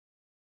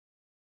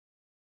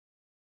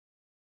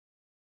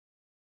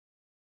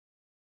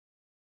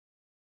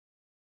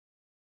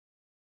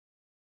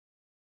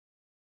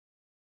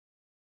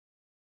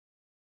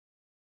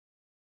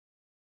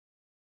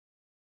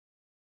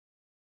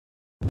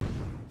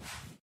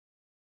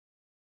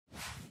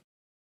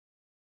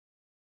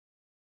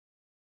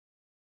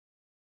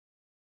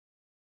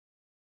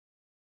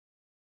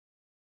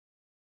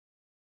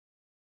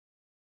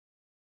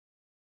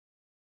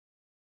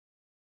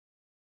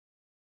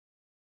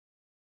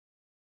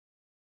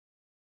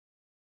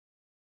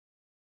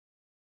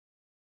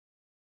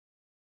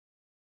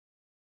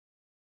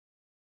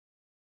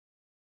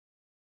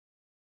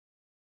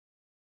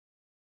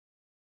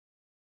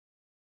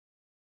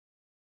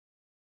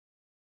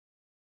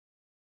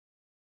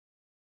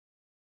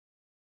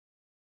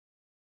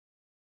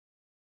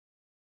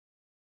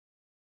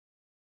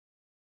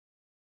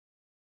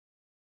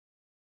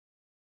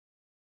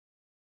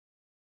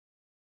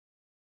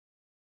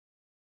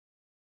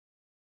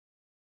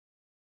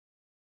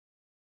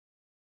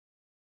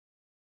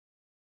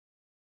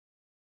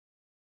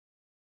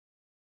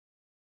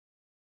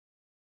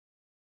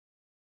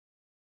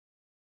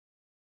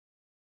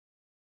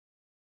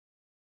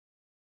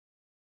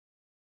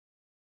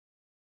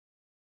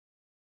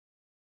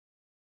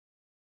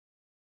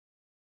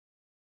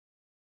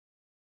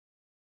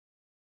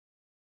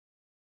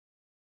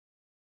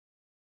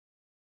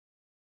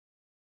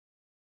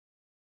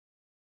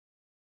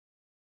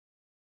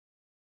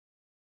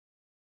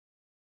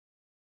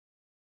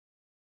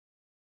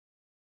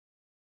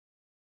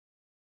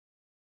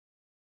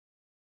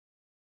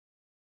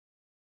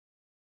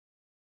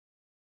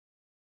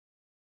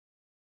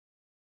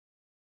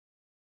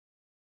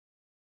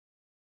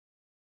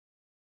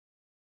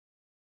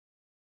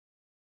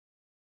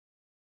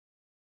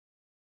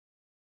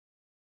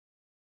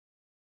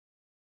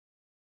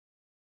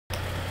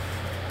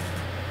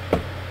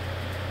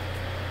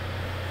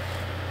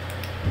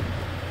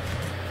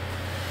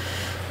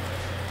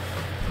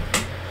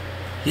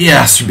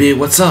Yeah, Sir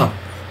what's up?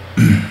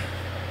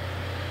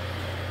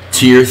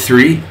 Tier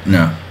 3?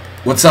 No.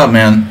 What's up,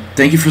 man?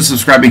 Thank you for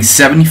subscribing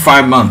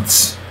 75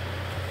 months.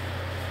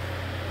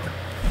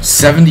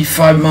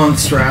 75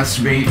 months for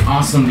Astrobate.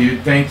 Awesome,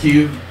 dude. Thank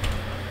you.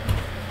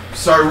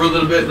 Sorry we're a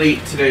little bit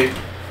late today.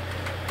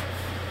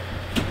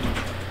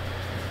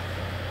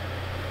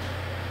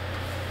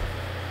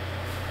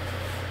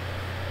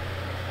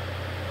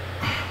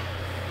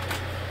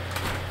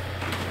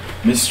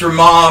 Mr.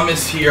 Mom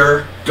is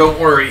here. Don't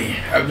worry.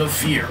 Have no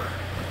fear.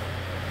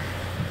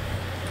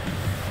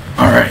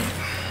 Alright.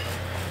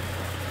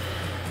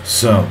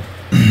 So,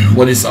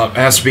 what is up?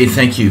 Astrobate,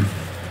 thank you.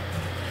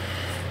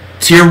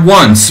 Tier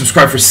 1,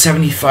 subscribe for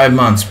 75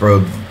 months,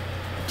 bro.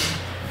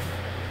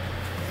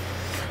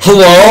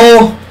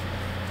 Hello?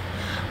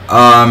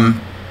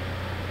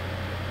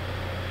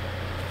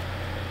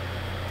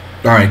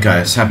 Alright,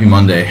 guys. Happy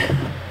Monday.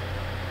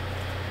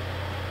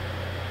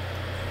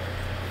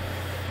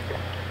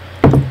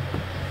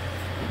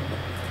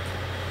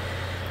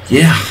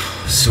 Yeah,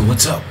 so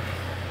what's up?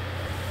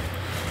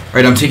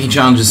 Alright, I'm taking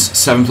challenges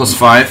 7 plus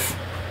 5.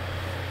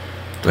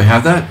 Do I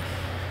have that?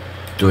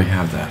 Do I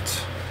have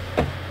that?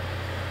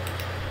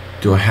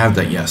 Do I have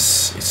that?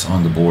 Yes, it's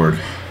on the board.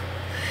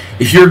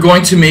 If you're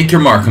going to make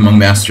your mark among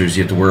masters,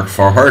 you have to work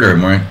far harder,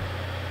 more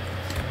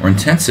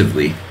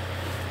intensively.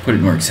 Put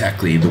it more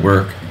exactly, the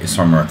work is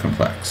far more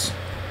complex.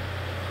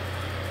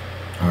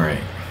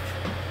 Alright.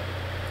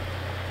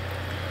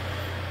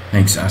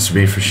 Thanks,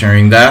 Astrobate, for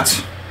sharing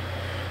that.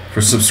 For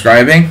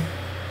subscribing.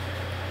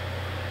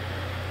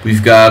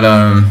 We've got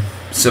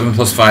 7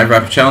 plus 5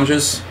 rapid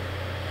challenges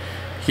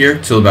here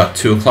till about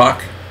 2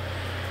 o'clock.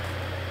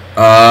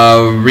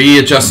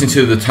 Readjusting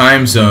to the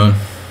time zone.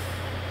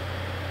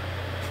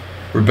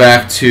 We're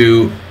back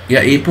to, yeah,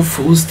 April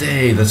Fool's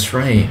Day. That's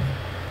right.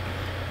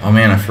 Oh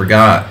man, I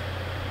forgot.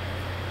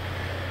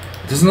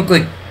 Doesn't look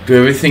like do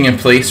everything in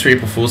place for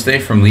April Fool's Day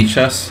from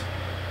lichess.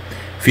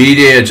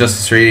 VDA adjusts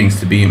its ratings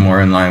to be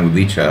more in line with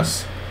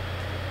lichess.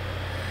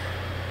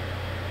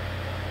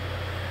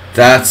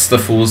 That's the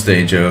Fool's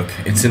Day joke.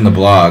 It's in the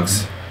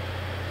blogs.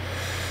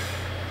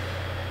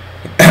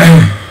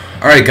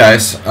 Alright,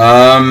 guys.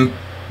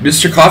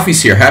 Mr.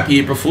 Coffee's here. Happy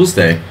April Fool's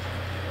Day.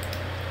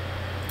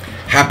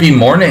 Happy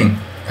morning.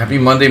 Happy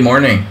Monday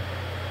morning.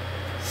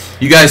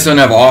 You guys don't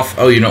have off.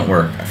 Oh, you don't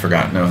work. I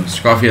forgot. No,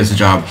 Mr. Coffee has a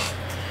job.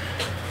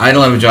 I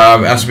don't have a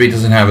job. Astrobate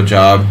doesn't have a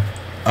job.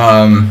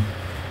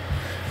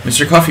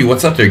 Mr. Coffee,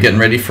 what's up there? Getting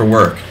ready for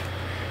work.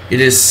 It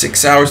is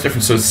 6 hours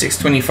different, so it's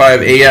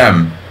 6:25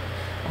 a.m.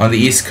 on the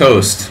East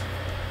Coast.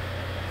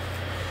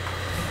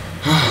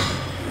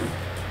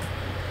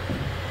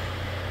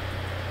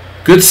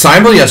 Good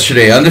simul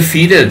yesterday,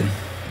 undefeated.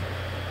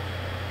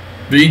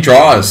 3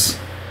 draws.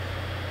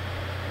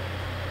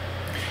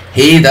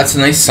 Hey, that's a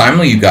nice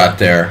simul you got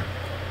there.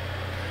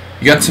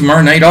 You got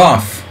tomorrow night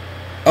off.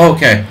 Oh,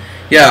 okay.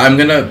 Yeah, I'm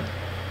gonna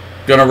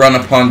run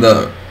upon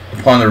the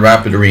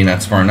Rapid Arena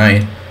tomorrow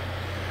night.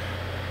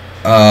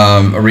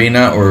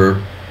 Arena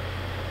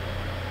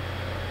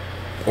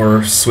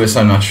or Swiss,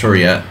 I'm not sure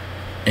yet.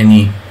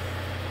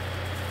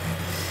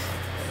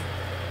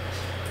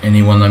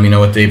 Anyone let me know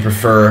what they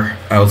prefer.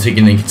 I will take it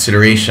into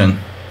consideration.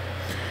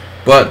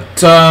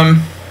 But I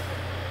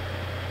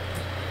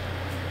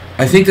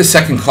think the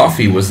second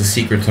coffee was the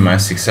secret to my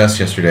success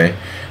yesterday.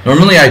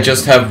 Normally I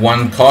just have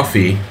one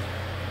coffee,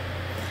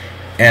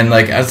 and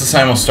like as the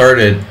simul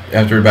started,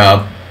 after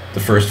about the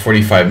first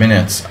 45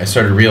 minutes, I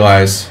started to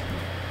realize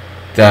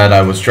that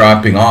I was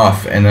dropping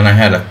off, and then I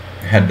had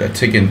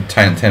taken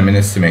 10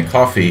 minutes to make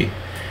coffee.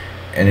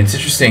 And it's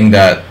interesting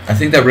that I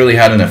think that really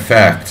had an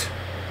effect.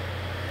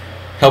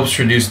 Helps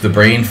reduce the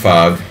brain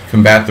fog,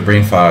 combat the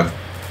brain fog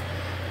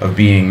of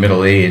being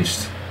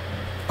middle-aged,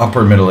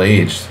 upper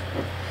middle-aged.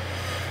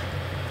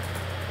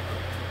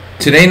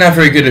 Today, not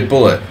very good at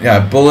bullet. Yeah,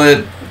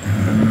 bullet,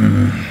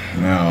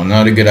 no,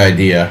 not a good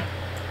idea.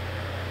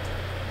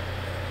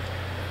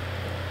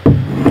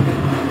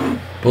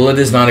 Bullet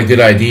is not a good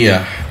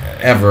idea,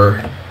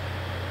 ever.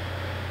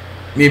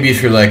 Maybe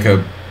if you're like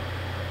a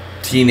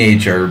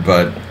teenager,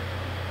 but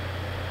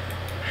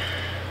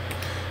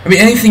I mean,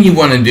 anything you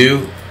want to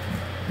do,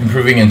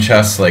 improving in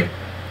chess, like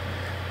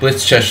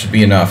blitz chess should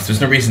be enough.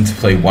 There's no reason to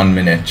play 1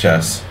 minute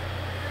chess.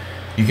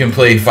 You can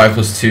play 3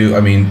 plus 2,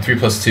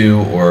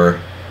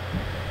 or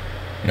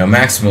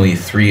maximally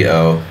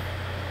 3-0.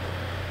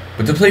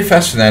 But to play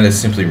faster than that is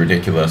simply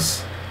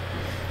ridiculous.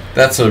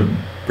 That's a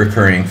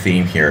recurring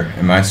theme here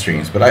in my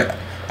streams, but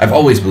I've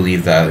always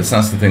believed that. It's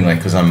not something like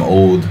because I'm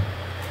old.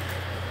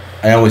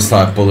 I always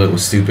thought bullet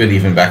was stupid,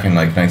 even back in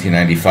like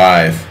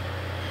 1995.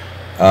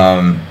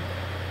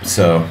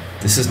 So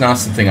this is not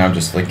something I'm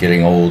just like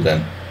getting old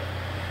and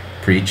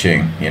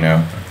preaching,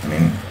 I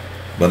mean,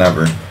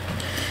 whatever.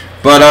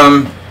 But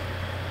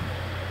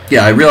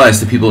yeah, I realize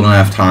that people don't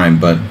have time,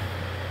 but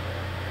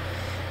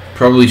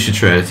probably should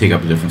try to take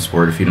up a different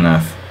sport if you don't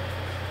have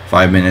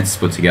 5 minutes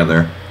put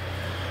together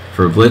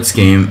for a blitz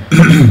game.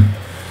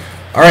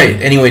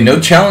 Alright, anyway, no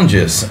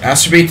challenges.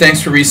 Astrobate,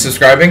 thanks for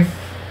resubscribing.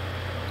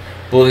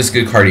 Bullet is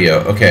good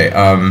cardio. Okay,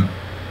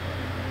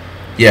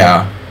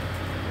 Yeah.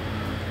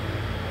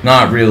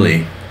 Not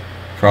really.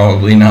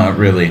 Probably not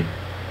really.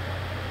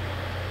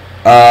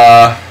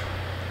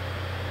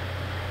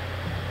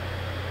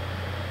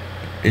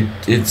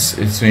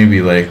 It's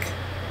maybe like,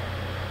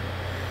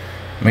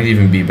 might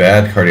even be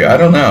bad cardio. I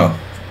don't know.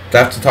 I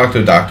have to talk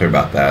to a doctor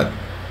about that.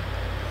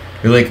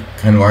 You're like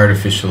kind of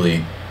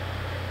artificially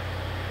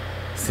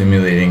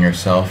stimulating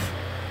yourself.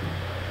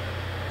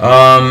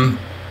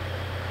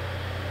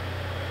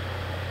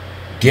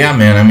 Yeah,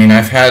 man. I mean,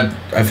 I've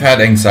had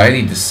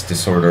anxiety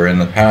disorder in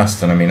the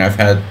past, and I mean, I've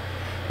had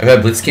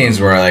blitz games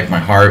where like my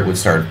heart would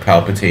start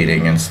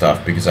palpitating and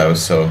stuff because I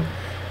was so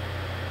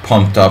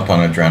pumped up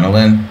on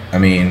adrenaline. I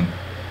mean,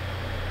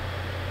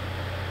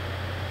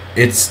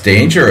 it's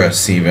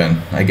dangerous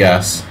even, I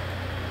guess.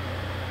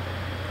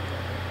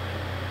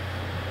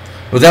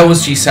 Well, that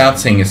was G South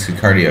saying it's good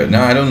cardio.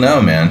 No, I don't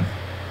know, man.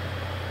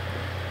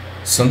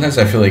 Sometimes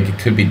I feel like it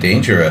could be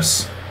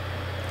dangerous.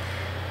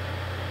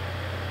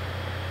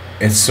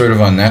 It's sort of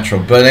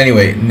unnatural. But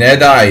anyway,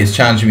 Ned I is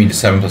challenging me to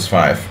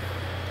 7+5.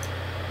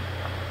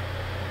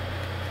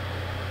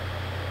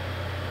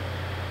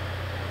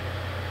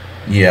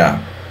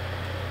 Yeah.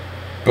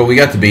 But we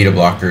got the beta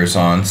blockers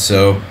on,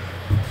 so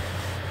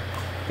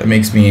that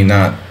makes me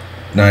not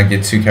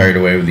get too carried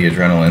away with the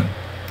adrenaline,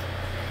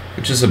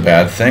 which is a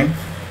bad thing.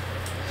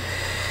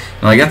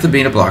 Now I got the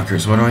beta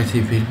blockers. Why do I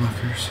take beta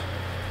blockers?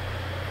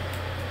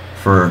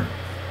 For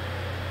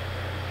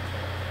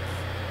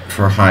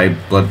high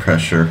blood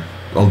pressure.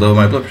 Although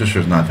my blood pressure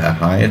is not that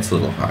high, it's a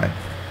little high.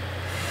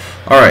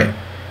 Alright.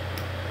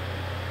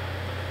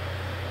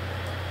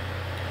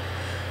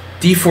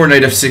 D4,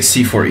 knight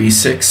f6, c4,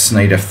 e6,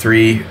 knight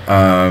f3.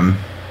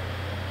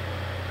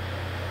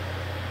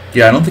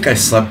 Yeah, I don't think I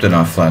slept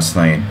enough last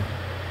night.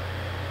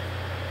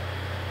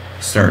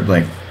 Start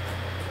like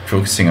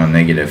focusing on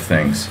negative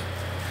things.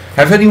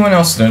 Have anyone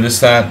else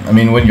noticed that? I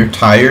mean, when you're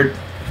tired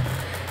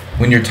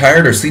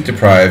or sleep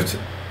deprived,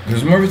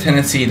 there's more of a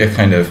tendency to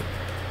kind of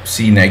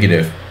see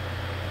negative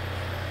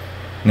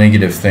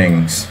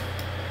things.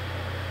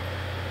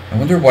 I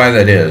wonder why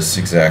that is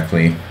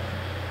exactly.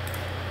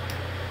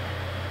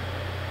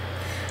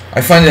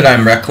 I find that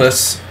I'm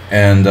reckless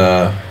and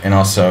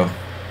also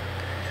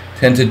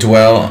tend to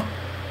dwell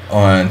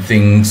on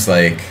things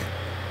like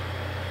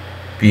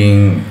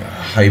being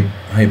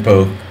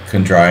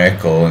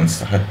hypochondriacal and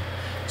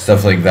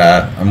stuff like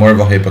that. I'm more of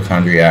a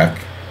hypochondriac.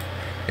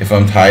 If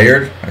I'm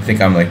tired, I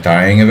think I'm like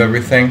dying of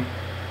everything.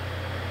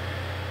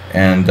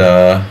 And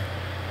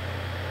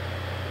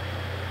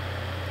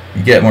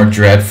you get more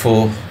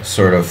dreadful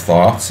sort of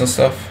thoughts and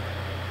stuff.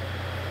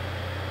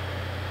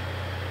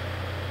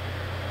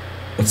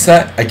 What's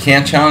that? I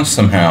can't challenge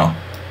somehow.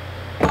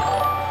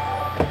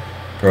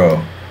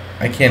 Bro,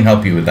 I can't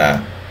help you with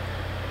that.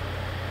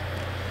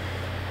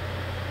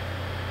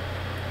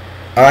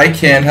 I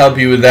can't help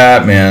you with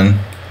that, man.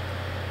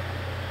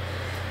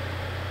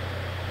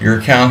 Your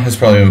account has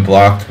probably been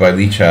blocked by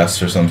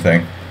lichess or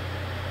something.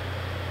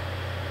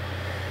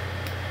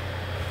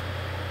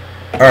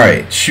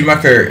 Alright,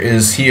 Schumacher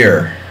is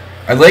here.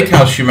 I like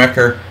how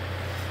Schumacher,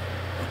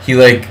 he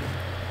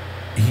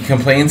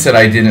complains that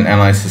I didn't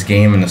analyze his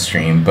game in the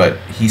stream, but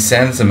he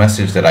sends a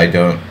message that I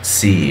don't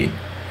see,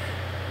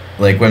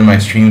 like when my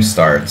stream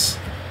starts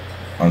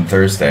on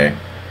Thursday.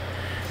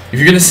 If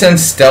you're gonna send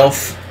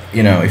stealth,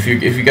 you know, if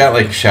you got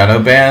like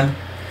shadow ban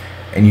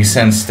and you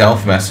send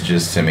stealth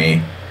messages to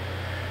me,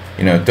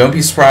 you know, don't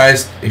be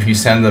surprised if you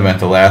send them at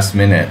the last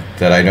minute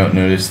that I don't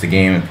notice the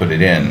game and put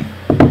it in.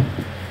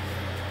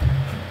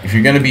 If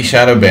you're gonna be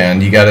shadow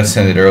banned, you gotta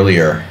send it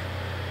earlier.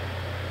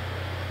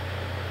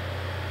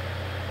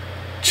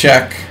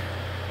 Check.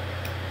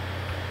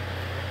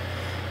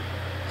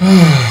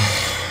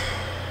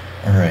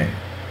 Alright.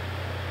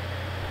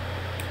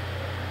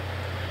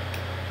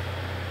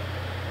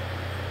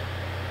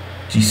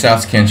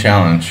 G-Souths can't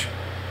challenge.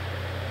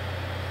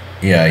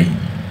 Yeah,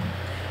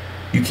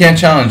 you can't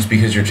challenge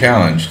because you're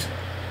challenged.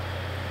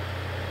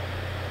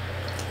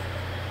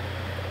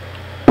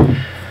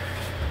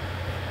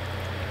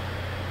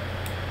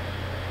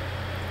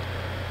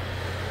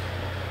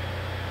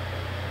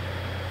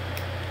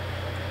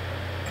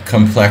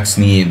 Complex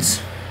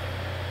needs.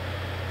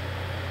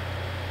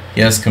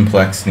 Yes,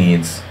 complex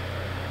needs.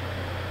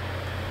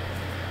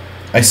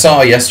 I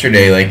saw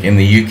yesterday, like in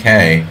the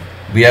UK,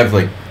 we have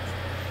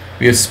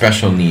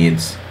special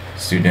needs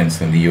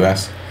students in the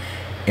US.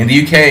 In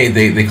the UK,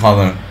 they call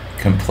them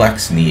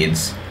complex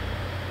needs.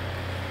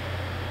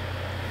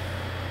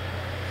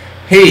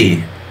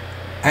 Hey,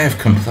 I have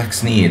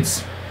complex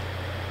needs.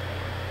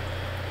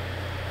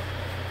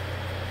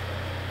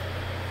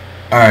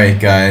 Alright,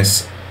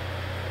 guys.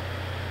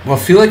 Well, I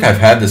feel like I've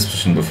had this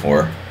position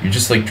before. You're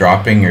just like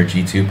dropping your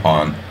G2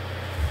 pawn.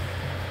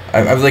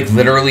 I've like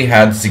literally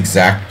had this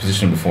exact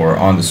position before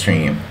on the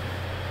stream.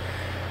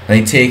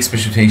 Knight takes,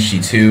 bishop takes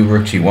G2,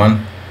 rook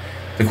G1.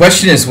 The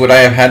question is, would I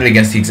have had it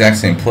against the exact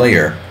same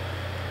player?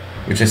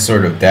 Which I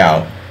sort of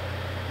doubt.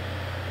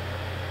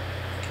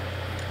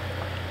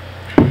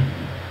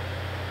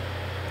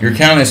 Your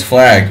account is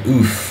flagged.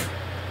 Oof.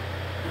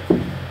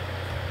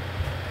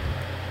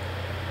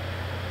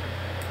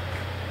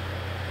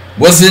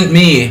 Wasn't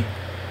me.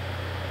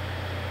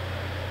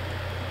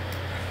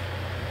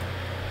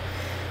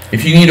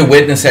 If you need a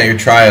witness at your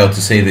trial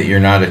to say that you're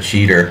not a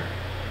cheater,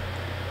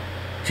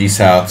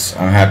 G-Souths,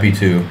 I'm happy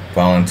to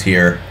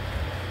volunteer.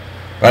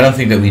 But I don't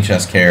think that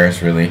lichess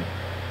cares, really.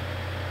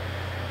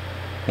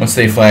 Once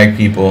they flag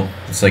people,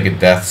 it's like a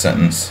death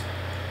sentence.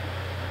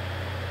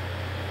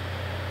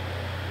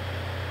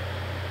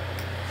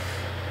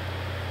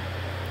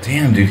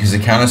 Damn, dude, his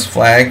account is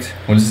flagged?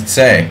 What does it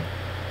say?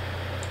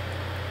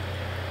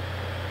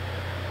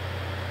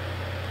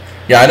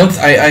 Yeah,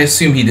 I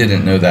assume he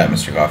didn't know that,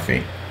 Mr.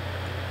 Coffee.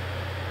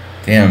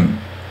 Damn.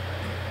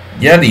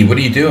 Yeti, what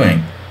are you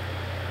doing?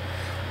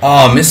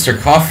 Oh, Mr.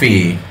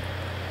 Coffee.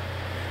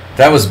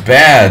 That was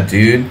bad,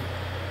 dude.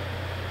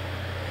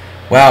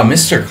 Wow,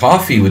 Mr.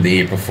 Coffee with the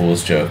April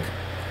Fool's joke.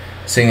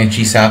 Saying that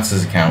G-South's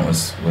account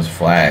was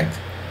flagged.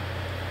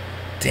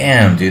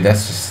 Damn, dude,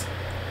 that's just...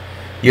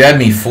 You had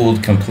me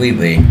fooled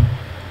completely.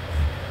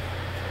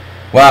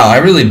 Wow, I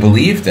really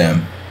believed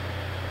him.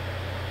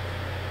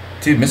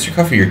 Dude, Mr.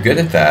 Coffee, you're good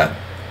at that.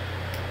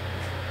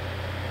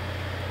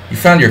 You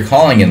found your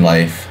calling in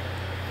life.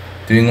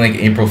 Doing like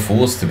April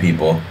Fools to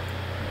people.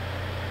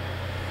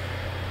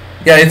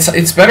 Yeah,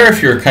 it's better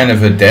if you're kind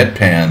of a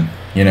deadpan,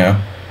 you know?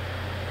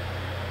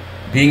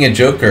 Being a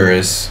joker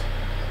is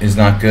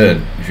not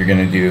good if you're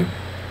gonna do...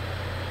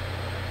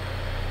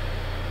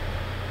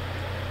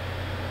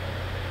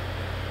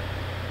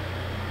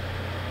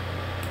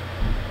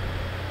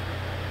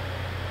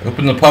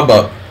 Open the pub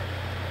up.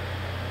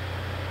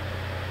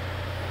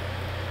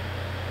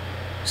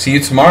 See you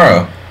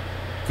tomorrow.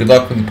 Good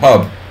luck with the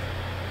pub.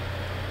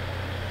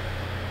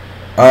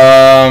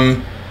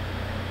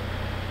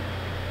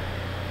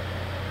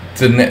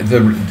 The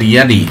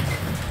Yeti.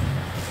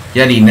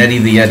 Netty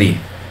the Yeti.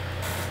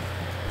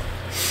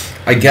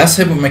 I guess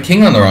I put my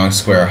king on the wrong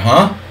square,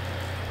 huh?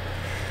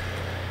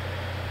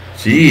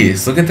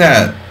 Jeez, look at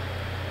that.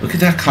 Look at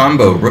that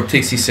combo. Rook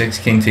takes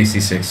c6, king takes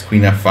c6,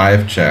 queen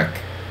f5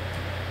 check.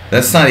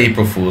 That's not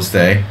April Fool's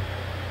Day.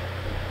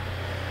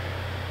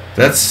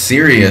 That's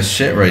serious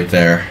shit right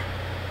there.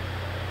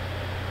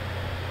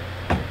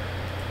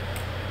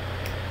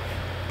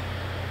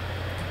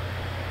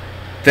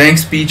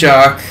 Thanks,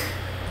 B-Jock.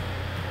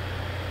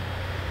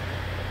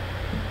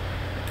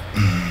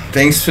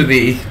 Thanks for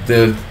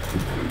the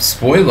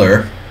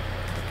spoiler.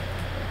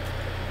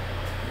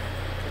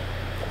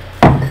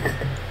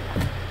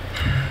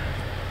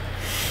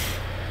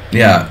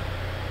 Yeah.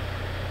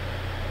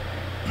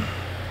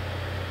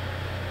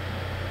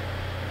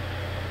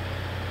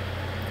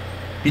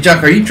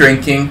 B-Jock, are you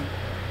drinking?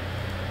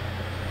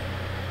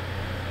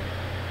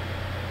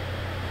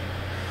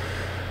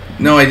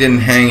 No, I didn't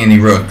hang any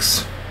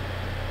rooks.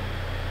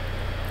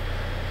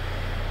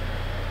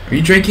 Are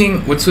you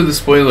drinking? What's with the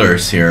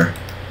spoilers here?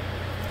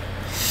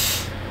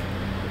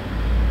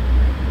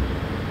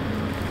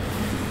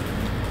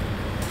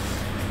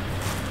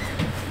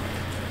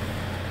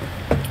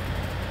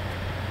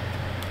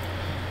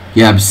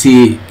 Yeah, but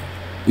see,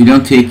 we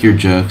don't take your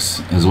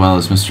jokes as well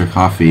as Mr.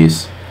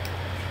 Coffee's.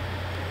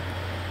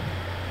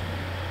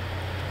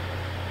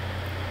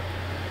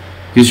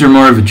 Because you're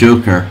more of a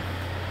joker.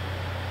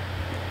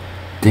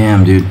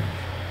 Damn, dude.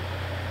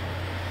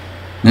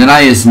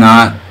 Nedeye is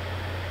not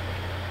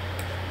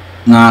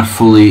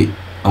fully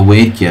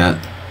awake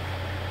yet.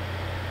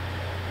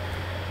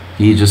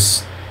 He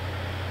just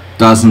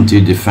doesn't do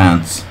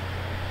defense.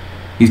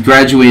 He's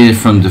graduated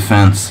from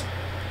defense.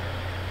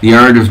 The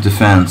art of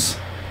defense.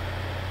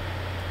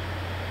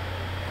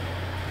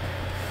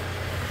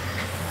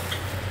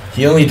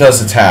 He only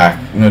does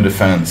attack, no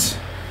defense.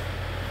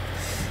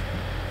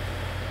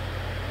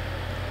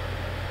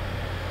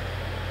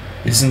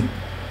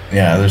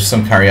 Yeah, there's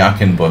some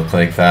Karyakin book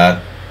like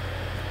that.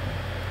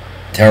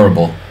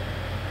 Terrible.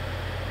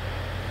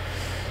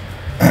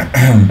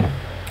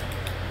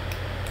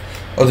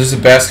 Oh, there's a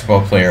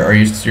basketball player.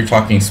 You're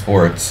talking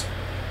sports?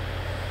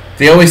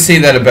 They always say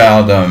that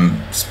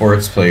about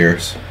sports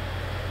players.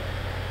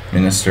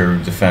 Minister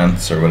of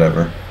Defense or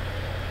whatever.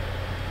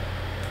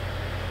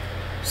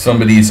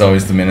 Somebody's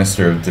always the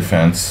Minister of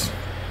Defense.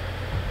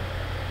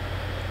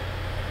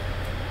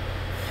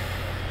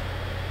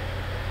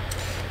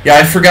 Yeah,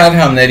 I forgot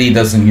how Nettie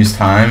doesn't use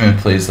time and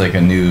plays like a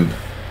noob.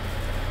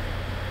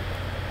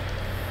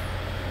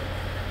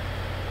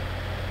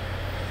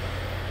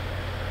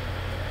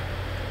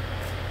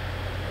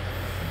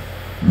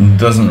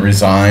 Doesn't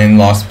resign,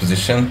 lost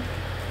position.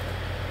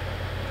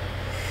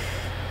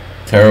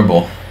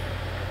 Terrible.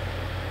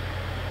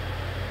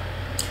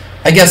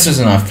 I guess there's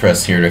enough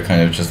threats here to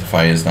kind of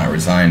justify his not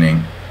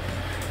resigning,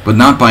 but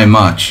not by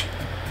much.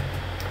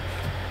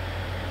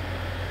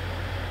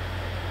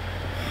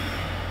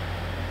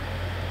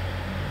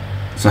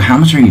 So how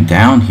much are you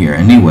down here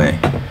anyway?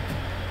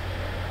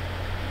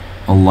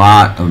 A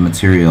lot of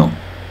material.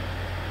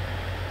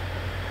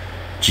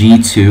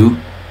 G2.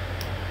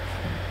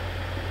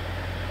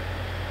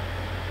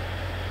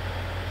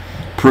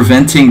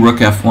 Preventing rook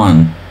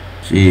f1.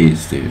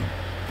 Jeez, dude.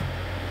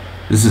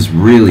 This is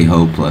really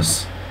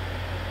hopeless.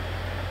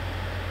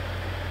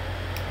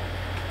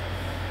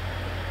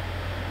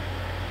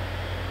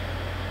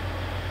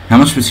 How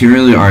much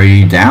material are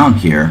you down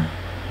here?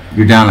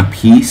 You're down a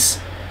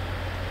piece,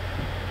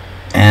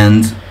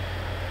 and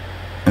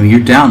I mean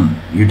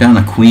you're down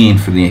a queen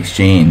for the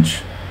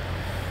exchange.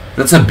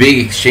 That's a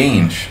big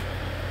exchange.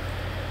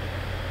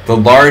 The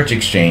large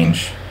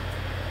exchange.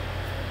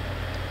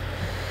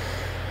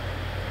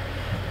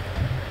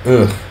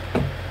 Ugh.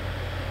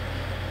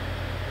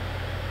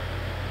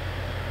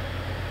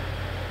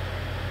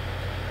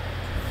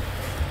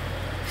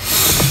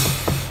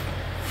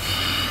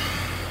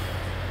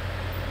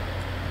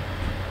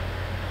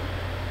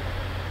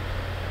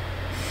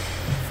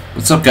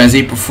 What's up, guys?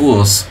 April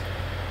Fools.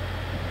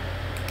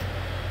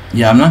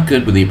 Yeah, I'm not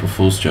good with April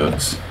Fool's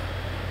jokes.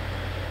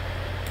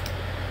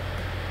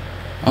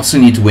 I also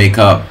need to wake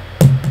up.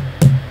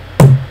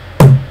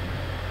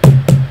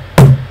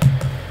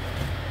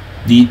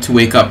 Need to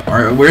wake up.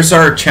 Where's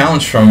our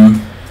challenge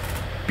from?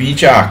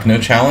 B-Jock, no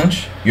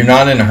challenge? You're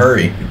not in a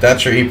hurry.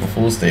 That's your April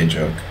Fool's Day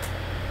joke.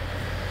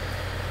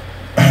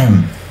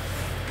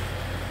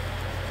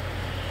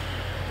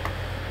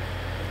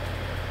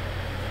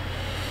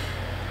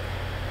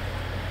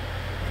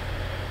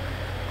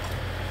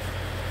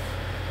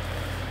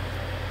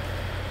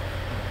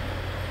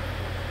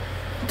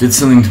 Did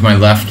something to my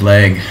left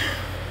leg.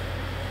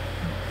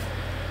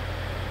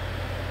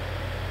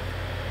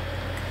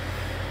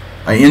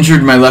 I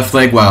injured my left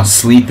leg while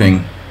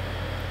sleeping.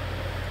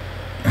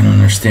 I don't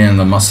understand,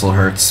 the muscle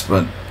hurts,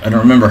 but I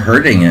don't remember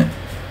hurting it.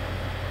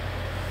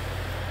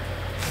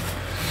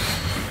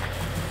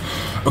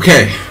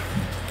 Okay.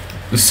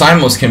 The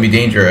simul's can be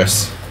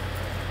dangerous.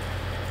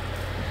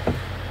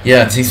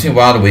 Yeah, it takes me a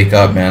while to wake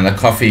up, man. The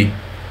coffee,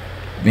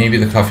 maybe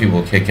the coffee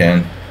will kick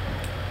in.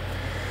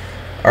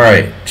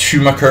 Alright,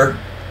 Schumacher.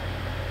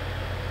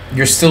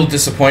 You're still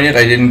disappointed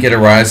I didn't get a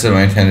rise of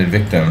my intended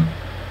victim.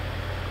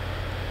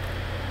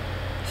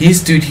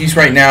 He's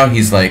right now,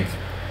 he's like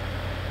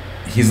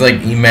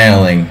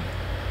emailing.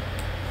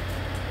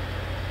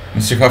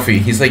 Mr. Coffee,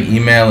 he's like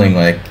emailing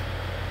like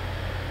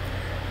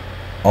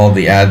all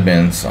the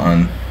admins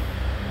on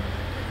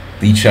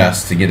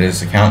lichess to get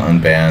his account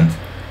unbanned.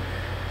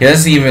 He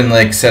hasn't even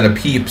like said a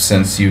peep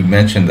since you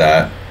mentioned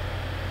that.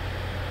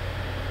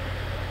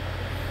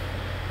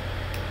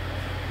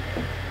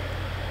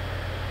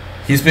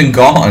 He's been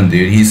gone,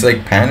 dude. He's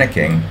like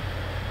panicking.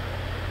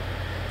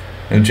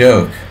 No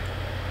joke.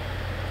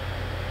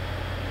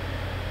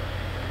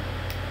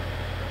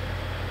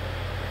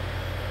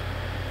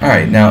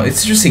 Alright, now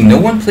it's interesting.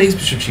 No one plays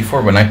Bishop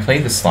G4 when I play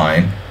this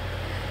line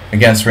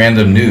against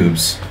random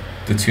noobs.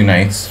 The two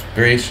knights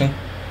variation.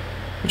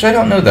 Which I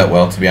don't know that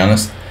well, to be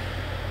honest.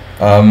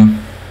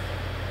 I'm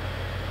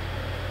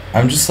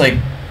just like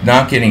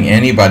not getting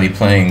anybody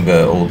playing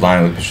the old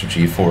line with Bishop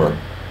G4.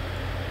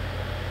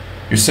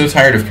 You're so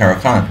tired of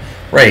Kraken.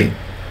 Right.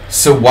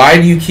 So why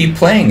do you keep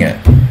playing it?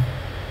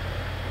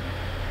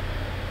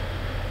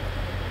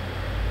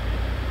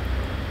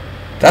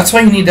 That's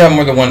why you need to have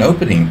more than one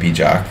opening,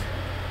 B-Jock.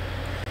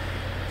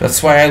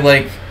 That's why I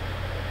like...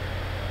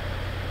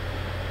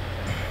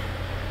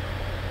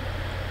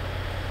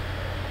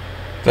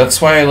 That's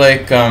why I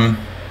like,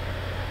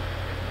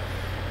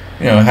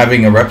 you know,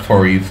 having a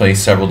repertoire where you play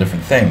several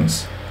different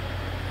things.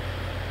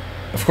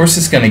 Of course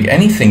it's going to...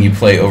 Anything you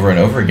play over and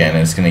over again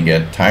is going to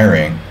get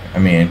tiring. I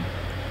mean,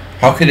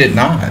 how could it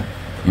not?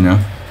 You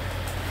know?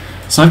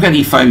 So I've got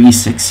e5,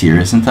 e6 here.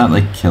 Isn't that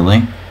like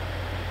killing?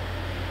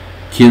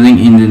 Killing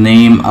in the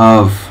name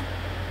of...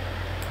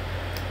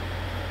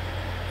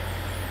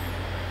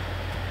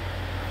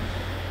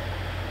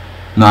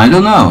 No, I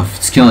don't know if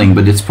it's killing,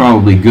 but it's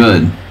probably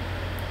good.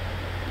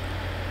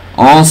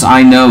 All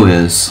I know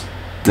is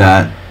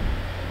that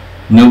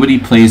nobody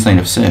plays knight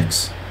of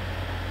 6.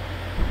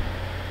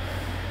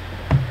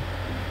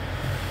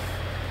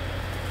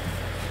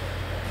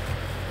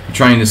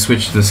 Trying to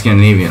switch to the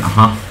Scandinavian,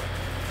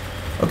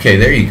 Okay,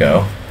 there you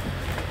go.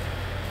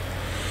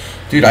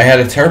 Dude, I had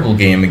a terrible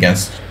game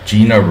against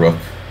Gina Rook,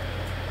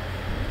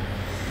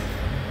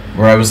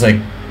 where I was like,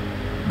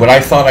 what I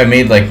thought I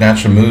made like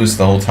natural moves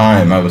the whole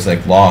time, I was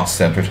like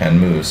lost after 10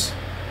 moves.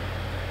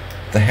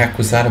 What the heck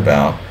was that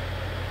about?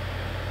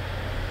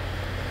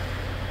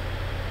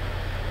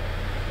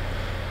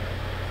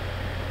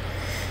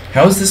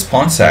 How is this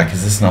pawn sack?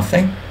 Is this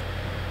nothing?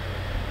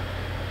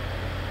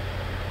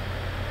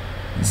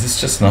 Is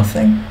this just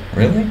nothing?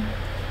 Really?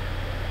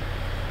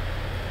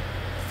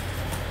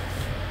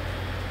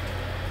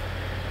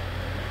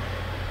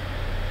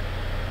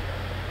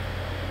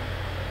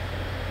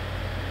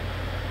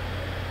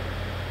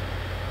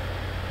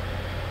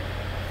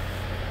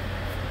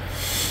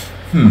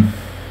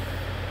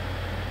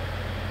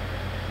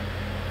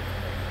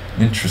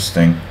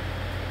 Interesting.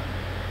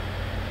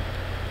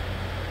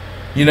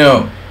 You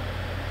know,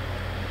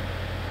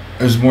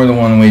 there's more than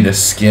one way to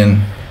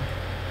skin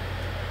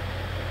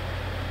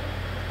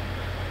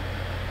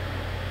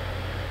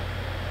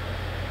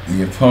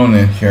the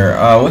opponent here.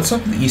 What's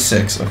up with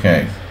e6?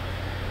 Okay.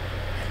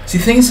 See,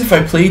 the thing is, if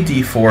I play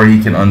d4,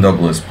 he can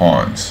undouble his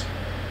pawns.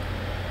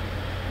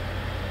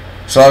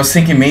 So I was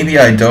thinking maybe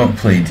I don't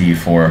play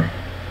d4.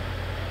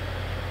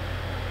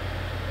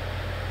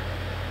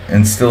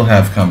 and still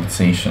have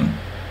compensation.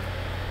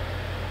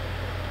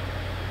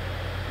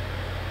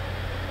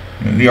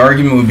 The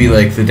argument would be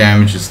like the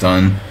damage is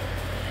done.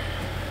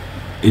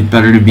 It's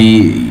better to be,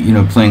 you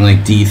know, playing like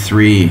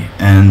d3,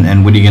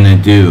 and what are you gonna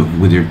do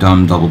with your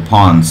dumb double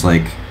pawns?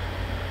 Like,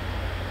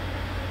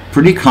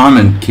 pretty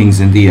common King's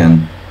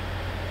Indian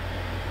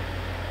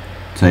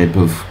type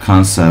of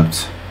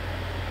concept.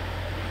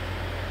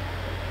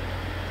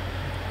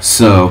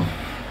 So,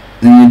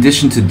 in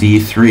addition to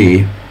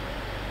d3,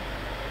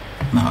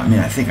 no, I mean,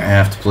 I think I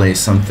have to play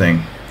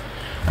something.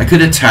 I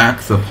could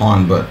attack the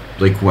pawn, but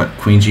like what,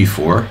 queen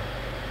g4?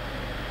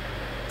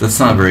 That's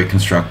not very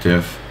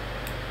constructive.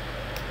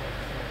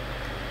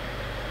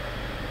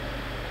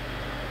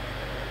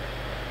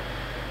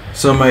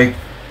 So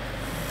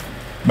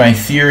my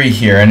theory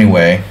here,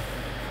 anyway,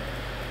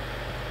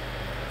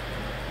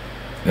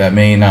 that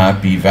may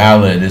not be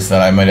valid, is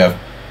that I might have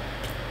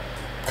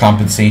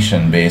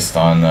compensation based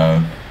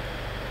on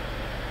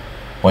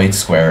white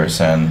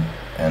squares and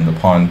the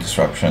pawn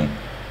disruption.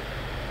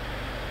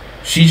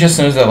 She just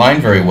knows that line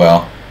very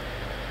well,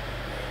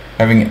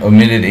 having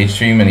omitted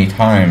h3 many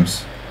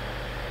times.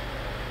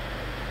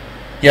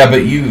 Yeah,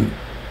 but you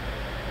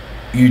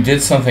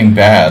did something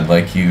bad,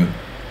 like you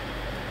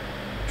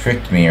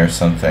tricked me or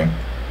something.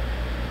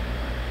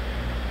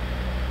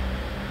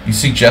 You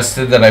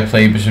suggested that I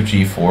play bishop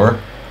g4,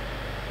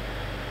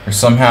 or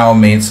somehow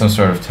made some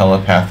sort of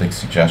telepathic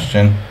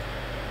suggestion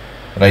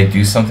that I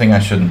do something I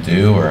shouldn't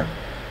do, or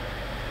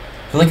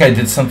I feel like I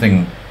did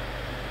something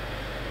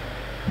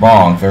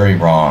wrong, very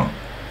wrong.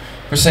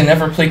 Of course, I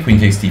never play queen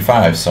takes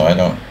d5, so I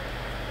don't.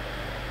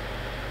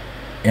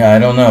 Yeah, I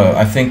don't know.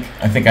 I think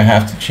I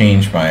have to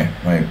change my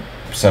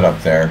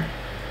setup there.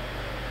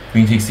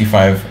 Queen takes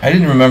d5. I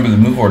didn't remember the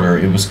move order.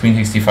 It was queen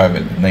takes d5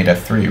 at knight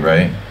f3,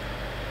 right?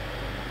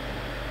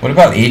 What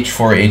about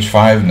h4,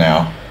 h5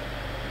 now?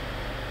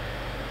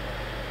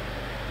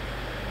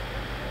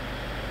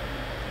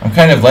 I'm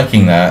kind of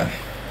liking that.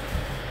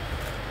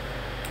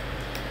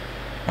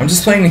 I'm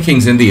just playing the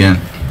King's Indian.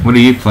 What are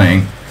you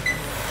playing?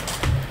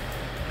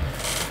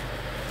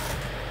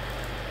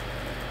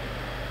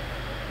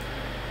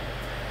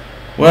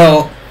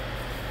 Well,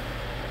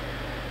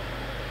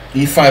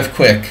 e5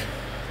 quick.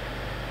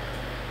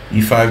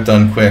 e5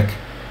 done quick.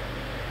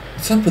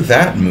 What's up with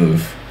that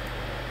move?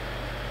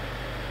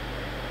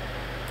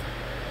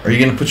 Are you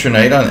going to put your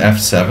knight on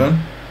f7?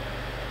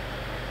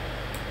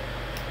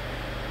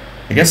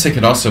 I guess I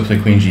could also play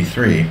queen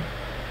g3.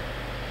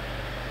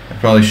 I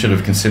probably should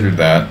have considered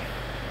that.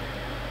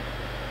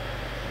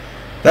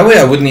 That way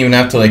I wouldn't even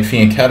have to like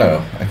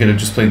fianchetto. I could have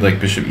just played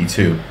like bishop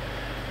e2.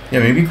 Yeah,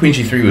 maybe queen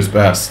g3 was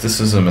best. This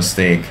is a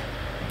mistake.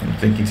 I'm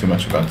thinking too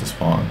much about this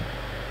pawn.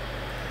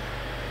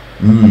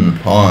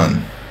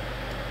 Pawn.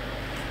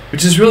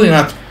 Which is really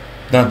not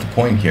the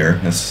point here,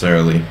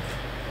 necessarily.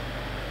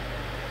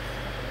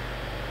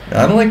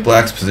 I don't like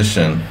black's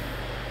position.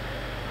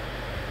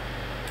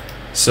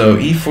 So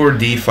e4,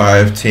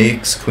 d5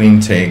 takes, queen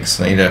takes,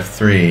 knight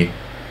f3.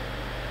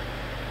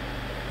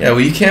 Yeah,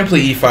 well, you can't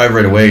play e5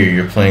 right away, or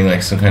you're playing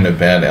like some kind of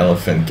bad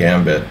elephant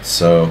gambit.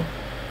 So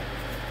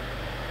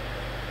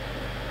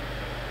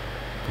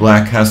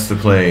black has to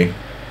play.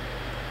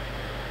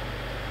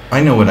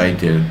 I know what I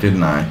did,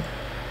 didn't I?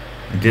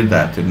 I did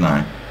that, didn't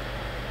I?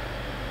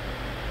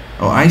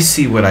 Oh, I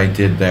see what I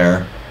did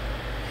there.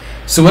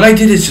 So what I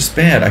did is just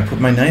bad. I put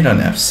my knight on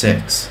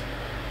f6.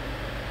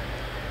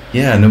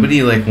 Yeah,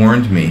 nobody like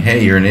warned me.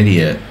 Hey, you're an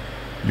idiot.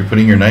 You're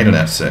putting your knight on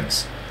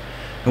f6.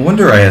 No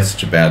wonder I had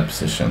such a bad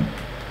position.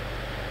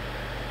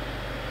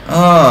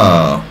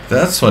 Oh,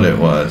 that's what it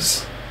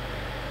was.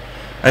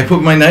 I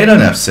put my knight on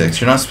f6.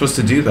 You're not supposed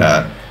to do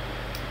that.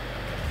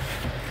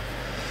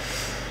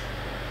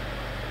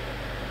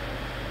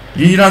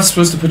 You're not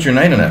supposed to put your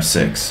knight on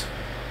f6.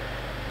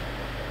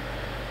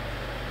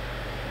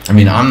 I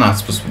mean, I'm not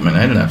supposed to put my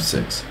knight on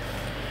f6.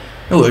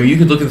 Oh, you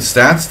could look at the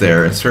stats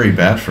there. It's very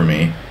bad for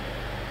me.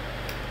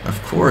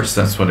 Of course,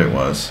 that's what it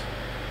was.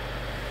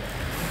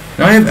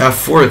 Now I have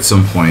f4 at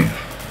some point.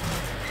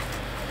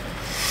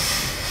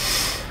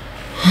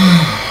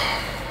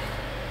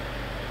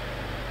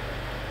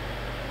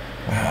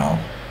 Wow.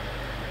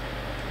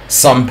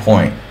 Some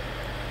point.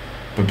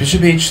 But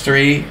bishop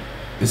h3,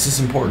 this is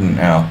important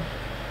now.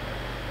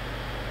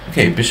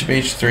 Okay, bishop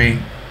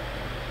h3.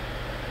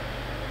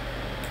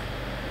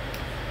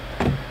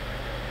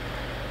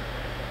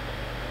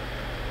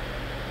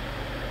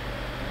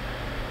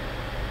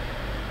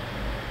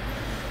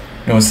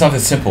 No, it's not that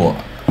simple.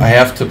 I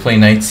have to play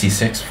knight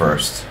c6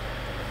 first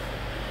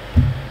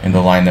in the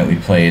line that we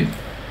played.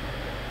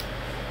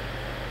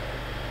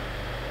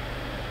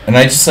 And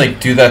I just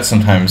like do that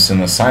sometimes in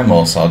the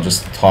simul, so I'll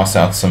just toss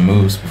out some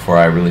moves before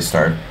I really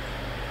start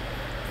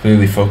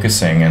clearly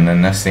focusing, and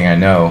then next thing I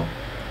know,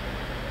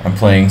 I'm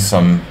playing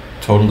some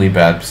totally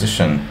bad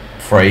position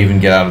before I even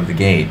get out of the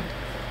gate.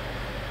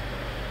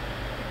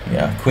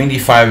 Yeah, queen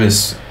d5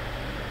 is...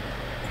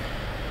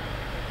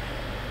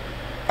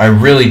 I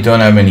really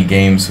don't have many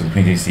games with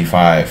queen takes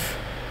d5,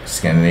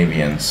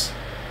 Scandinavians.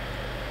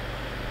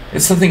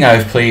 It's something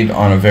I've played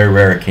on a very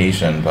rare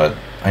occasion, but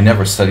I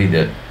never studied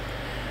it.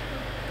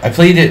 I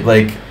played it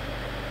like...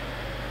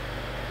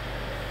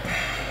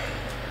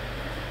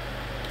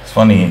 It's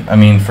funny, I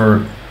mean,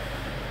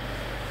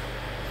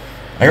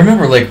 I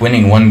remember like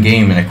winning one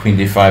game in a Queen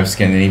D5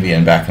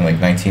 Scandinavian back in like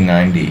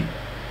 1990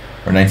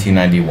 or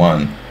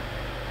 1991.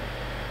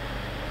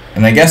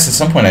 And I guess at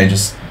some point I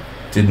just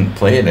didn't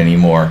play it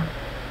anymore.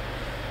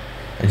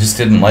 I just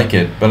didn't like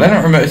it. But I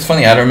don't remember. It's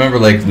funny. I don't remember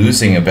like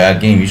losing a bad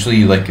game. Usually,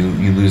 you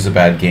lose a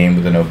bad game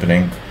with an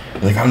opening.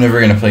 You're like, I'm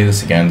never gonna play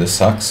this again. This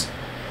sucks.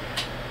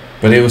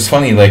 But it was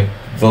funny. Like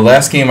the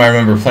last game I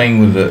remember playing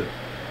with the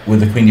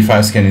Queen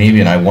D5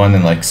 Scandinavian, I won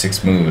in like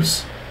 6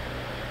 moves.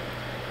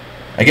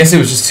 I guess it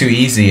was just too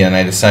easy, and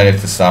I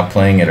decided to stop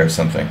playing it or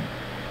something.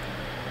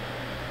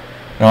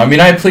 No, I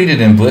mean I played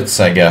it in Blitz,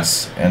 I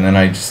guess, and then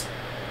I just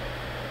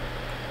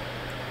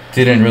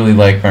didn't really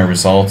like my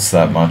results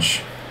that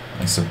much.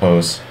 I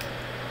suppose.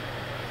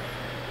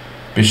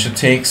 Bishop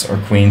takes or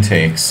queen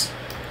takes?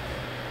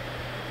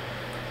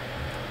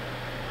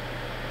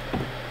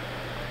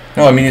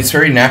 No, I mean it's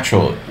very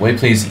natural. White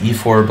plays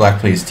e4,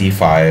 black plays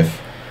d5.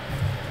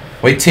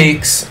 White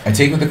takes, I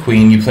take with the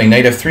queen, you play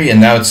knight f3,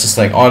 and now it's just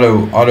like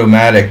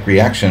automatic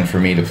reaction for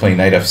me to play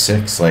knight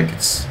f6, like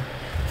it's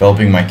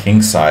developing my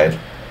king side.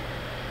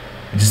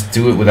 I just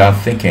do it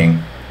without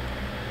thinking.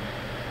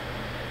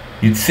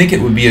 You'd think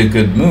it would be a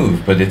good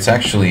move, but it's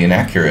actually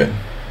inaccurate.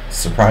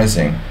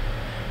 Surprising.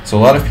 So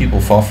a lot of people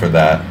fall for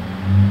that,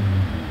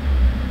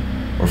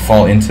 or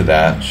fall into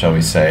that, shall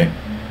we say.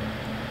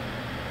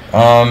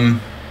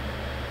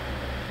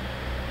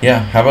 Yeah,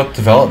 how about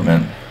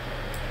development?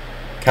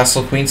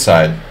 Castle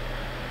queenside.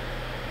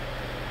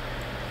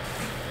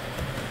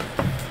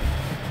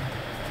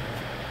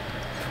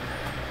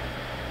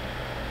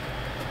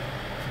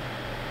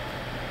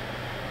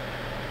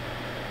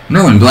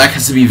 No, and black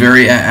has to be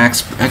very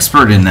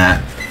expert in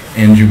that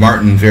Andrew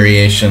Martin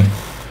variation.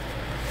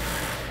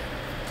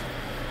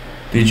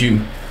 Did you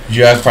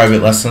have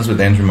private lessons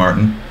with Andrew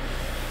Martin?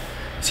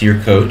 Is he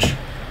your coach?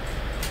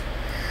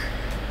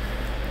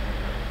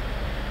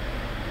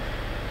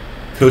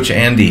 Coach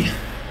Andy.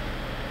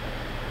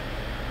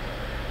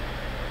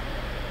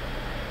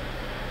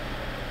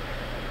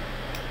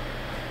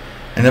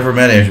 I never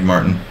met Andrew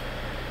Martin.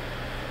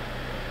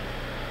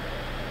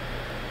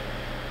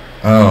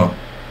 Oh.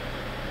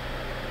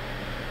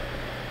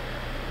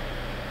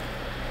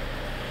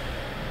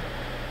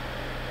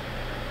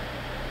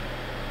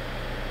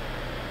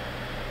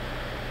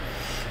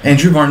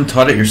 Andrew Martin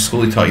taught at your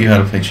school. He taught you how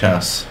to play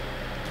chess.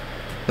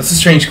 That's a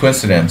strange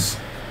coincidence.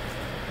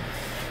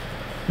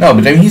 No,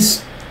 but I mean,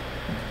 he's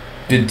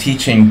been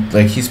teaching,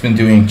 like he's been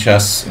doing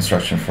chess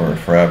instruction for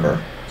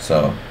forever.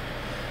 So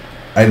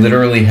I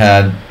literally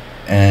had,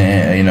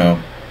 you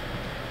know,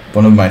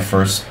 one of my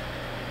first,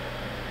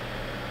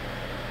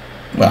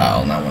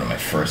 well, not one of my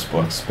first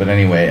books, but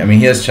anyway, I mean,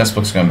 he has chess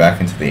books going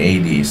back into the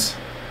 80s.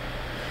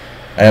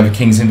 I have a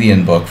King's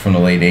Indian book from the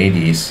late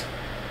 80s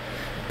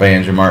by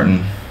Andrew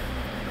Martin.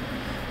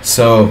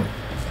 So,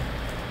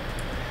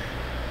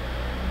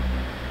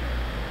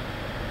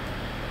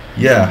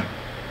 yeah.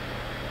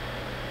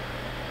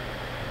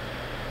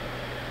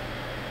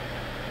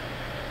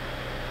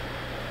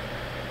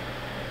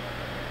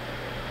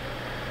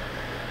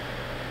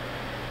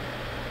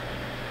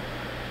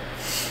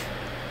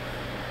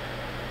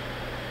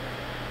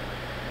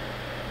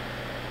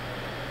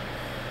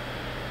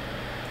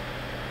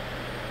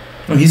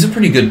 Well, he's a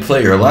pretty good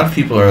player. A lot of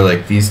people are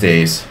like, these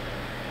days,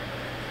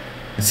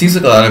 it seems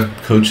like a lot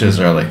of coaches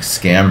are like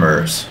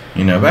scammers.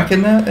 You know, back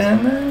in that,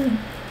 and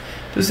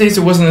those days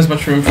there wasn't as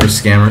much room for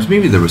scammers.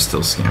 Maybe there was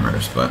still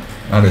scammers, but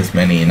not as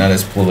many, not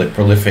as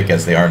prolific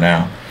as they are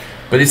now.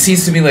 But it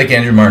seems to me like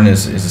Andrew Martin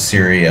is a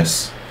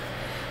serious.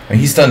 I mean,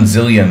 he's done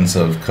zillions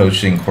of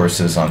coaching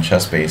courses on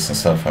ChessBase and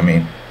stuff. I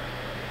mean,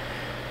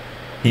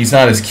 he's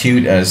not as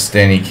cute as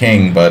Danny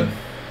King, but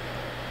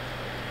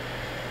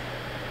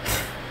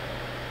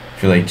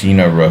I feel like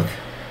Gina Rook.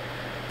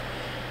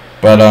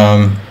 But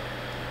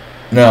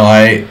no,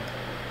 I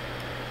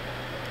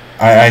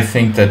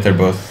think that they're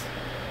both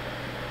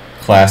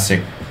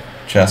classic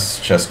chess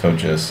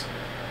coaches.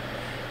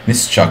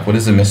 Mischuk, what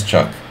is a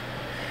mischuk?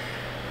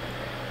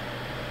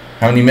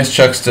 How many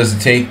mischucks does it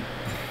take?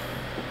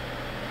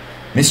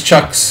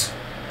 Mischucks.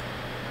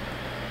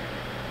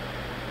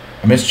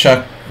 A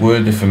mischuk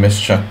would if a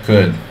mischuk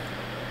could.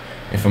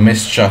 If a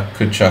mischuk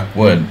could chuck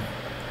wood.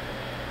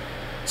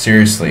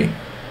 Seriously.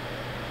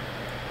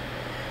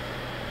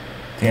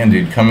 Damn,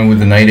 dude, coming with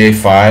the knight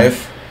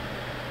a5.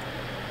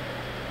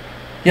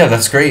 Yeah,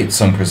 that's great,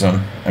 Sun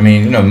Prism. I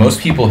mean, you know,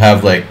 most people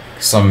have like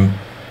some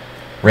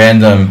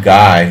random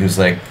guy who's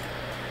like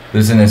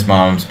lives in his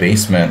mom's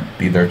basement,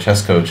 be their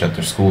chess coach at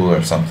their school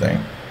or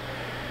something.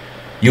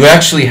 You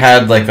actually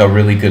had like a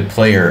really good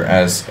player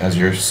as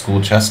your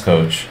school chess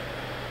coach.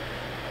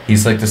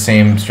 He's like the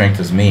same strength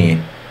as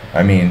me.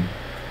 I mean,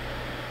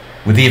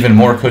 with even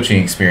more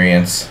coaching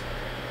experience.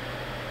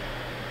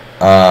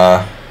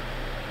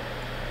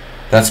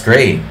 That's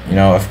great. You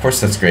know, of course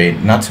that's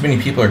great. Not too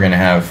many people are going to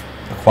have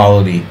a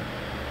quality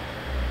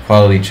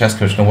quality chess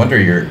coach. No wonder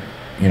you're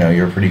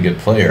a pretty good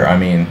player. I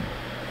mean,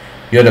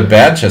 if you had a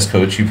bad chess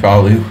coach, you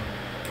probably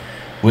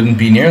wouldn't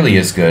be nearly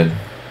as good.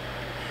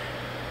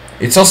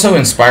 It's also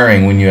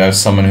inspiring when you have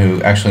someone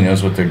who actually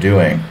knows what they're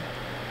doing.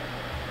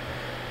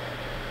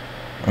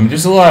 I mean,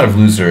 there's a lot of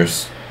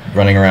losers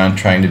running around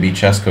trying to be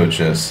chess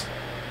coaches.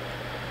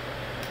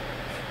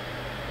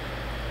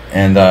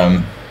 And,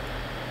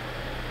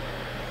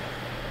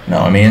 no,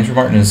 I mean, Andrew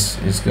Martin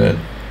is good.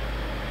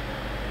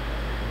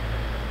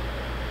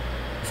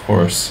 Of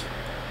course.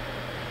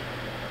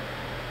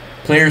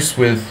 Players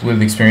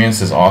with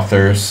experience as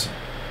authors,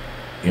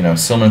 you know,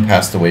 Silman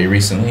passed away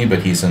recently,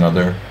 but he's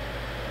another,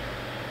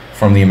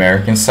 from the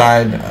American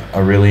side,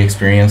 a really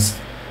experienced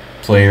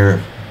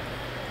player.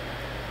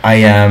 I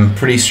am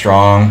pretty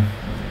strong,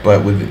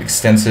 but with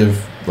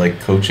extensive like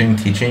coaching,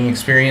 teaching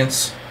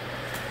experience.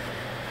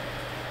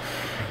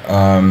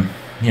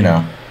 You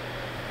know,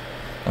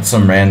 not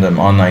some random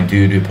online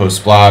dude who posts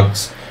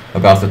blogs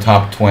about the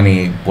top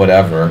 20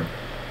 whatever.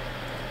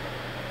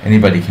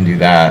 Anybody can do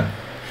that.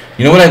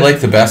 You know what I like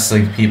the best?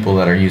 Like people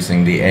that are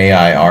using the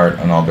AI art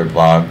on all their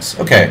blogs.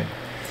 Okay,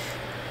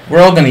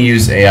 we're all going to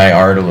use AI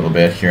art a little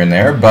bit here and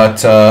there, but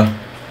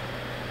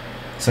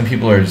some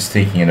people are just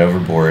taking it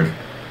overboard.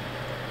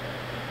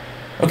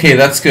 Okay,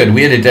 that's good.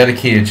 We had a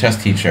dedicated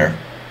chess teacher.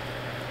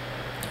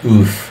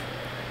 Oof.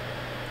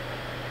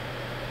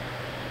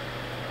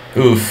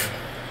 Oof.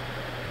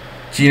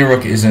 Gina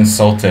Rook is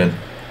insulted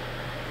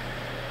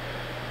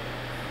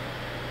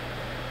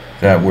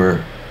that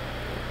we're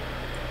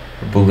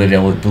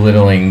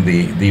belittling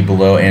the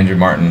below Andrew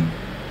Martin.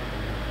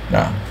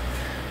 No,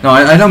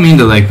 I don't mean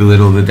to like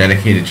belittle the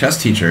dedicated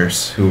chess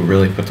teachers who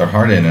really put their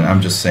heart in, and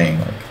I'm just saying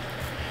like,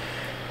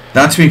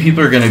 not too many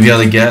people are going to be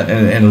able to get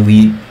an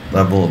elite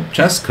level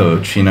chess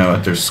coach, you know,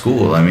 at their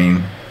school. I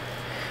mean,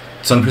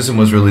 Sun Prison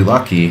was really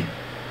lucky.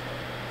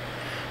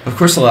 Of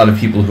course, a lot of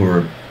people who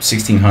are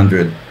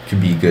 1600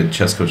 could be good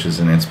chess coaches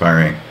and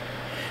inspiring.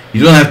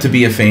 You don't have to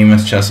be a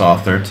famous chess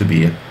author to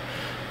be a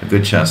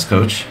good chess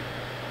coach.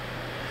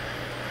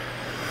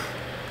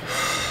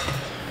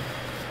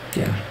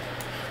 Yeah.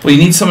 Well, you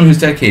need someone who's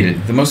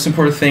dedicated. The most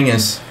important thing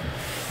is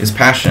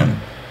passion.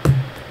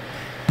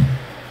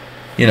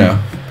 You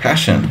know,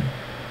 passion.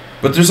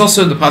 But there's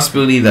also the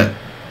possibility that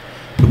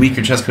the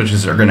weaker chess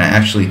coaches are going to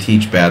actually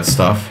teach bad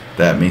stuff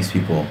that makes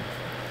people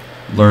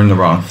learn the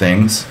wrong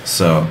things.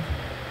 So,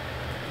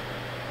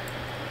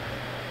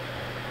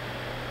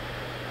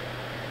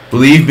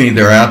 believe me,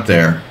 they're out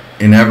there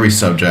in every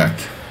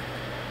subject.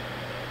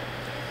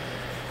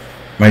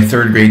 My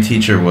third grade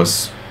teacher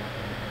was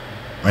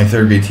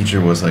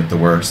like the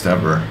worst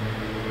ever.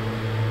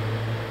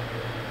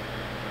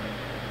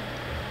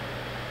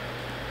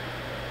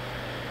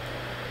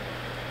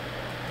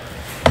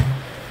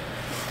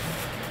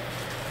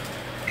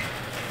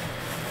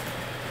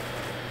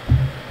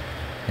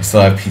 I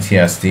still have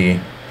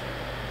PTSD.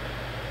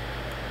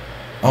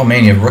 Oh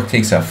man, you have rook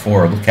takes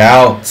f4. Look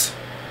out.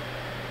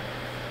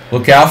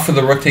 Look out for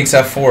the rook takes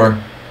f4.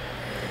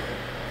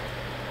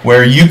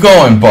 Where are you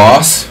going,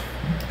 boss?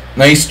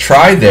 Nice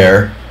try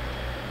there,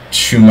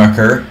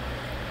 Schumacher.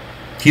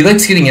 He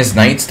likes getting his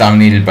knights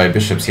dominated by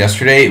bishops.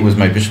 Yesterday it was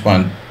my bishop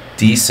on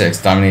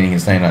d6 dominating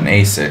his knight on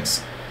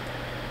a6.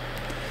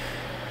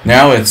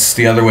 Now it's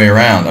the other way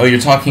around. Oh, you're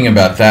talking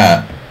about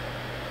that.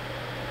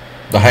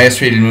 The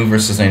highest rated move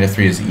versus knight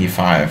f3 is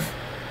e5.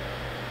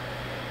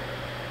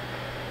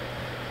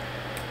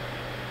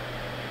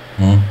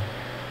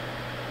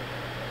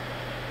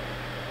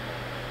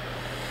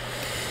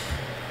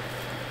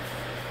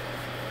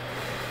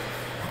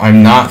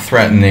 I'm not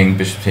threatening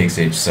bishop takes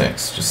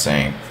h6, just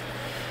saying.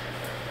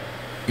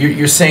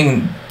 You're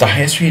saying the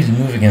highest rated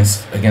move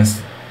against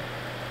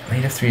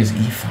knight f3 is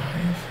e5?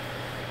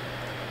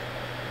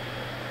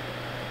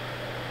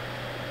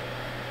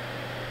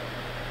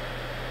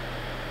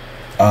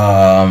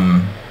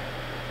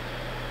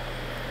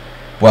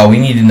 Well, we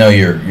need to know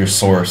your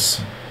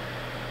source.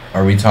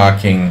 Are we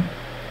talking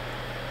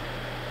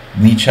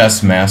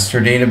lichess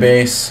master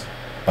database,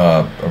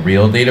 a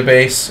real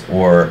database,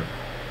 or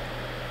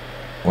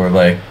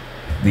like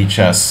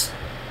lichess,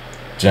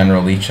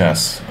 general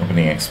lichess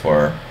opening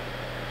explorer?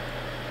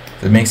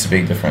 That makes a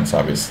big difference,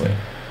 obviously.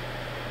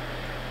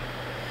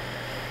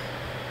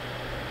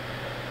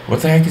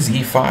 What the heck is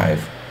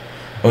e5?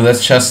 Oh,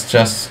 that's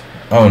chess.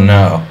 Oh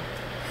no,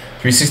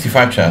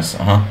 365 chess.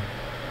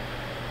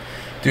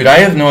 Dude, I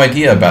have no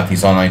idea about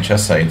these online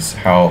chess sites.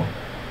 How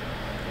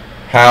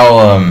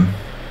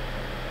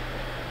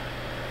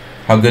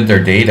good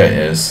their data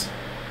is.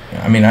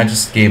 I mean, I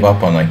just gave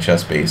up on like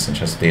ChessBase and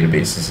chess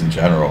databases in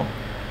general.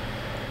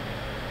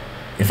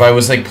 If I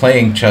was like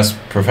playing chess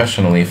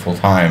professionally full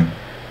time,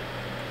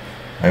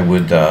 I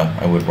would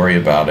worry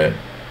about it.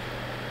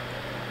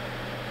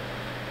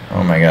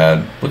 Oh my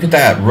god. Look at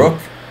that rook.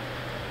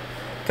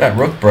 That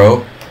rook,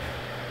 bro.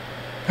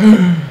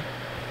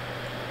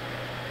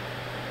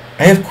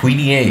 I have queen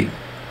e8.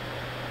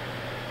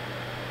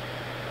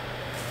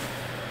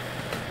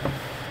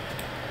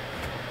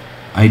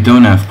 I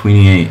don't have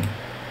queen e8.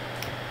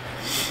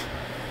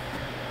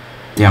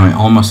 Damn, I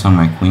almost hung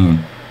my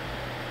queen.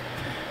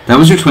 That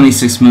was your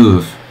 26th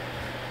move.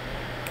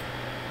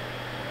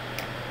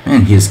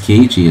 Man, he is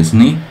cagey, isn't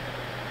he?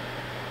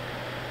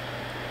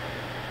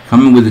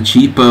 Coming with the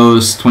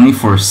cheapos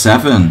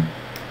 24/7.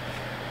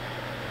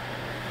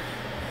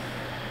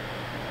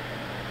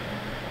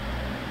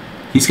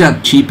 He's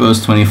got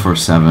cheapos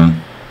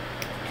 24/7.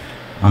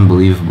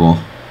 Unbelievable.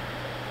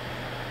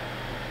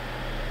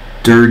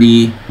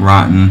 Dirty,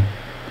 rotten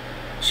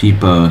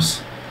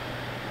cheapos.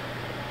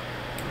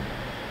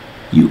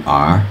 You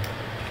are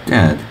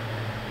dead.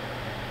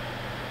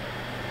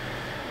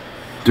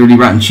 Dirty,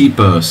 rotten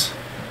cheapos.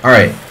 All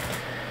right.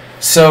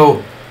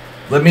 So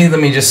let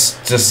me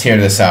just hear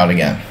this out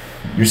again.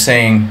 You're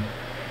saying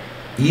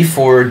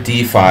e4,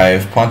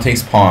 d5, pawn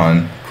takes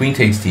pawn, queen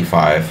takes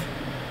d5,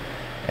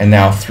 and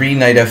now 3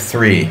 knight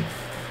f3.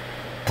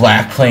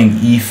 Black playing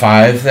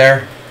e5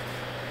 there?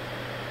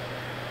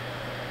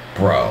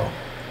 Bro.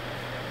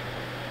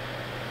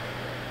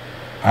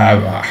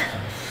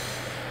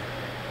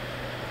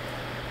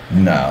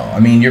 No. I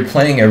mean, you're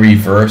playing a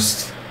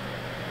reversed...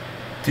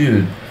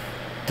 Dude,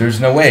 there's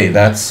no way.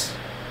 That's...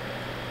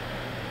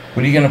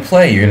 What are you going to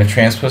play? You're going to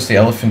transpose the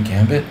elephant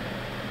gambit?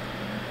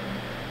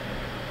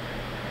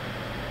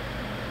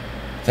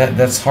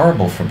 That's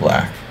horrible for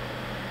black.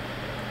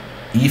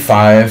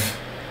 e5.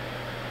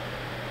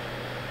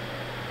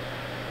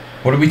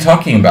 What are we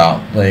talking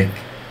about? Like,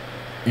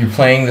 you're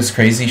playing this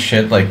crazy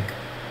shit, like,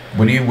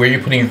 where are you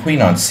putting your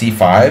queen on?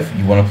 c5?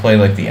 You want to play,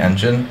 like, the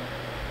engine?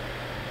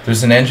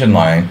 There's an engine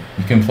line.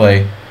 You can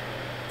play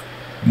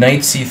knight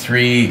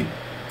c3,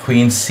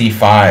 queen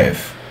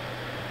c5.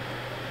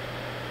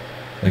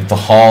 Like the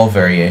Hall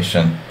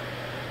variation.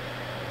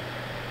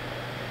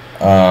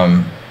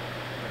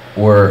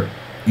 Or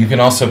you can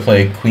also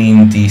play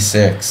queen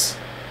d6.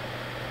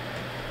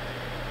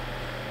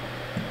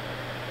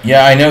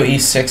 Yeah, I know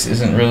e6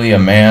 isn't really a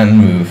man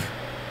move.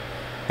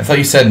 I thought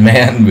you said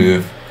man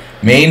move.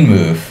 Main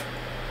move.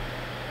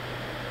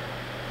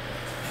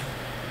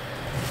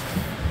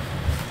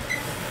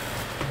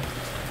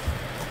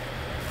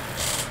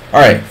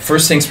 Alright,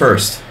 first things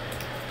first.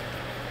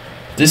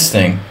 This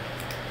thing.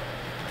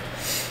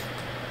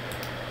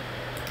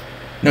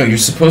 No, you're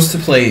supposed to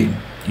play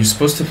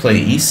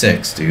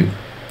e6, dude.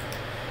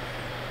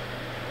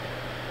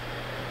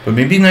 But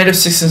maybe knight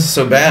f6 isn't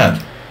so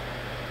bad.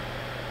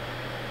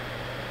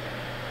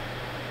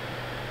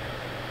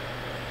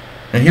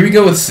 Now here we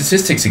go with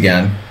statistics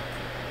again.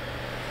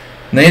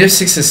 Knight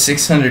f6 has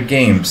 600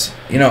 games.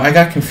 You know, I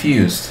got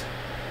confused.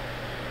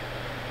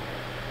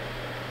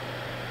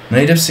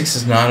 Knight f6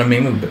 is not a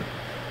main move, but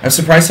I'm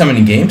surprised how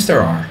many games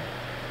there are.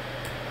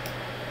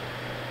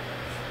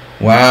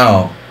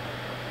 Wow.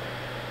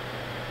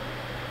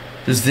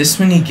 There's this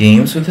many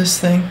games with this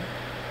thing?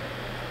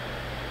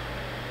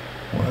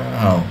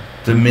 Wow.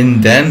 The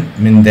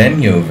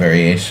Mindeno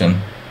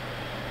variation.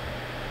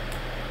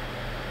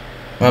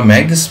 Wow,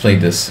 Magnus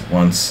played this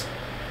once.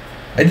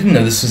 I didn't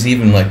know this was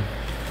even, like,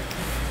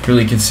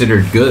 really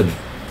considered good.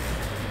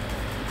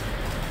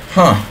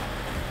 Huh.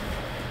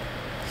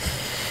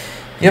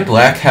 Yeah,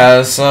 black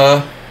has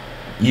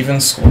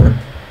even score.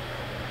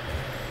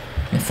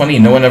 Funny,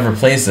 no one ever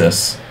plays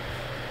this.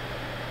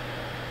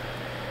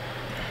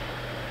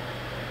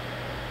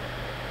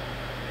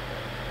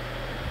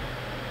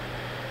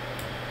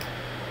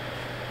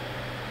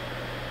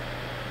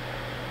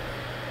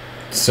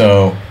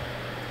 So,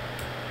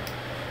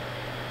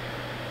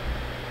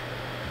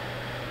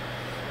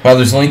 wow,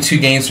 there's only 2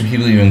 games where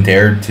people even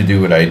dared to do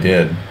what I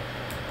did.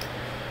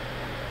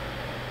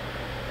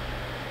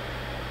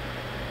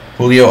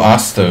 Julio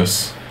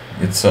Astos.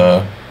 It's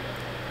a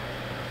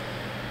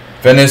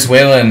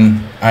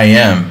Venezuelan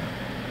IM.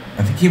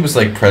 I think he was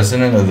like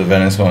president of the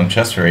Venezuelan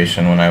Chess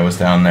Federation when I was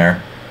down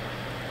there.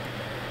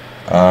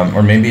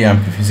 Or maybe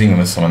I'm confusing him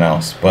with someone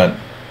else, but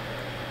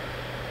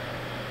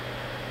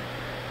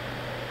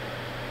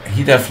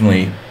he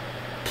definitely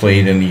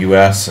played in the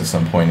US at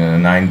some point in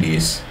the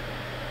 90s.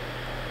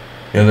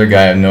 The other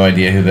guy, I have no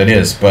idea who that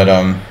is, but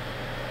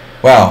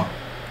wow.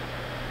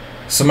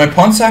 So my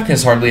pawn sack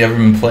has hardly ever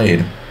been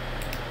played.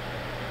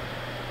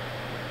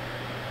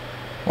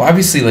 Well,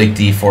 obviously, like,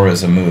 d4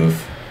 is a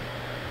move.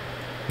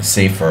 It's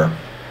safer.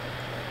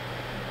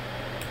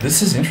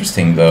 This is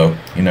interesting, though,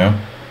 you know?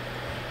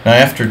 Now,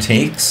 after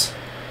takes,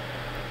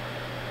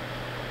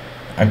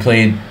 I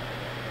played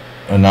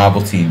a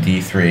novelty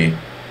d3.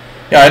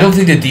 Yeah, I don't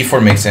think that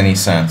d4 makes any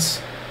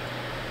sense.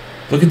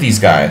 Look at these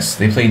guys.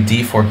 They played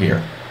d4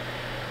 here.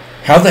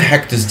 How the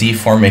heck does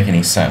d4 make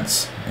any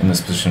sense in this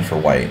position for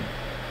white?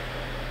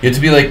 You have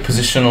to be, like,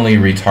 positionally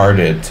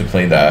retarded to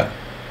play that.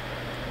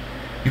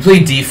 You play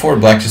d4,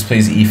 black just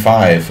plays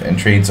e5 and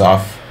trades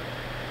off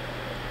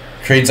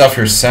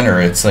your center.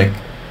 It's like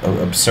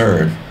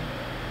absurd.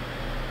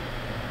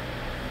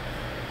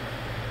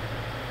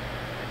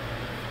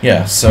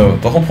 Yeah, so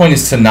the whole point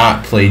is to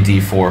not play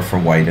d4 for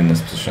white in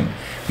this position.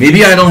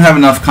 Maybe I don't have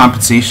enough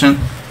compensation,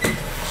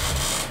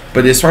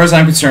 but as far as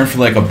I'm concerned, for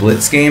like a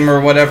blitz game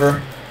or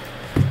whatever,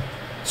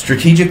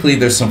 Strategically,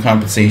 there's some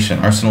compensation.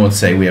 Arsenal would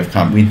say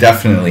we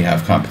definitely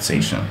have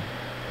compensation.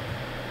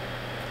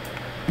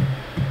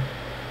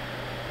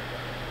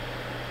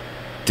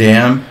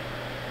 Damn.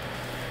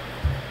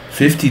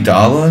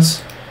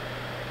 $50?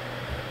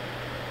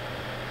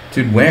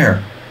 Dude,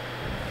 where?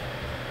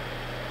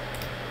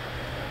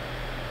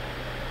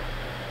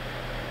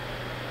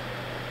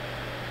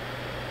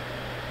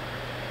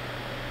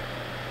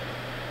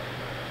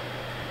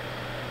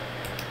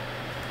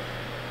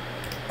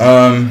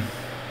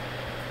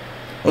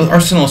 Well,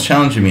 Arsenal's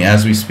challenging me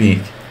as we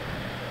speak.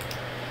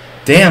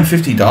 Damn,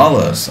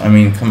 $50. I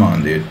mean, come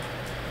on, dude.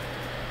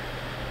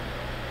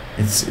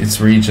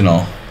 It's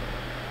regional.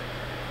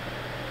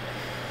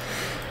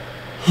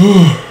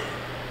 I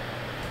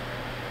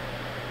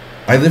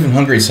live in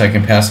Hungary, so I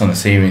can pass on the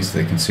savings to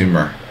the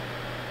consumer.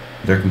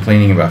 They're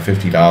complaining about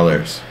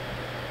 $50.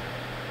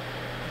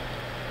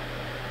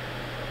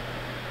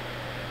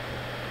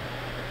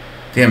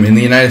 Damn, in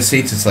the United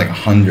States, it's like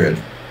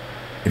 100.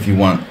 If you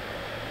want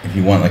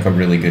like a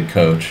really good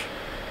coach.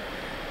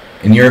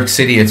 In New York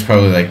City, it's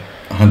probably like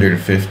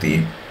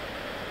 150.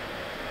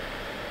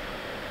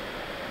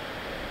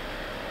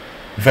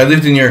 If I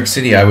lived in New York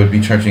City, I would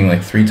be charging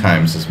like 3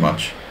 times as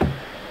much.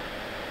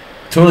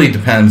 Totally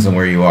depends on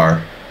where you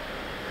are.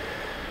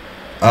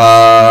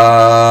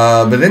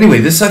 But anyway,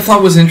 this I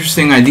thought was an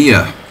interesting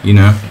idea, you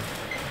know.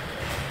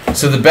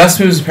 So the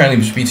best moves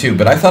apparently should be B2,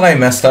 but I thought I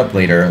messed up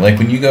later. Like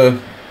when you go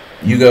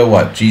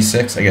what,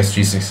 G6? I guess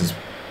G6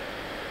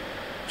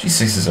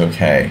 is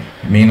okay.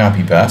 It may not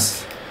be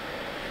best.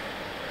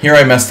 Here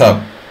I messed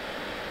up.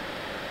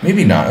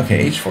 Maybe not.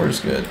 Okay, H4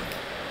 is good.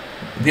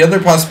 The other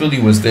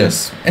possibility was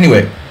this.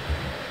 Anyway,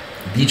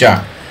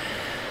 B-Jack.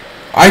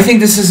 I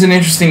think this is an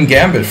interesting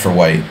gambit for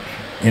white.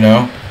 You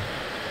know?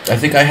 I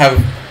think I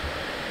have...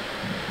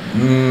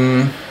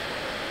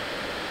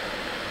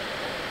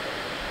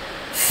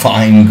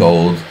 fine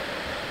gold.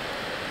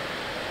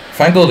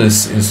 Fine gold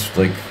is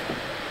like...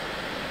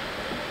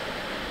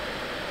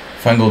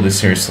 Fine gold is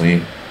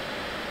seriously...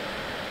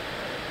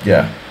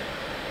 Yeah.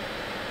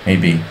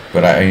 Maybe.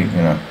 But you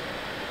know...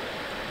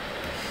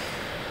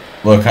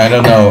 Look, I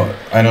don't know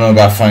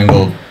about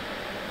Feingold.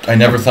 I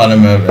never thought of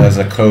him as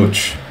a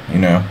coach, you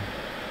know.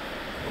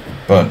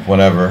 But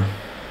whatever.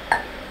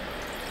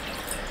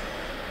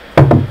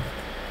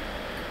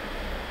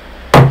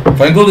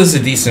 Feingold is a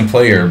decent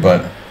player,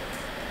 but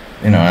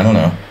you know, I don't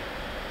know.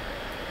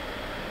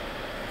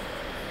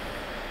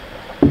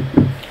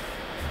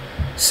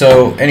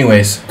 So,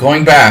 anyways,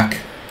 going back.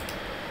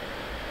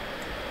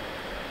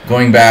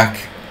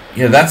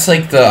 Yeah, that's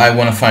like the I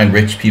want to find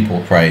rich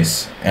people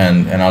price,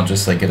 and I'll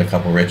just like get a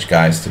couple rich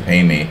guys to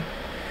pay me.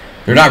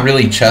 They're not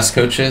really chess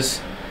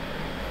coaches.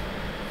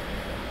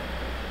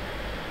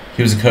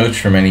 He was a coach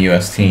for many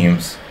U.S.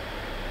 teams.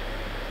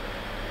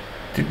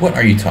 Dude, what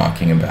are you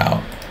talking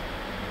about?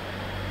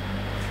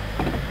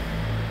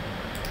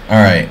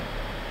 All right.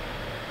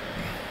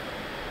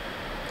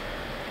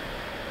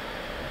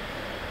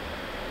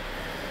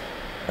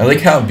 I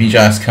like how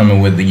Bijay's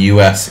coming with the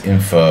U.S.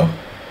 info.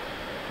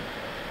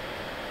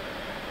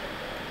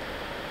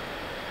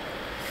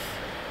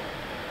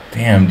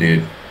 Damn,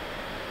 dude.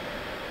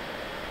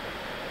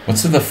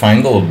 What's with the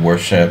Feingold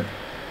worship?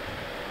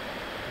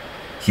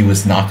 He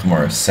was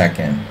Nakamura's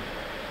second.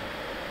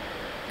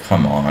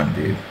 Come on,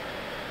 dude.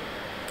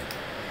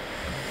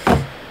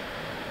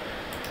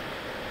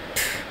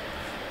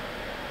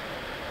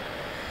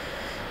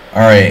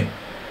 Alright.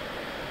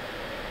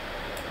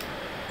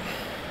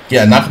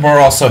 Yeah,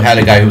 Nakamura also had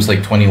a guy who was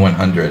like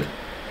 2100.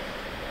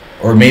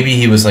 Or maybe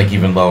he was like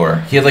even lower.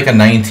 He had like a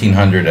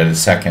 1900 at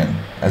his second,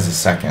 as his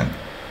second.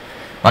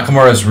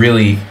 Nakamura is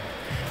really,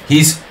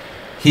 he's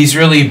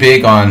really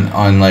big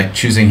on like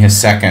choosing his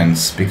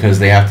seconds because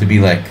they have to be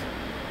like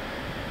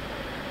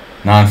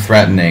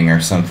non-threatening or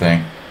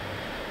something.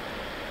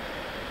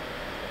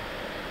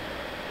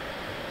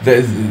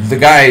 The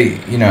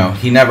guy, you know,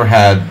 he never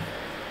had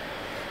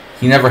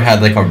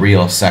like a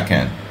real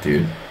second,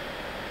 dude.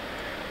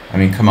 I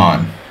mean, come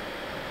on.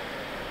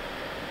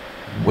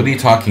 What are you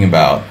talking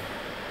about?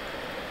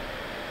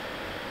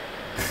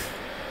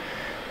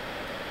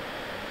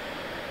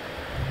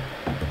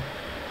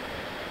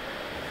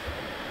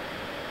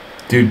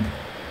 Dude,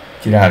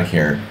 get out of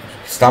here.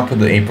 Stop with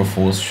the April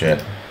Fool's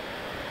shit.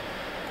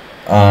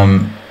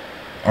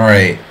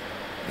 Alright.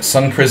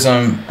 Sun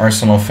Prism,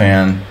 Arsenal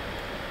fan.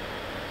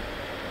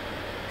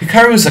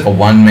 Hikaru was like a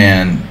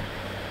one-man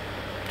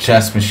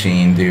chess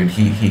machine, dude.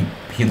 He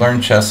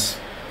learned chess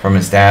from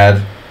his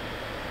dad,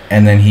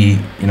 and then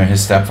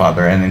his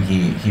stepfather, and then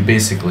he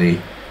basically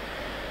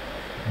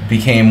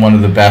became one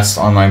of the best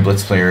online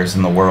blitz players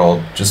in the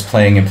world, just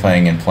playing and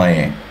playing and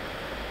playing.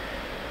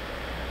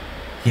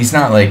 He's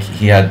not like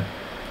he had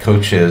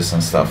coaches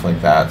and stuff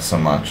like that so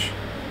much.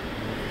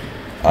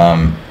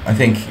 I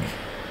think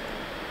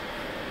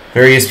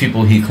various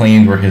people he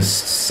claimed were his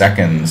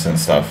seconds and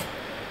stuff.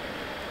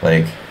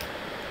 Like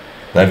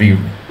Levy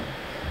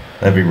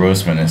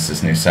Roseman is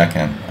his new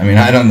second. I mean,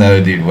 I don't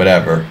know, dude,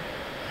 whatever.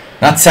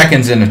 Not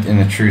seconds in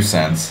a true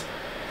sense.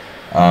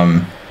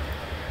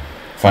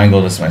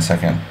 Feingold is my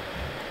second.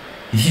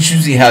 He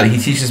teaches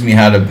me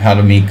how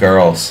to meet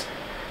girls.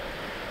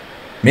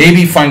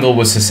 Maybe Feingold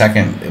was his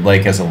second,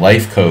 like as a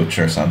life coach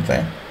or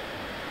something.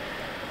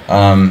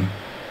 All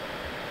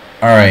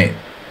right.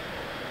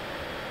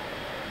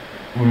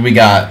 What do we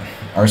got?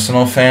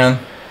 Arsenal fan.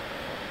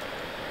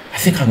 I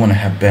think I want to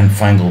have Ben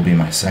Feingold be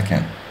my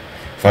second.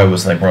 If I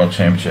was like World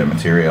Championship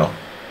material.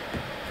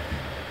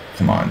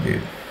 Come on,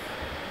 dude.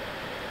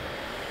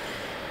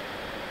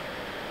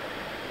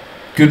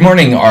 Good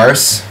morning,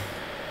 Ars.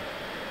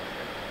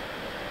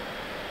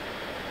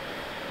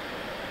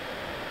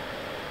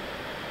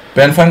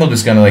 Ben Feingold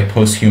is gonna like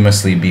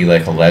posthumously be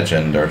like a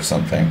legend or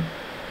something.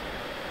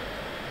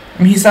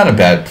 I mean, he's not a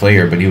bad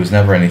player, but he was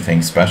never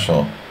anything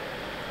special.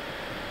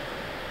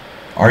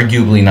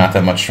 Arguably not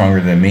that much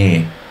stronger than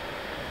me.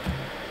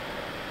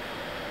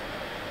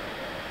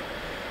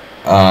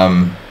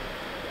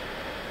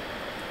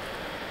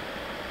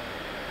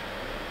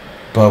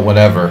 But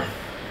whatever.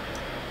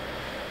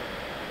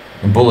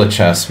 In bullet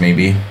chess,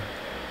 maybe.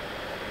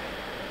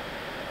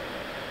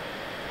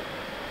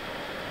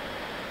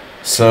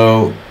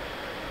 So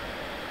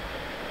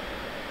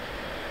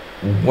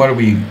what are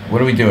we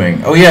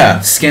doing? Oh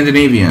yeah,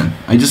 Scandinavian.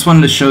 I just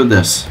wanted to show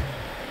this.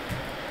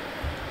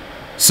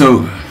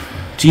 So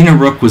Gina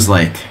Rook was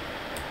like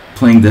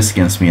playing this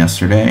against me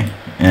yesterday,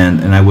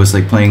 and I was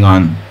like playing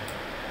on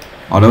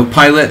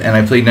autopilot, and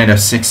I played knight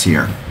f6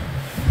 here.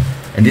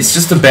 And it's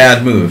just a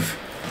bad move.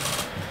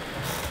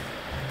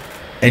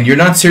 And you're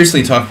not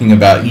seriously talking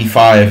about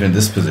e5 in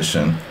this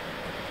position.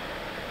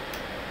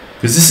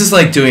 Because this is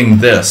like doing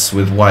this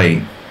with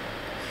white.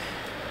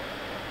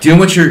 Do you know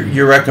what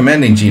you're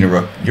recommending, Gina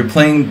Rook? You're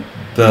playing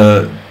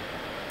the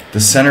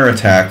center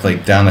attack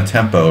like down a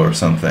tempo or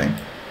something.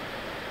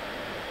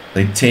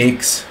 Like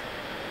takes.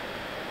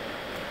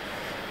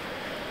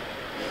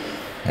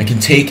 I can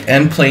take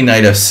and play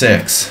knight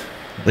f6.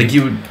 Like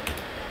you would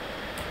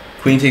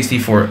queen takes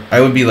d4.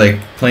 I would be like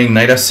playing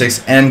knight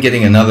f6 and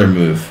getting another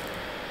move.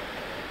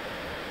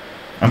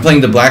 I'm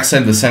playing the black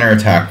side of the center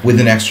attack with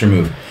an extra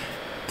move.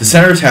 The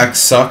center attack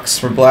sucks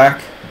for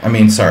black. I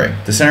mean, sorry.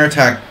 The center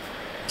attack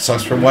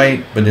sucks for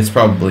white, but it's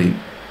probably,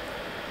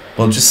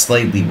 well, just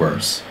slightly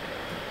worse.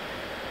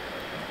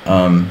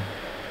 And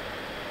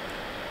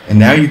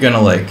now you're gonna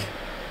like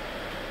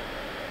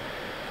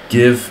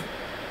give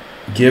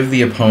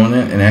the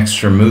opponent an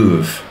extra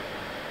move.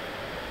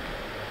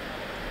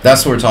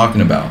 That's what we're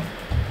talking about.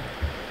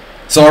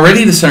 So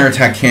already the center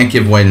attack can't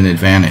give white an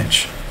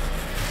advantage.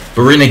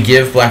 But we're going to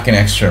give black an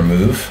extra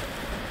move.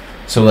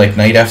 So like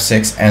knight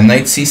f6 and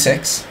knight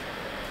c6?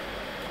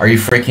 Are you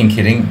freaking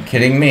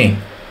kidding me?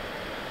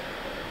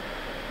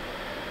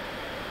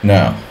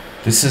 No.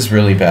 This is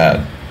really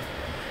bad.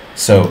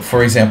 So,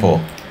 for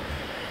example,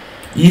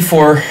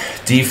 e4,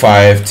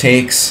 d5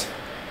 takes,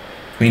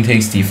 queen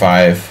takes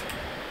d5,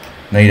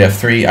 knight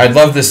f3. I'd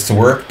love this to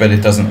work, but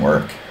it doesn't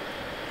work.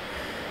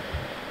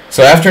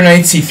 So after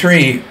knight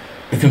c3,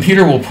 the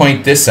computer will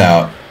point this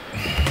out,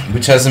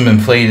 which hasn't been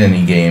played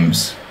any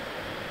games.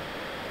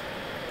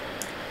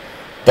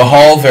 The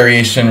Hall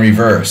variation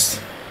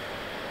reversed.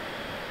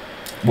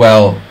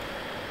 Well,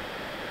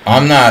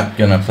 I'm not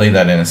going to play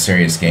that in a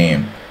serious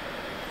game.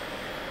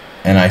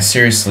 And I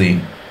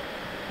seriously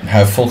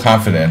have full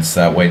confidence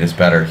that white is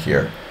better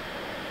here.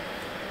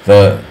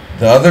 The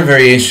other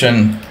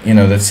variation, you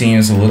know, that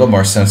seems a little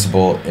more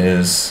sensible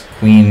is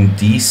queen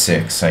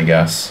d6, I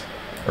guess.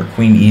 Or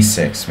queen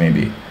e6,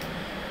 maybe.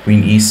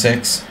 Queen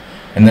e6.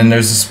 And then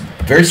there's this,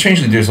 very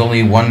strangely, there's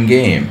only one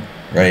game,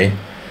 right?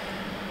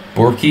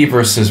 Borky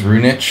versus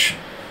Runich,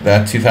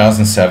 that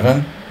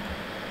 2007.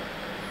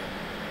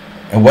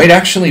 And white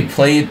actually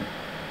played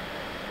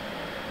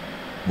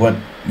what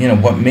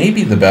may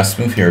be the best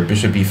move here,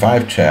 bishop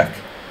e5 check.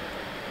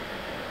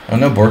 Oh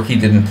no, Borky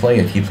didn't play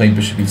it. He played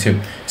bishop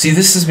e2. See,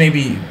 this is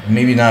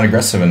maybe not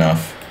aggressive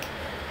enough.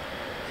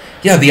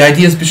 Yeah, the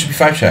idea is bishop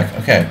e5 check.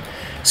 Okay.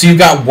 So you've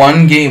got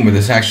one game where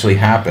this actually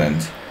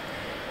happened.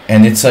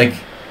 And it's like,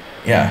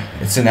 yeah,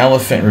 it's an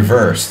elephant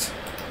reversed.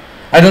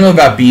 I don't know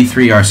about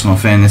b3, Arsenal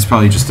fan. It's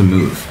probably just a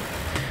move.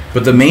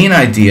 But the main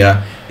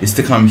idea is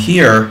to come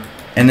here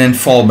and then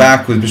fall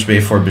back with bishop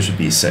a4, bishop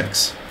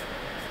e6.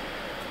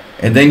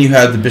 And then you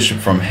have the bishop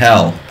from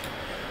hell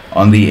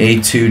on the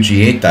a2,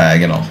 g8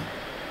 diagonal.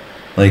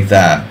 Like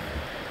that.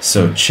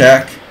 So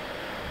check.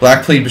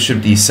 Black played bishop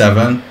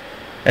d7.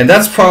 And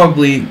that's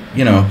probably,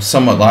 you know,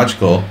 somewhat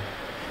logical.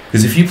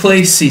 Because if you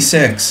play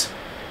c6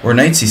 or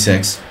knight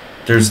c6,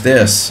 there's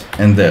this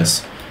and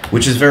this,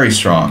 which is very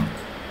strong.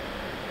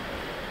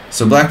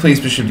 So black plays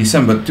bishop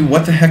d7, but dude,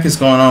 what the heck is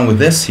going on with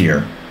this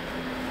here?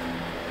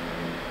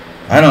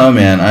 I don't know,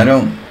 man. I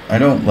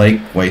don't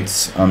like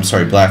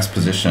black's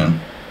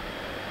position.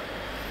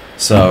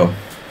 So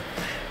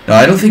no,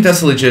 I don't think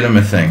that's a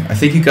legitimate thing. I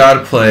think you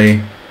gotta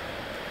play,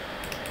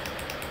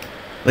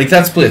 like,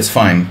 that's blitz,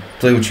 fine.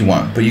 Play what you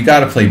want, but you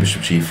gotta play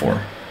bishop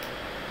g4.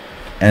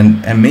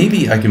 And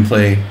maybe I can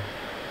play,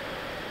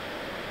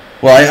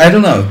 well, I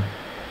don't know.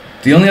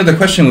 The only other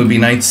question would be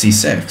knight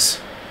c6.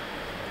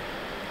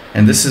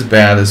 And this is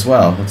bad as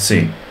well. Let's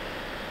see.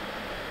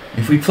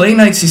 If we play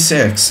knight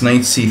c6,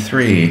 knight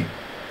c3...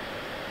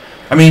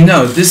 I mean,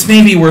 no, this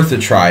may be worth a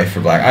try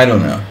for black. I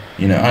don't know.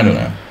 You know, I don't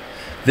know.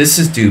 This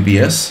is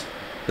dubious.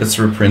 That's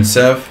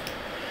Raprincev.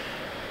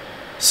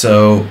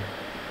 So,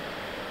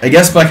 I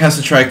guess black has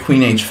to try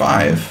queen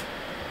h5.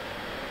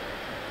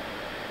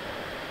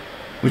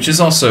 Which is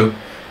also...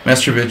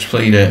 Mestrovich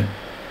played it.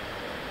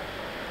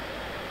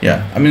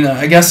 Yeah, I mean,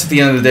 I guess at the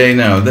end of the day,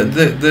 no.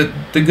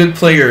 The good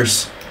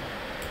players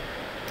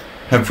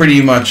have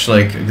pretty much,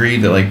 like,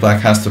 agreed that, like,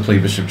 black has to play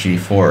bishop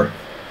g4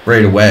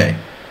 right away.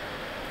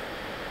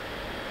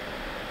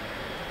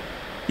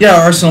 Yeah,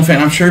 Arsenal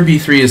fan, I'm sure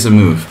b3 is a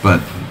move,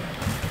 but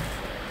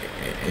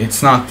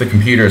it's not the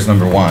computer's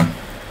number one.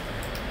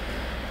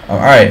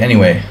 Alright,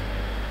 anyway.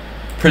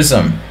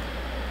 Prism.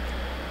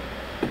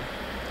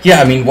 Yeah,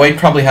 I mean, white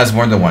probably has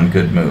more than one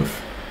good move.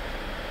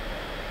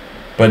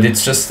 But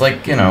it's just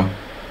like, you know,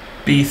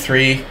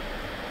 b3.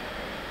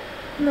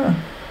 No,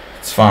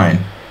 it's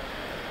fine.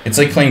 It's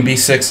like playing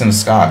b6 in a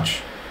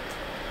scotch.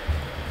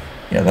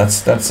 Yeah,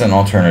 that's an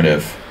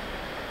alternative.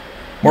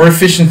 More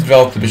efficient to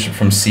develop the bishop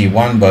from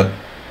c1, but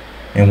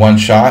in one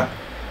shot.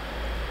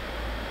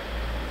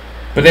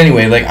 But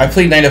anyway, like, I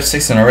played knight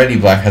f6 and already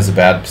black has a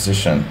bad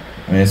position.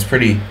 I mean, it's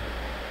pretty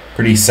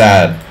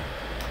sad.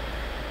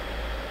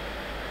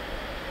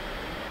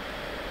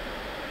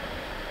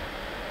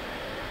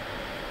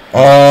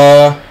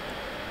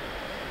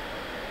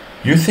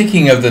 You're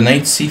thinking of the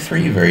knight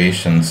c3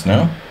 variations,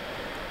 no?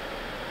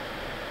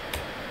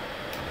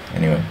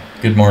 Anyway,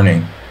 good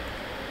morning.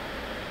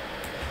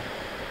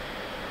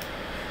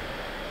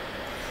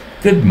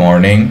 Good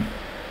morning.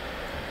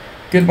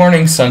 Good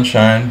morning,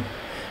 sunshine.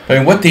 I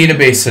mean, what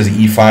database says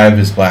e5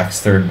 is black's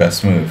third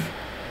best move?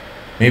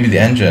 Maybe the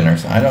engine or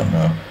something. I don't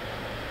know.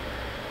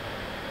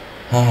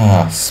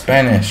 Ah,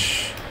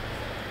 Spanish.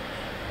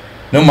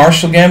 No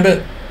Marshall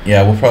Gambit?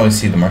 Yeah, we'll probably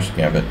see the Marshall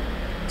Gambit.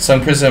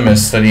 Sun Prism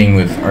is studying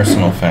with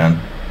Arsenal fan.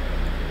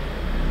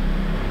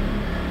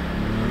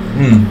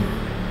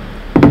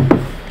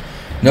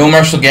 No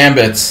Marshall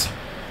Gambits.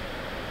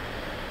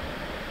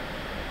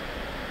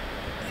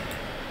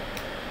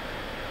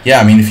 Yeah,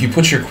 I mean, if you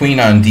put your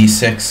queen on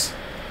d6,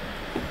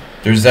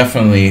 there's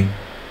definitely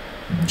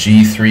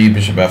g3,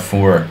 bishop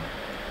f4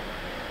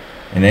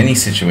 in any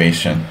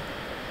situation.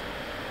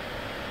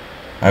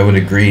 I would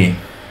agree.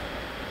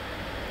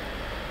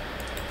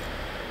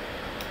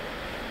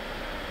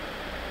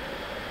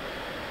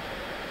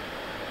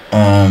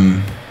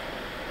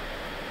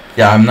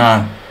 Yeah,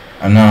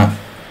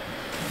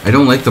 I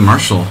don't like the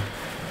Marshall.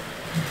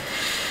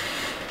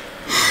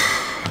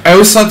 I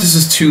always thought this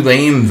was too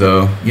lame,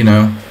 though, you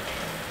know.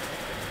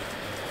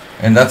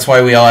 And that's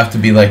why we all have to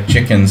be like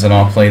chickens and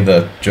all play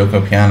the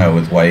Joko piano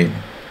with white.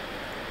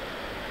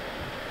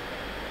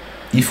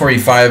 e4,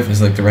 e5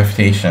 is like the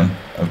refutation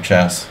of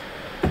chess.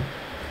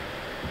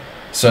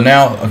 So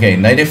now, okay,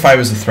 knight a5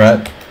 is a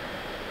threat.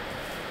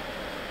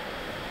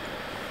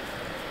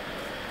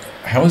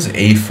 How is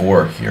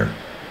a4 here?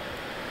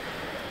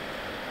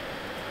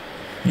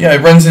 Yeah,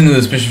 it runs into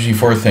this bishop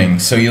g4 thing,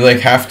 so you like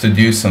have to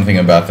do something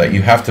about that.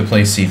 You have to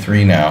play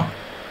c3 now.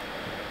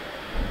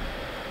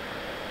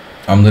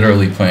 I'm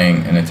literally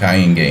playing an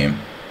Italian game.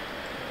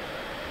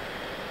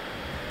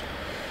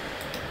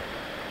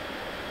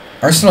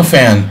 Arsenal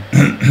fan.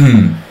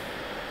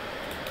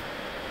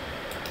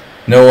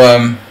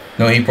 No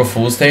April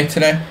Fool's Day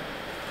today?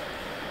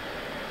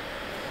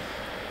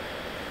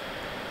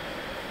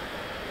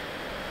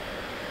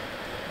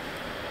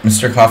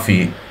 Mr.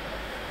 Coffee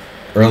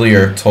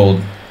earlier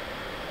told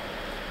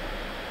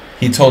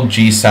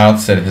G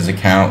South that his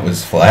account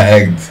was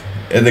flagged.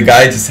 And the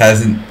guy just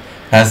hasn't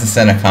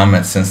sent a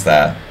comment since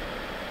that.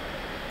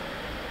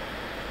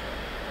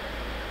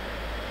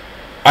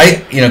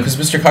 You know, because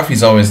Mr.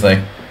 Coffee's always like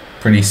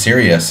pretty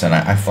serious, and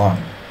I thought,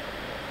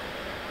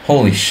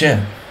 holy shit,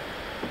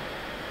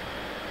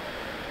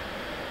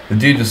 the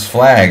dude was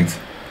flagged.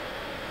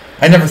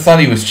 I never thought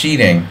he was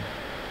cheating.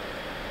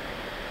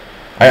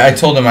 I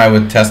told him I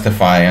would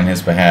testify on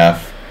his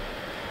behalf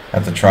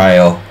at the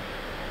trial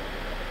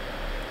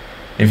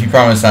if he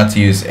promised not to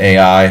use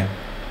AI.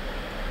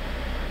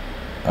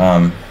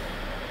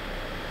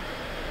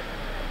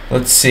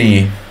 Let's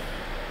see.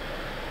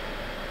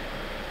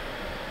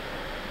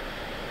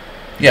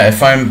 Yeah,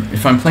 if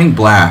I'm playing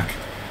black,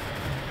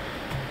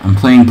 I'm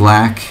playing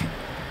black.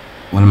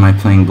 What am I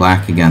playing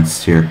black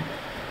against here?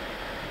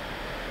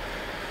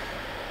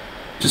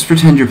 Just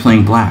pretend you're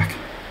playing black.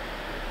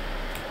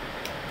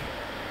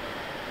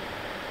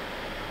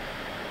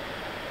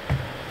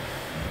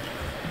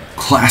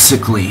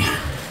 Classically,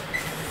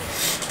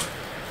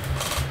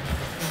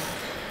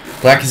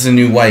 black is a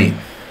new white.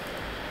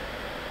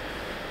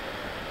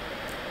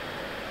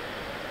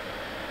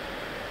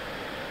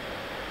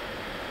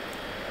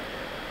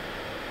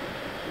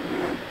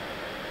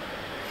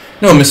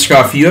 No, Mr.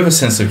 Coffee, you have a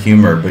sense of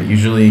humor, but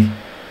usually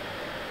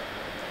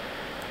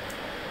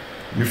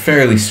you're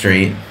fairly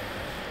straight.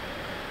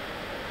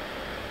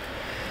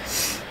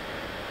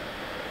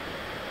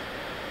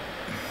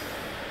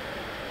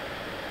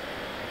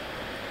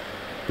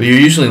 But you're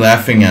usually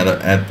laughing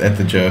at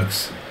the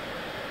jokes.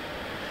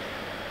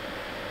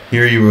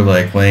 Here you were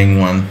like laying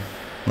one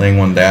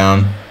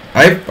down.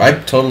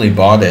 I totally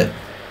bought it.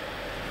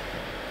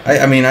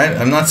 I mean,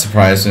 I'm not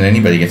surprised when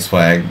anybody gets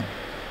flagged.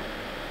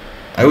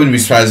 I wouldn't be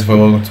surprised if I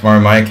woke up tomorrow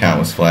and my account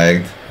was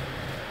flagged.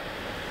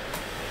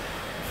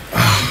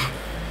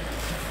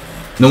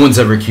 No one's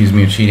ever accused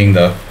me of cheating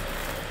though,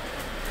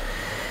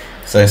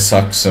 because I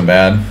suck so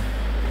bad.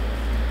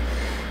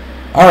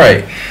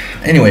 Alright,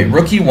 anyway,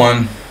 rookie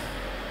 1.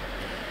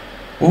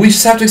 Well, we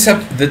just have to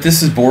accept that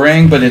this is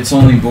boring, but it's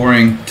only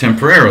boring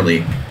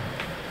temporarily.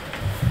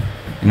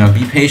 You know,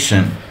 be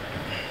patient.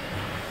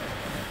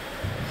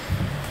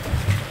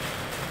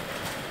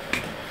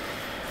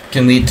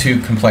 Can lead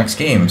to complex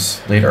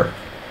games later.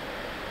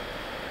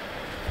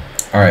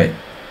 Alright,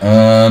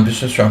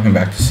 bishop's dropping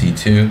back to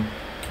c2.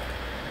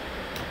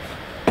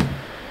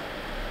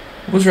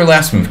 What was your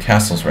last move?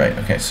 Castle's right.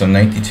 Okay, so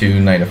knight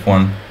d2, knight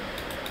f1.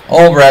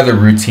 All rather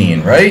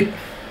routine, right?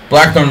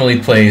 Black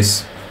normally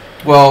plays,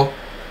 well,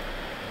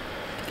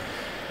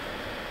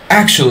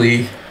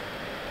 actually,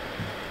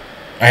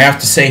 I have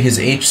to say his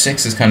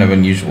h6 is kind of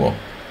unusual.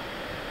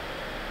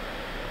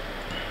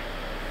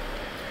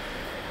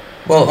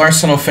 Well,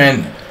 Arsenal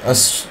fan,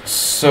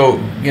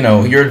 so, you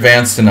know, you're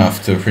advanced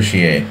enough to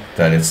appreciate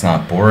that it's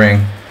not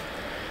boring,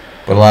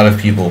 but a lot of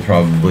people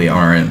probably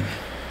aren't.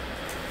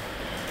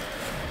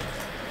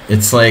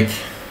 It's like,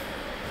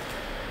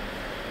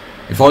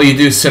 if all you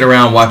do is sit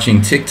around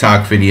watching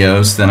TikTok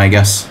videos, then I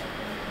guess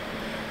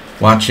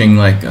watching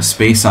like a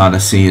Space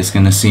Odyssey is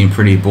going to seem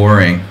pretty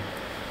boring.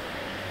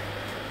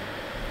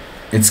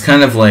 It's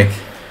kind of like,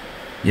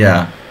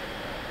 yeah.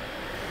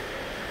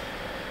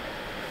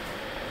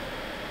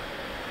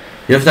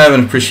 You have to have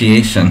an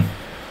appreciation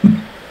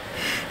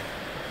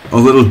a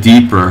little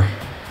deeper.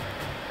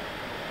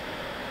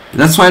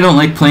 That's why I don't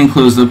like playing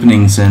closed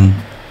openings in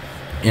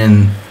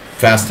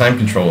fast time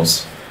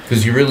controls,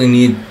 because you really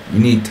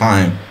need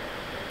time.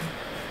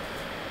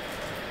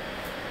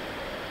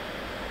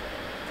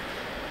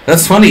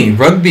 That's funny,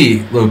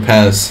 Rugby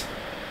Lopez.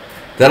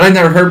 That I'd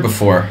never heard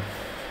before.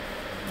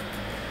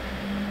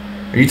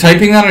 Are you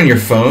typing that on your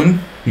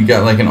phone? You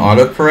got like an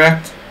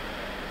autocorrect?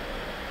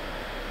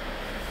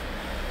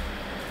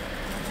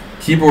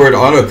 Keyboard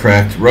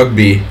autocorrect,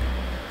 Rugby.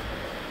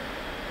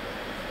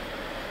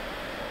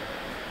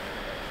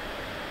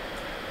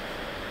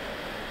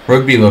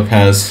 Rugby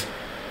Lopez.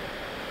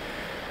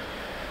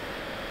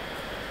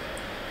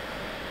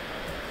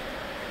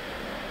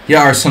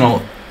 Yeah,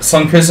 Arsenal.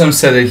 Sun Prism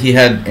said that he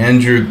had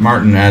Andrew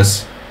Martin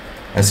as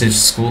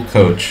his school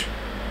coach.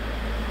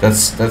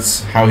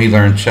 That's how he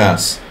learned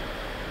chess.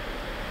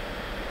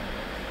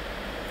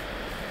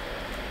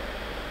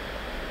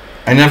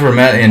 I never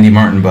met Andy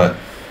Martin, but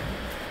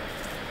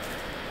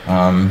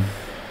I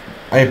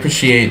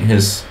appreciate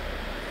his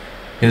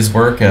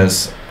work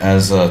as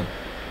a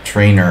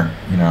trainer.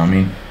 You know, I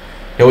mean,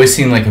 he always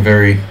seemed like a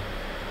very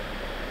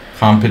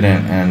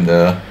competent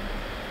and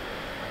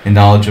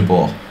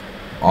knowledgeable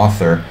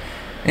author.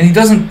 And he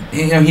doesn't,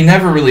 you know, he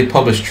never really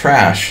published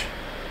trash.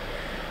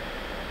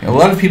 You know, a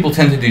lot of people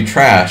tend to do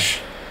trash.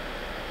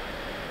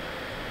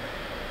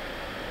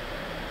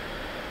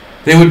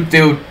 They would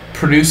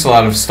produce a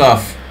lot of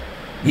stuff.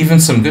 Even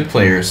some good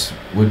players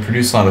would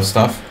produce a lot of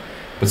stuff,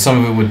 but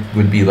some of it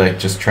would be like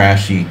just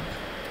trashy,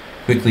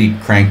 quickly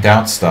cranked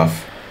out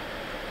stuff.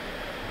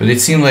 But it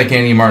seemed like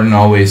Andy Martin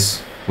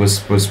always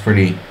was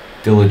pretty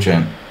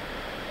diligent.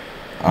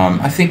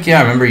 I think, yeah,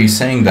 I remember you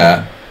saying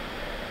that.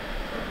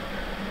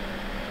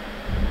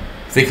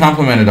 They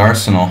complimented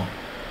Arsenal.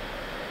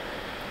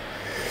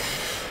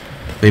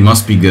 They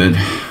must be good.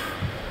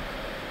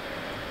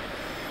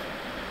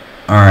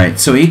 Alright,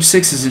 so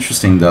h6 is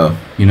interesting though.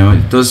 You know,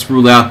 it does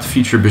rule out the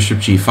future bishop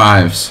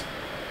g5s.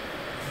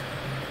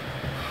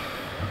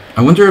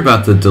 I wonder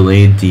about the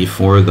delayed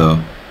d4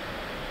 though.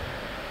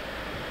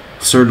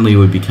 Certainly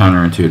would be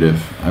counterintuitive.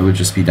 I would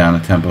just be down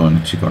a tempo in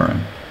Chigorin.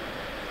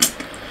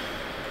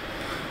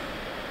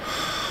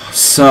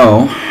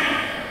 So,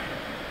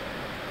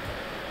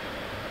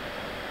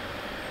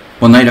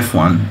 well, knight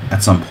f1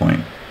 at some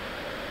point.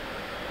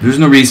 There's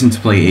no reason to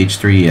play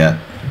h3 yet.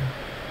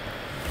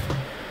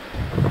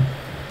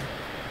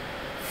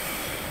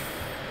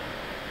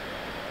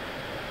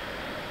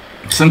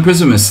 Sun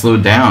Prism is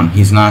slowed down.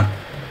 He's not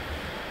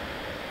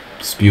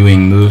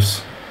spewing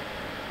moves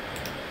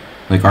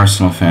like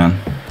Arsenal fan.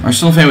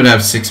 Arsenal fan would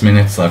have 6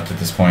 minutes left at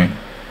this point,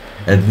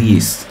 at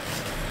least.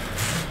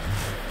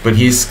 But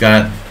he's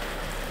got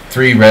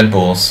 3 Red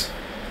Bulls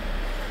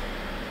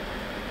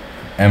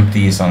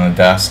empties on the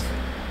desk.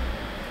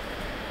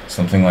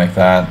 Something like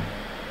that.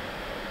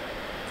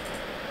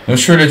 No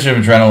shortage of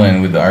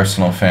adrenaline with the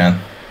Arsenal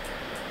fan.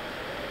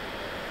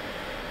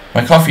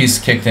 My coffee's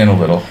kicked in a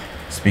little,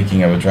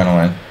 speaking of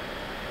adrenaline.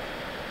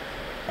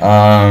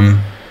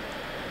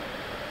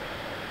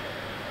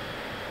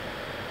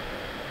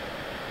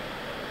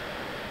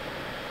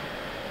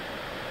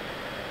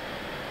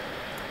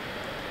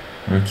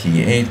 Rook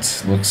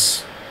e8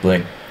 looks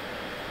like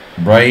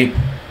right.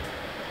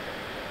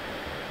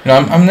 You know,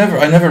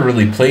 I never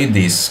really played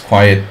these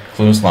quiet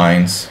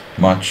clotheslines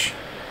much.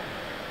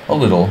 A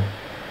little.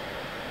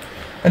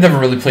 I never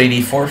really played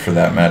e4 for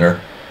that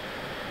matter.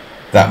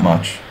 That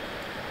much.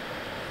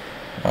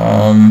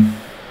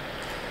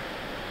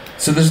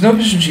 So there's no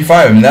bishop g5.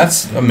 I mean,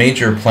 that's a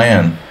major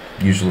plan,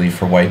 usually,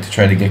 for white to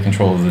try to get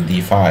control of the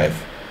d5.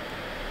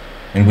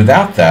 And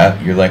without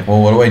that, you're like,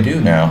 well, what do I do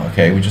now?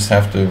 Okay, we just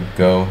have to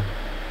go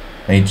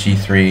knight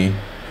g3.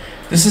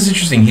 This is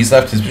interesting. He's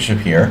left his bishop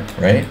here,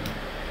 right?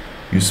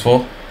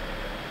 Useful.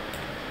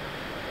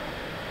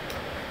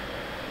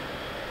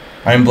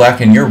 I'm black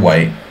and you're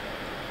white.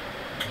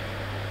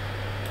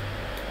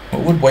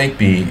 What would white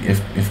be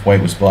if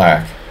white was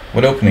black?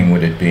 What opening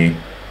would it be?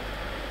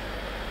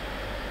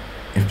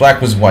 If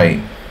black was white,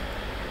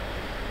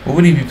 what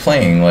would he be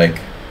playing? Like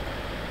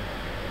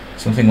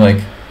something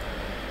like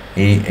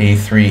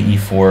A3,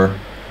 E4,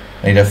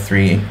 knight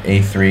F3,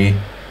 A3,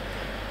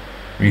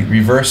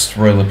 reversed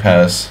Roy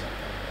Lopez.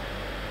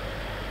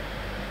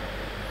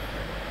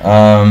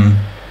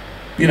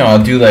 You know,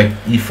 I'll do like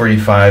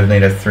E45,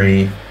 knight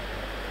F3,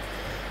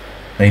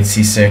 knight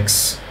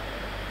C6,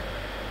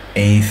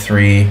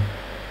 A3.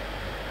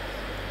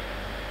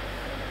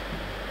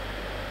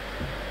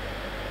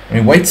 I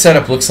mean, white's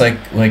setup looks like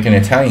an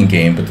Italian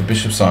game, but the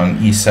bishop's on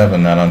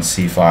E7, not on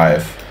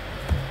C5.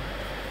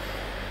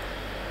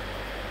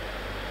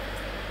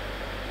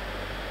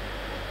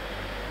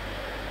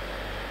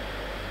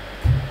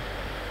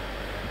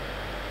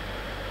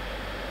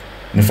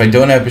 And if I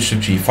don't have bishop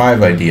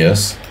G5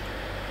 ideas,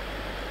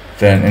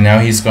 then, and now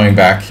he's going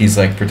back, he's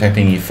like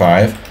protecting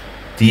E5.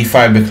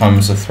 D5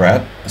 becomes a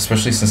threat,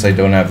 especially since I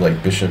don't have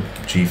like bishop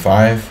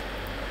G5.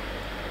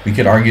 We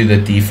could argue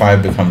that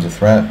D5 becomes a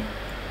threat.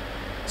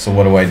 So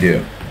what do I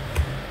do?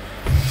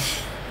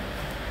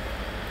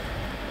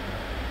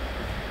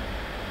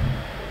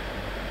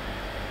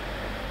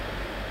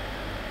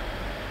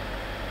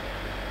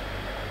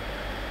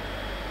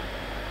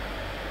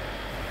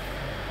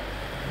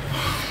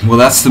 Well,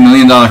 that's the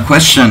million-dollar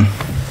question.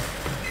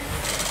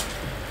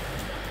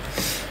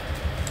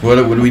 What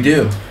do we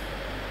do?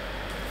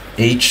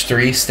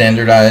 H3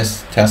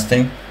 standardized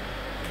testing?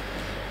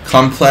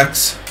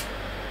 Complex?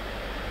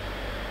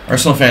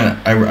 Arsenal fan,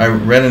 I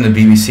read in the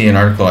BBC an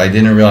article, I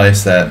didn't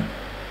realize that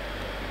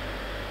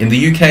in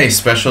the UK,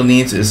 special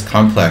needs is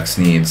complex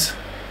needs.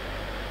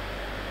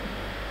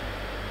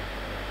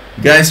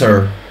 You guys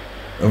are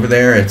over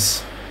there,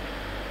 it's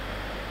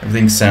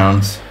everything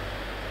sounds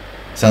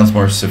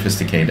more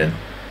sophisticated.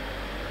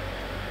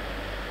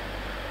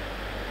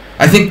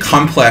 I think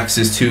complex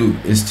is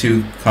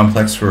too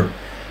complex for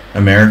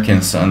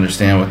Americans to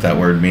understand what that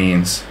word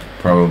means,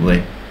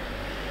 probably.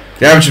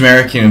 The average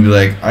American would be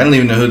like, I don't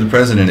even know who the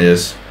president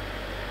is.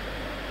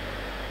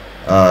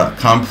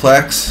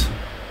 Complex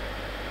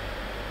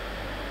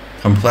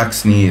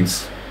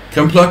needs.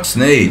 Complex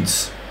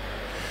needs.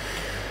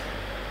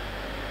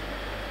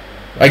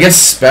 I guess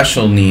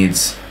special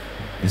needs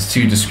is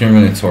too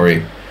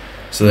discriminatory,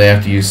 so they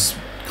have to use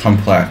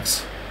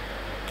complex.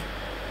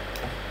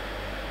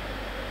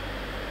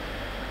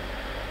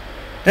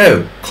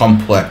 Oh,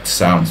 complex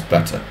sounds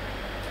better.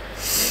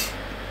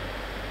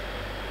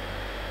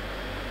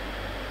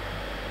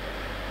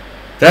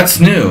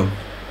 That's new.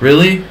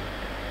 Really?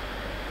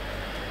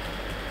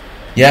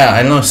 Yeah,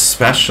 I don't know,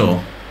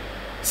 special.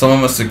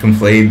 Someone must have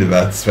complained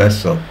about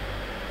special.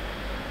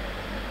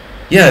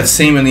 Yeah, it's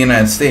same in the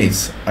United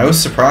States. I was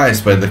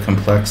surprised by the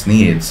complex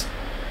needs.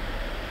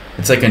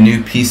 It's like a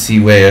new PC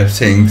way of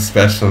saying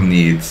special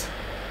needs.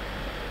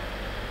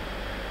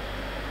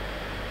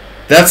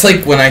 That's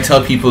like when I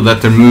tell people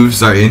that their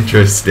moves are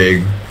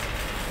interesting.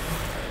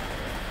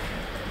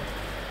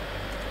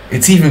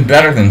 It's even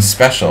better than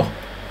special.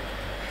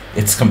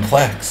 It's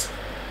complex.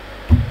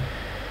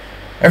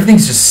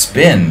 Everything's just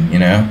spin, you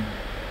know?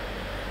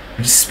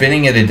 We're just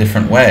spinning it a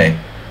different way.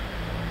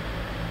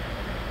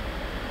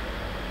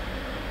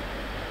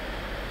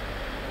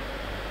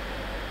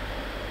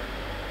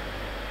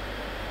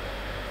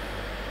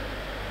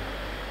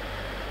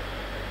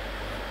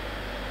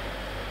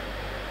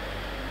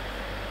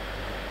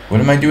 What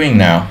am I doing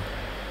now?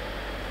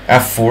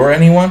 F4,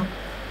 anyone?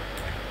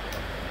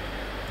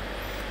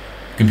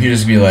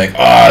 Computers be like,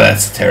 oh,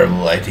 that's a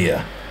terrible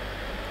idea.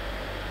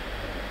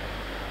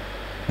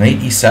 Knight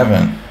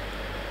E7.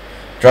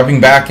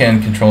 Dropping back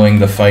and controlling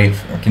the fight,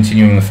 or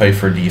continuing the fight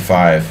for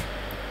D5.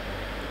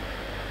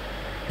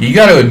 You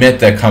gotta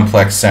admit that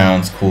complex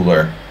sounds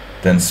cooler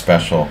than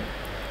special.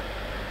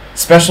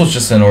 Special is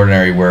just an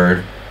ordinary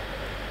word.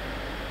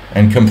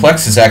 And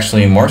complex is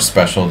actually more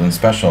special than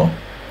special.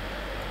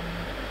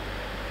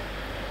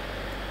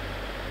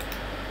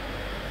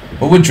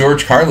 What would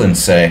George Carlin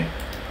say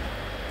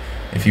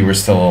if he were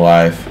still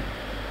alive?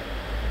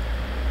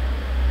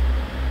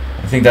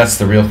 I think that's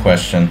the real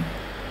question.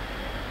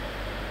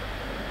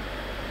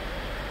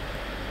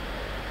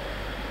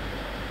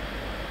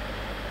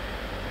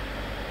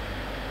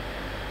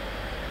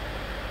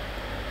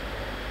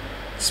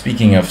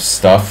 Speaking of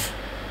stuff.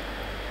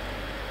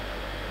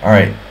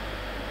 Alright.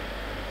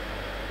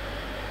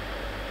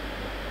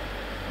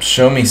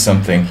 show me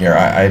something here.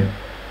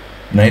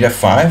 Knight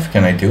f5,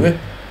 can I do it?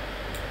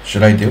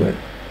 Should I do it?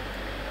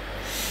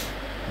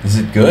 Is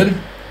it good?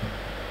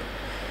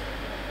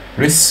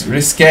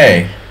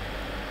 Risque.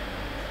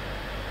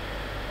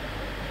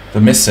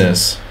 The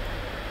misses.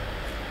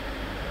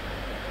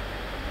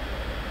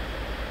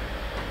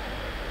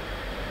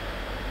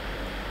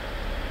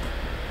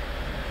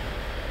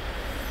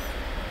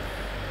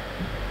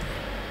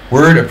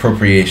 Word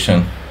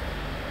appropriation.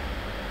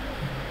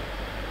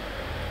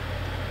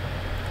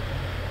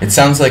 It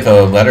sounds like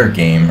a letter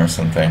game or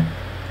something.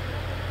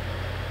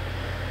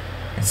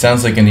 It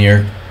sounds like a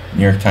New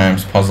York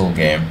Times puzzle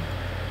game.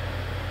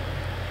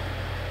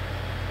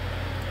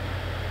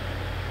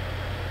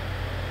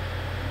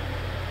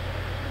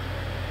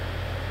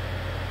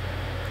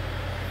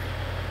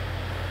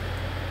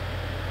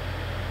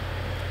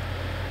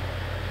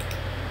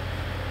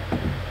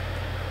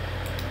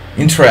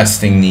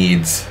 Interesting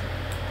needs.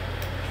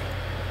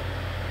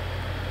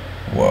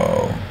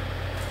 Whoa.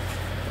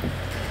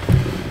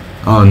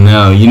 Oh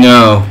no, you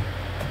know,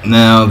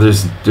 now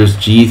there's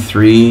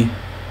G3,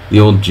 the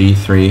old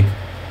G3.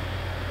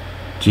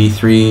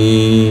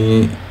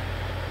 G3,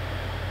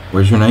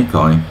 where's your knight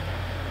going?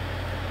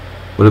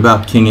 What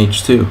about King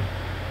H2?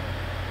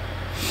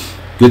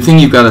 Good thing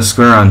you've got a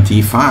square on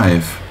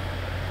D5.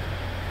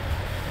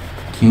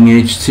 King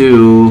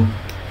H2.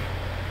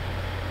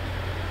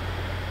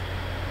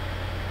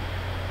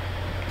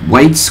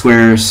 White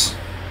squares.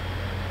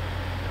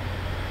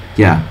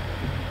 Yeah.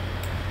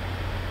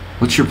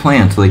 What's your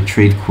plan? To like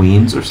trade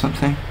queens or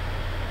something?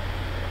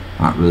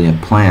 Not really a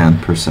plan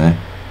per se.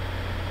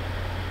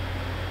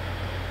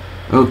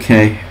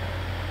 Okay.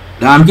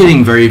 I'm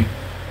getting very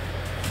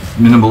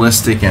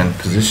minimalistic and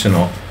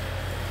positional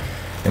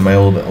in my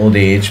old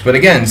age. But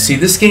again, see,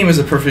 this game is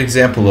a perfect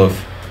example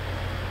of...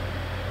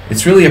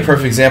 It's really a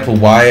perfect example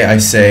why I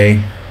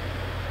say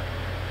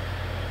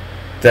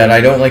that I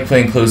don't like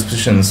playing closed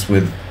positions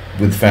with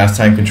fast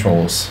time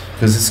controls,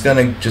 because it's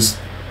gonna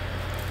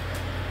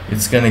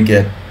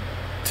get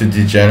to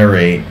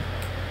degenerate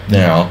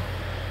now.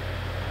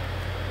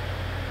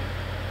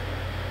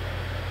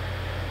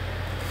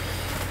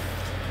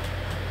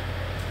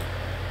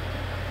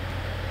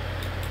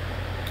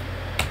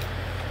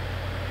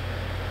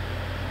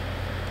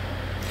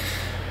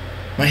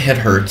 My head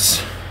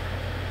hurts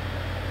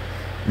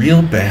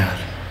real bad.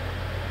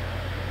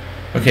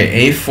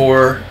 Okay,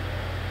 A4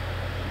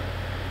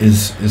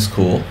 is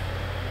cool.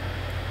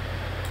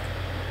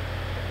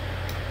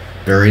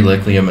 Very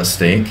likely a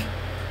mistake.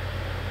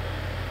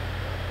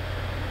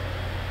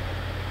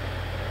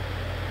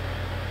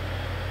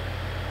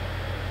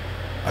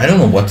 I don't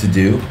know what to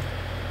do.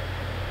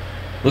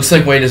 Looks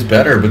like white is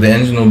better, but the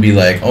engine will be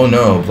like, oh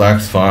no,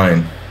 black's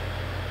fine.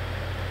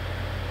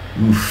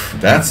 Oof,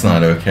 that's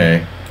not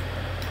okay.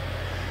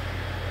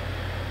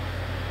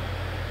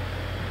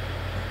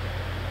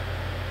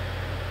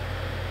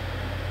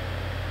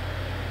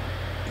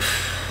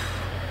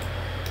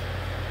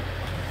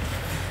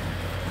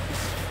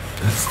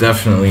 That's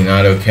definitely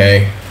not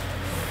okay.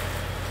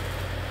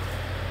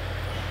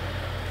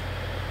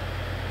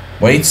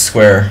 White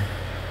square.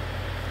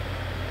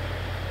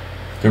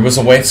 There was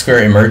a white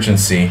square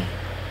emergency.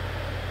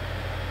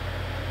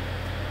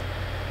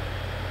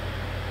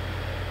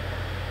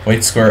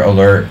 White square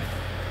alert.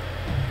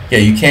 Yeah,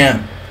 you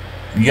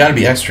gotta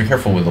be extra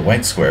careful with the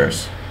white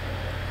squares.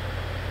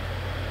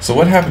 So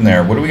what happened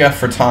there? What do we got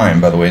for time,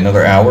 by the way?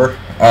 Another hour?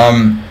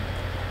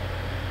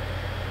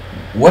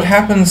 What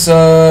happens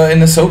in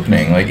this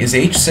opening? Like, is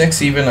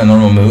h6 even a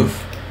normal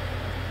move?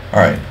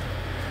 Alright.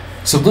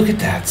 So look at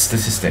that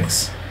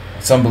statistics.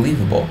 It's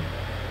unbelievable.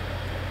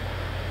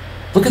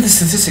 Look at the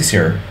statistics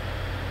here.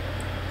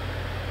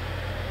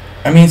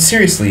 I mean,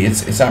 seriously,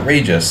 it's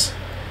outrageous.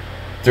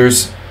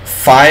 There's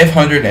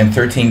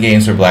 513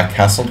 games where black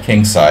castled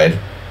kingside.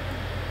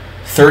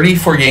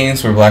 34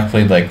 games where black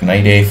played like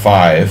knight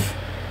a5.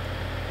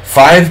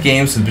 5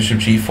 games with bishop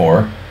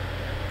g4,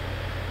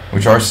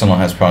 which Arsenal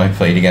has probably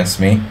played against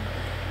me.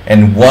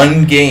 And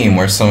 1 game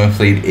where someone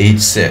played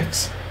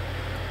h6.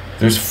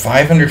 There's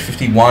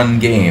 551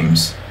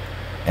 games,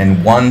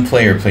 and 1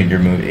 player played your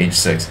move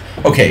h6.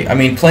 Okay, I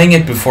mean, playing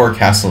it before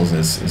castles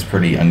is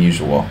pretty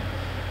unusual.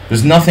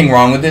 There's nothing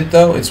wrong with it,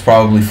 though. It's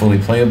probably fully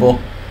playable.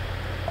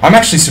 I'm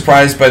actually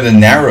surprised by the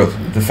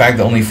fact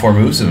that only 4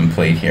 moves have been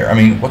played here. I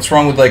mean, what's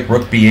wrong with, like,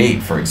 rook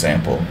b8, for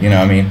example? You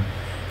know, I mean,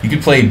 you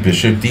could play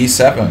bishop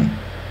d7.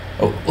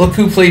 Oh, look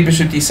who played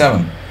bishop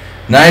d7.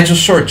 Nigel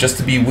Short, just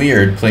to be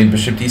weird, played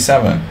bishop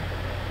d7.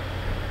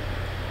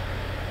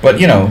 But,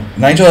 you know,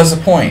 Nigel has a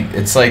point.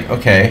 It's like,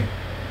 okay,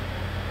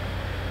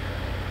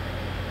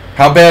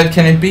 how bad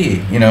can it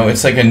be? You know,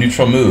 it's like a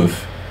neutral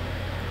move.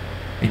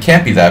 It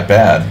can't be that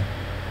bad.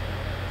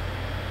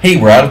 Hey,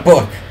 we're out of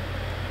book.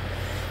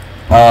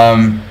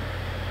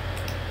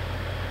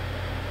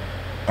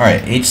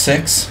 Alright,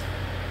 h6.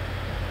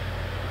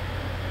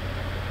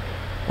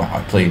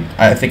 Wow,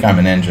 I think I'm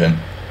an engine.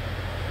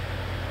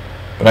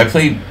 But I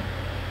played,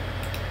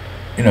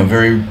 you know,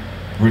 very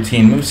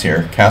routine moves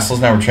here.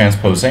 Castles now we're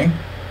transposing.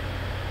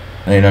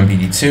 Knight on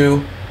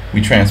bd2.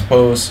 We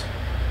transpose.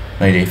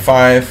 Knight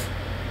a5.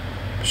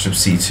 Bishop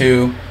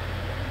c2.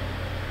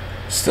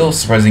 Still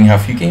surprising how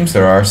few games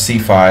there are.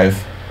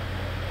 c5.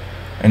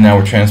 And now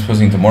we're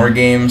transposing to more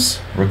games.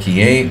 Rook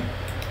e8.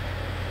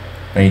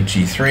 Knight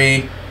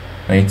g3.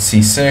 Knight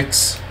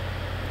c6.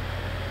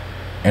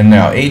 And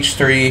now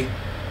h3.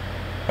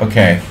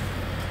 Okay.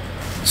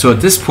 So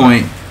at this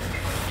point,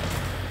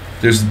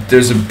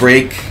 there's a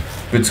break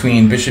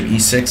between bishop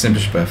e6 and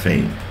bishop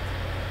f8.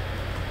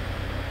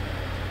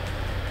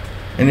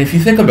 And if you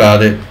think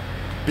about it,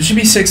 bishop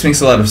e6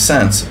 makes a lot of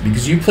sense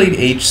because you played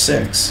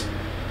h6.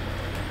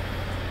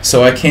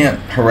 So I can't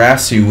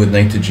harass you with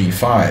knight to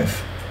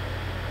g5.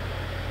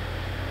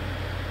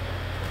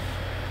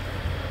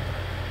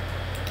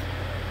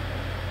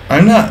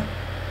 I'm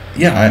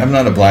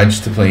not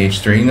obliged to play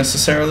h3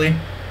 necessarily.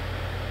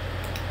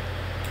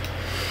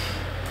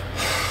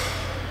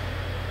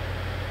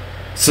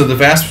 So the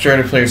vast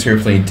majority of players here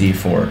play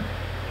d4.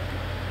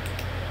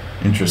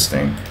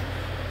 Interesting.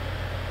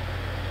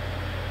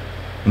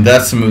 And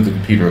that's the move the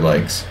computer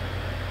likes.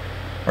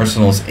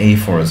 Arsenal's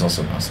a4 is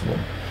also possible.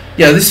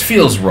 Yeah, this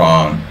feels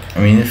wrong. I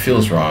mean, it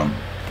feels wrong.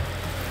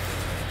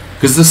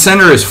 Because the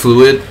center is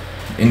fluid,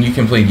 and you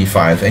can play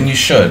d5, and you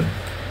should.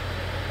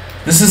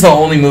 This is the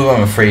only move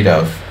I'm afraid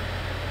of.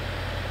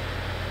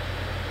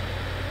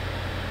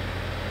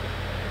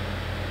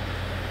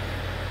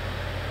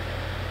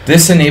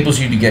 This enables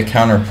you to get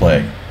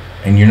counterplay,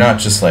 and you're not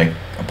just like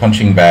a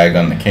punching bag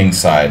on the king's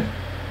side.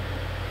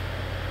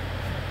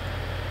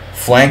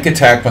 Flank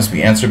attack must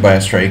be answered by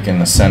a strike in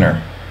the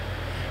center.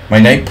 My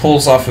knight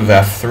pulls off of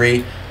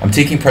f3. I'm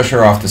taking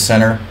pressure off the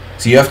center,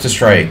 so you have to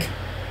strike.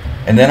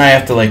 And then I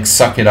have to like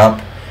suck it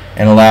up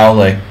and allow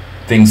like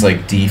things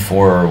like d4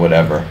 or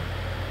whatever.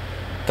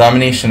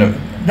 Domination of...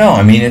 No,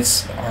 I mean,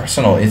 it's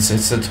Arsenal.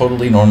 It's a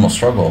totally normal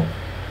struggle.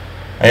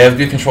 I have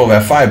good control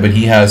of f5, but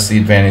he has the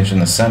advantage in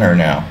the center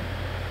now.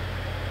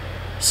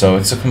 So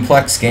it's a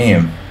complex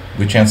game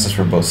with chances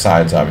for both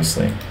sides,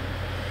 obviously.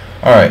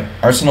 Alright,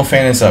 Arsenal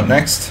fan is up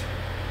next.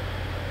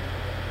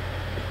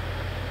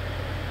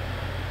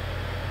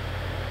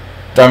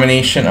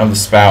 Domination of the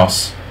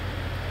spouse.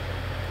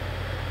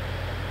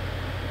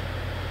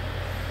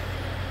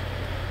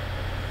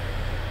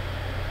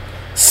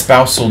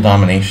 Spousal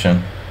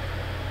domination.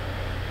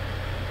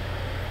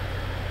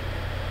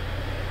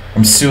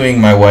 I'm suing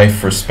my wife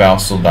for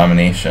spousal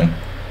domination.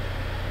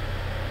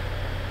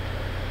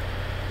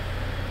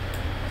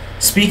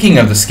 Speaking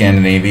of the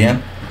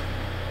Scandinavian,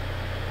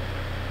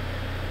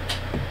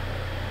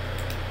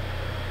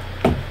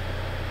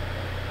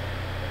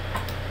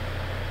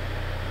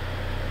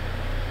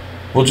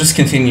 we'll just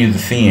continue the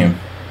theme.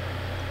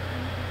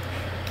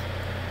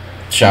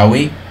 Shall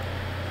we?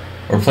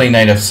 Or play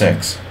knight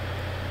f6?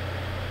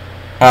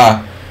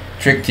 Ah,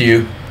 tricked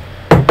you.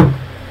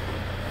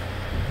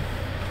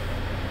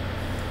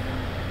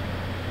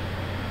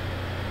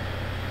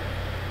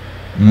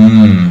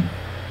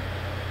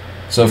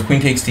 So if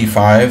queen takes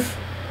d5,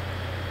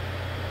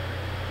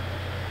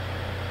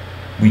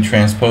 we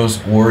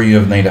transpose, or you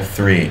have knight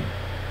f3,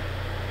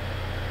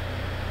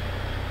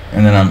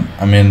 and then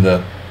I'm in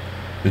the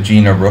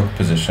Gina rook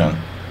position.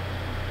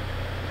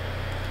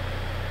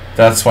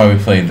 That's why we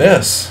played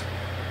this.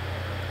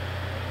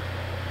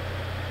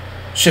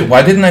 Shit,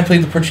 why didn't I play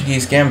the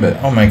Portuguese gambit?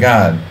 Oh my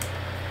god.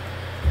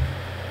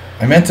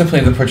 I meant to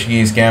play the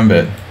Portuguese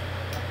gambit.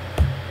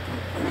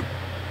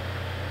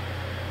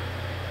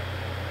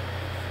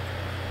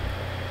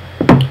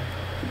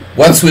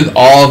 What's with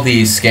all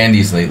these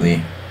Scandies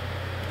lately?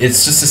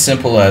 It's just as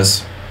simple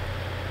as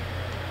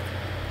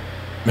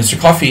Mr.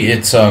 Coffee,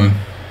 it's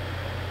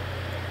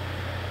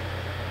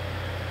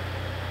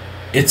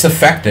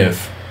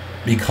effective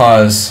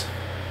because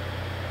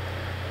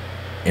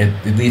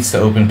it leads to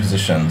open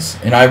positions.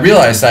 And I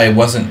realized I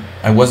wasn't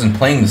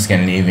playing the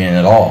Scandinavian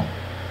at all.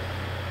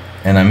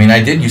 And I mean,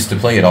 I did used to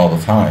play it all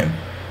the time.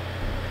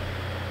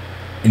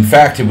 In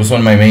fact, it was one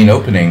of my main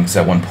openings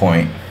at one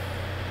point.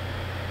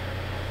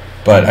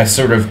 But I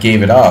sort of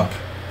gave it up.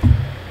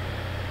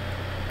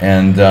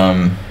 And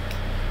then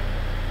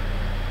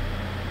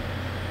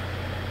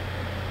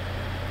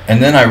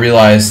I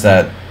realized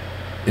that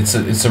it's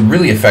a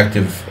really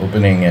effective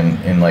opening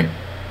in like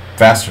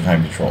faster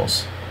time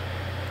controls.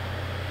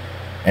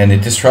 And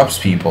it disrupts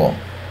people.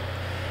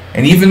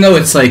 And even though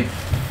it's like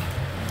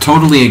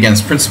totally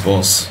against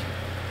principles,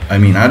 I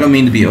mean, I don't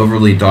mean to be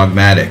overly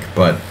dogmatic,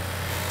 but,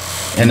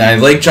 and I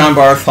like John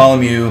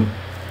Bartholomew,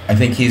 I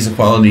think he's a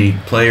quality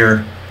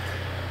player,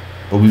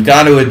 but we've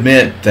got to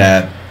admit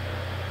that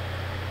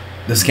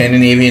the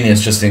Scandinavian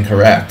is just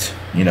incorrect,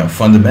 you know,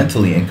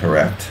 fundamentally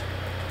incorrect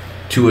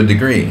to a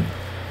degree.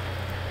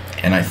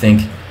 And I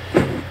think,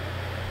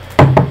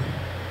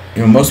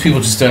 you know, most people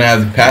just don't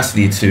have the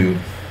capacity to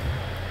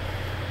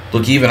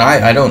look. Even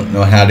I don't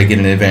know how to get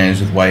an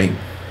advantage with white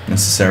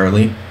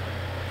necessarily,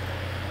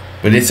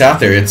 but it's out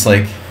there. It's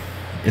like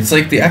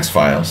the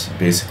X-Files,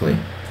 basically.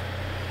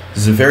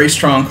 There's a very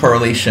strong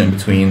correlation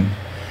between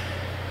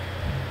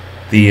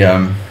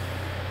the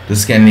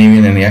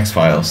Scandinavian and the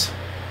X-Files.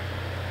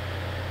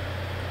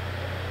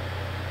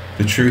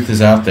 The truth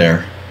is out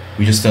there.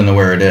 We just don't know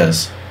where it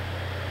is.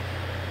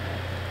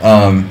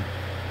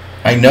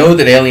 I know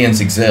that aliens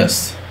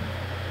exist,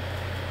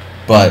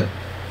 but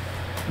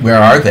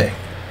where are they?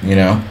 You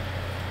know?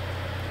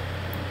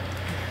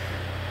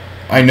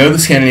 I know the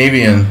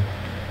Scandinavian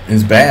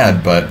is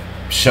bad, but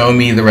show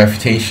me the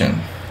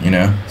refutation. You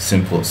know?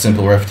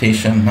 Simple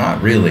refutation? Not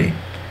really.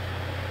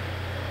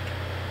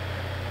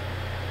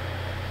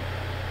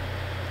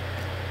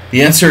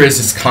 The answer is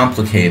it's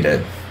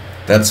complicated.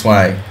 That's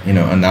why, you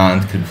know,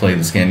 Anand could play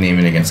the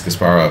Scandinavian against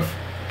Kasparov.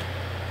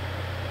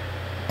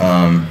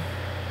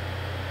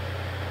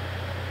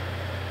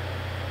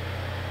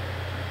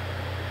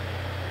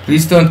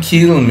 Please don't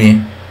kill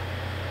me.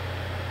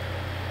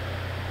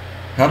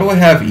 How do I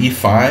have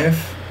e5?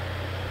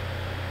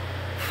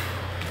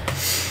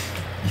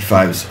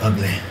 e5 is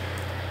ugly.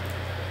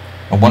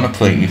 I want to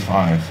play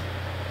e5.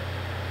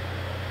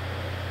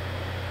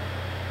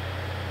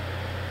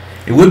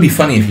 It would be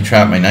funny if you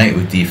trapped my knight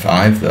with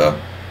d5, though.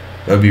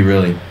 That would be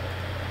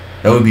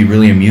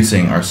really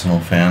amusing, Arsenal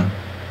fan.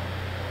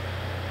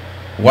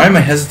 Why am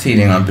I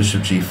hesitating on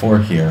bishop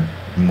g4 here?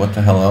 And what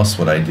the hell else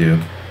would I do?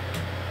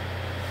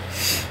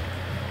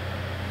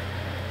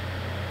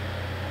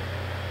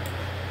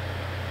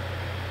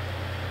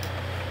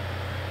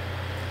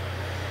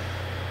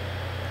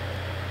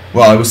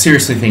 Well, I was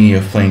seriously thinking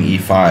of playing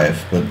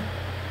e5, but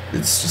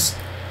it's just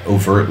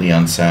overtly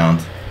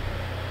unsound.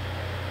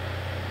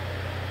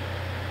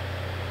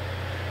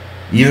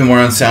 Even more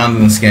unsound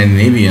than the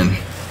Scandinavian.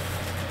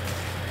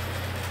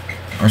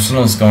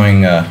 Arsenal's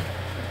going,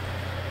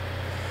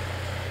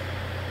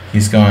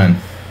 he's going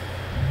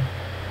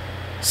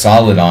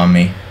solid on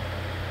me.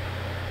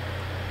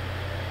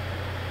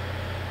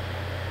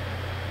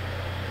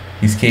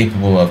 He's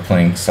capable of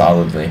playing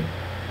solidly.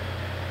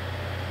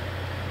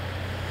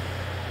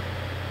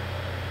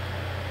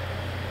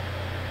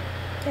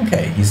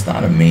 Okay, he's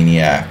not a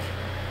maniac.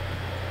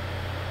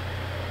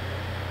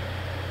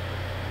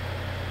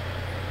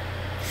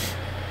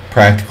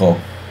 Practical.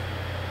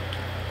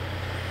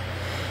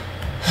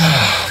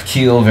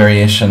 Keel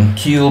variation.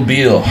 Keel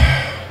Beal.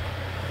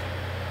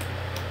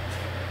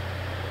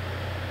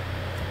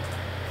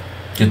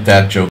 Get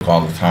that joke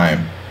all the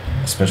time,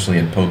 especially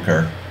at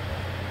poker.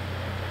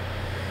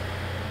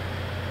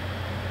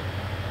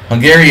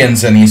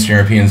 Hungarians and Eastern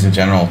Europeans in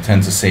general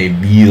tend to say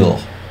Beal,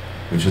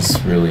 which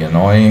is really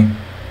annoying.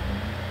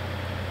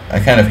 I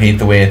kind of hate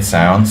the way it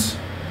sounds.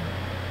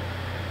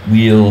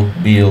 Wheel,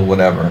 Beal,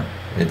 whatever.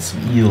 It's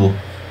eel,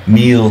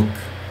 milk.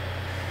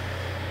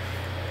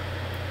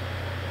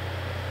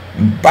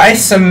 Buy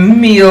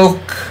some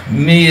milk,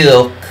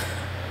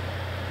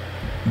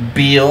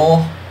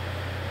 Beal.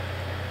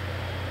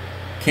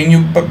 Can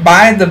you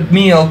buy the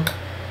milk?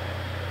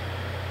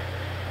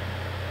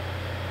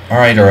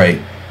 Alright.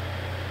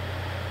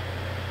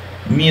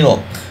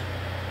 Milk.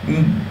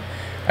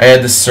 I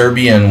had this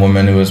Serbian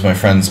woman who was my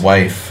friend's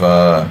wife.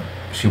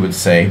 She would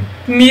say,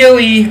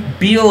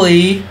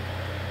 Billy.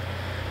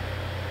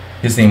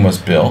 His name was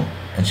Bill,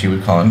 and she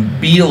would call him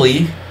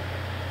Billy.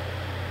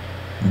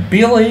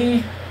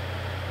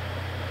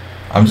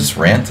 I'm just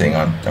ranting.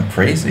 I'm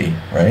crazy,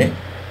 right?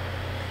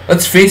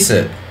 Let's face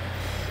it.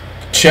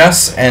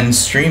 Chess and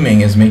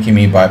streaming is making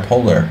me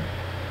bipolar.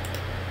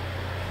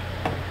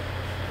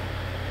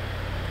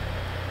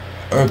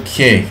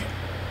 Okay.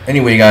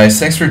 Anyway, guys,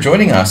 thanks for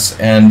joining us,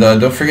 and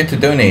don't forget to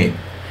donate.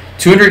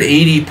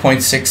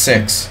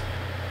 280.66.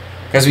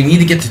 Guys, we need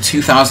to get to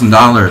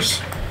 $2,000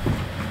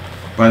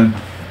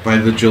 by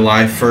the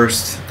July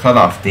 1st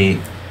cutoff date,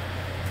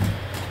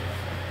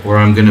 or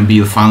I'm going to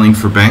be filing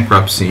for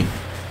bankruptcy.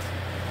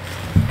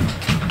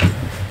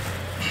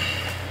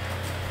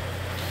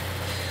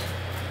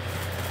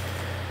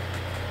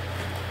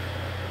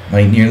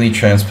 Might nearly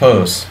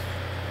transpose.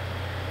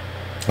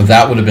 Well,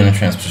 that would have been a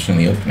transposition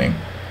in the opening.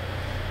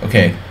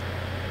 Okay.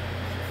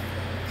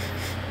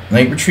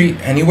 Knight retreat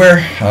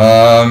anywhere?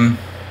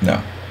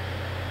 No.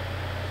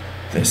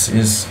 This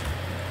is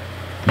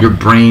your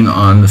brain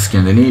on the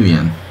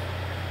Scandinavian.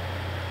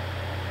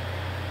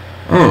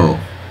 Oh.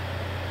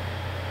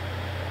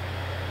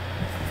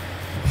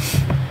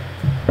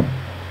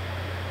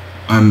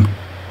 I'm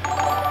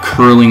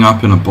curling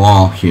up in a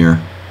ball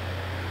here.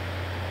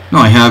 No,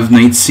 I have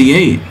knight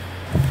c8.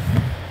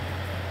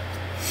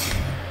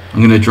 I'm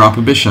going to drop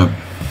a bishop.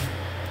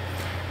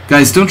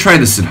 Guys, don't try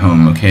this at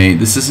home, okay?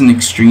 This is an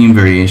extreme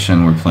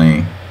variation we're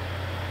playing.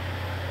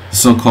 The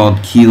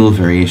so-called Kiel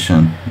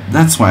variation.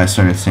 That's why I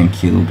started saying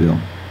Kiel Bill.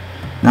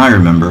 Now I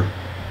remember.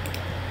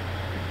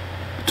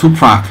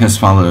 Tuprak has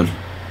followed.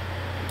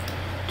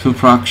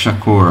 Tuprak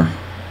Shakur.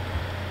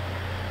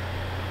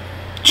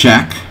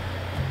 Check.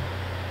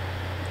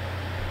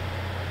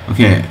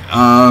 Okay,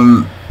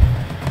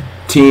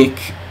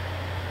 take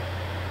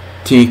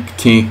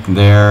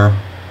there.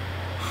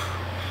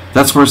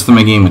 That's worse than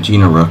my game with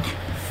Gina Rook.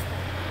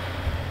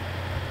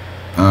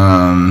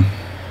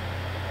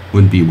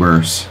 Would be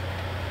worse.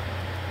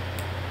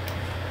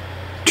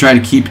 Try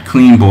to keep it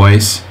clean,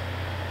 boys.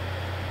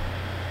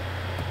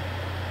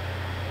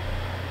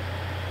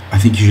 I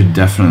think you should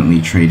definitely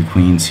trade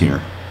queens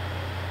here.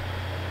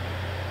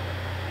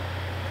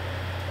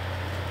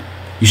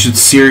 You should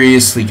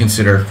seriously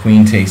consider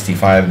queen takes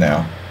d5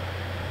 now.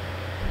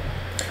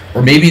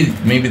 Or maybe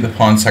the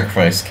pawn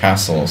sacrifice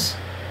castles.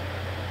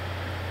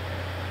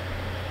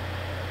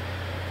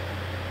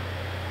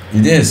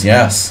 It is,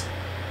 yes.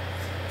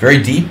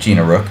 Very deep,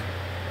 Gina Rook.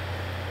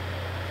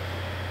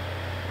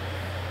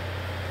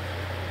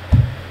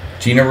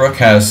 Gina Rook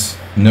has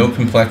no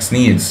complex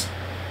needs.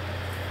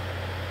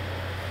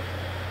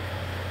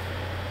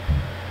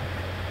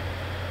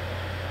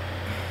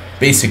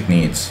 Basic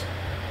needs.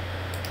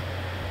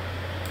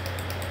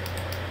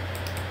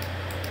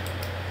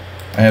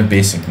 I have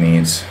basic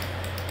needs.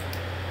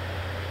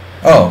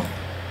 Oh,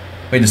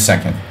 wait a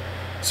second.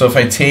 So if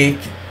I take,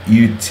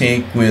 you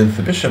take with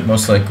the bishop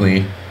most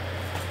likely,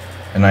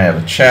 and I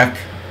have a check.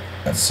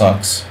 That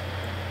sucks.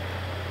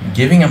 I'm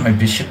giving up my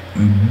bishop.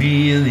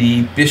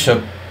 Really,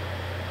 bishop.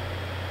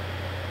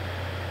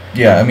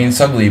 Yeah, I mean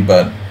it's ugly,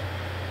 but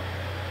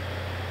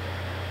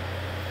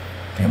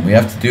and we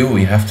have to do what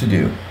we have to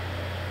do.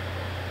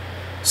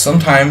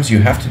 Sometimes you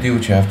have to do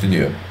what you have to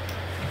do.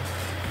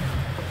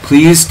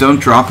 Please don't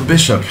drop a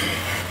bishop.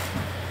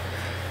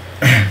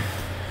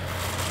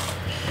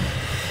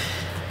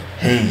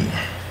 Hey.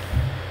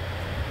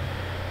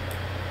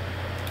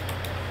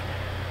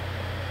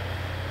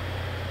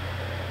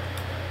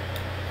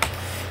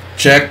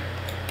 Check.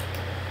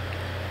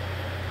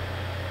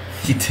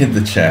 He did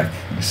the check.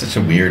 You're such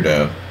a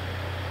weirdo.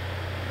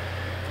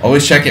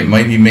 Always check it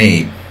might be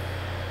mate.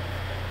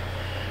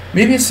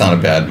 Maybe it's not a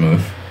bad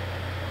move.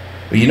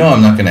 But you know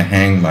I'm not going to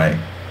hang my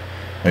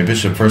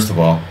bishop, first of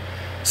all.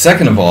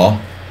 Second of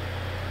all,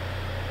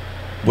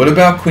 what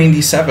about queen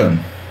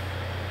d7?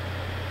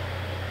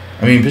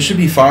 I mean, bishop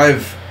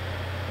e5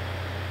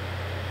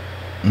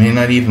 may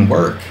not even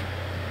work.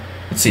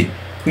 Let's see.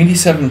 Queen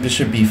d7,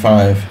 bishop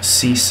b5,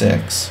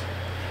 c6.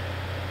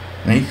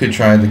 Now you could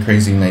try the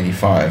crazy knight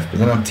e5, but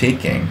then I'm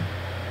taking.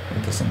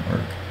 It doesn't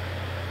work.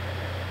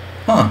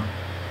 Huh.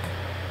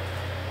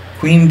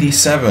 Queen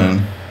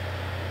d7.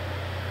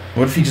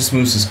 What if he just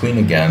moves his queen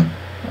again?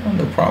 Oh,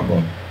 no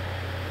problem.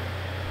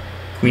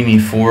 Queen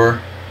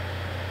e4,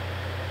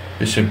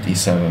 bishop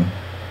d7,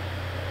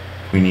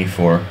 queen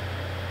e4.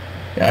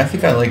 Yeah, I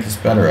think I like this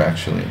better,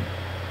 actually.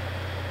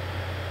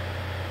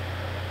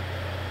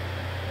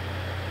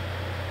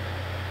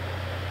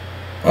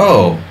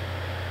 Oh,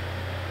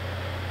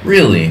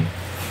 really?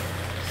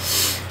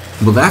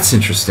 Well, that's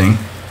interesting.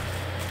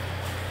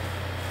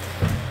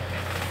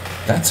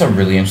 That's a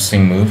really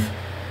interesting move.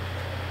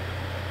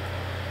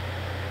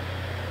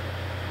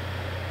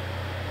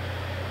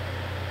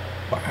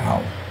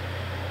 Wow.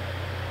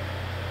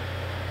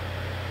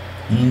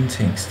 Queen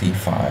takes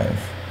d5.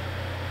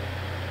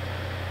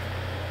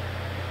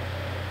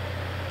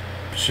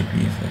 Bishop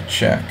e5,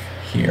 check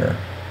here.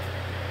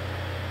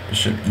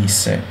 Bishop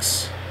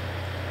e6.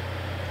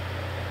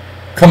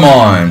 Come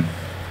on.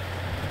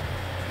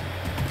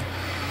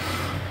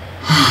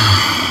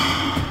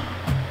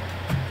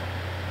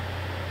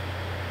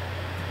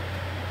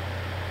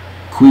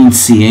 Queen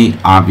c8,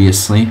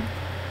 obviously.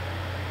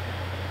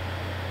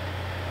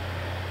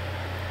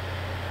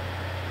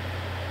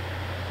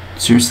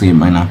 Seriously, it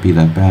might not be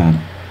that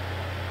bad.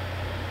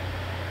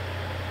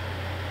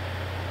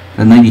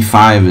 The knight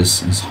e5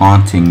 is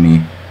haunting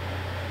me.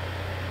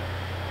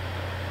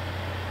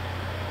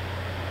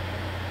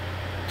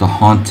 The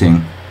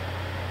haunting.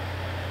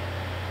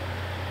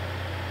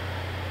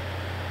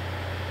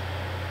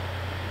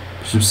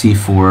 Bishop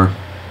c4,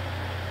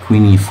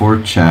 queen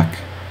e4 check.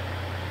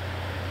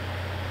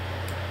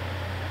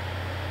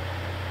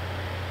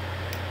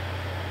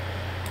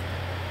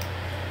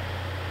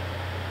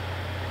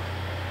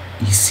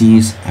 He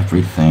sees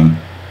everything.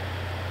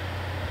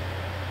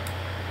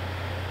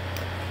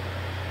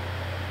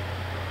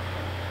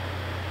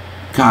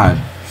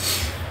 God,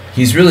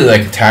 he's really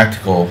like a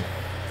tactical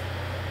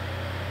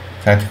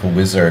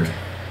wizardry.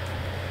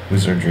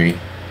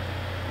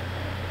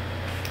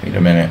 Wait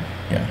a minute,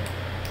 yeah.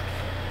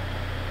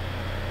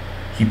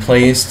 He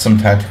plays some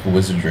tactical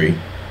wizardry.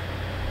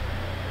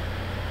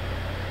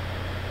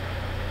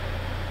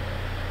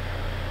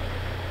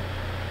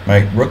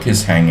 My rook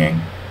is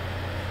hanging.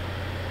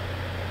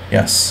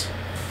 Yes.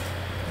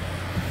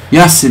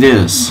 Yes, it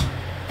is.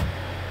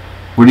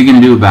 What are you going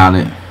to do about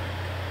it?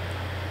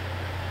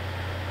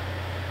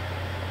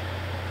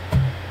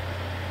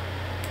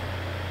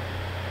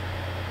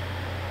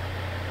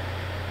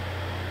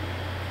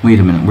 Wait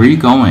a minute, where are you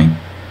going?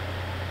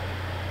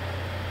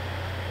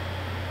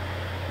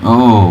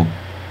 Oh.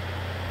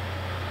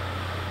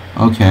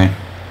 Okay.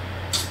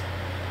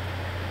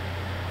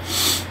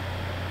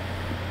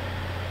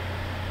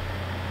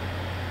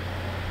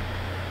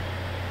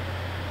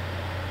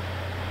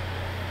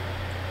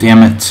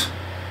 Damn it.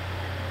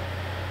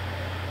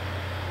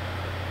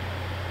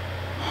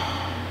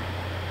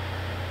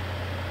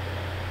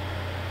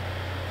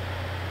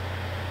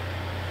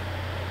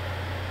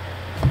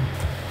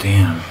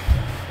 Damn.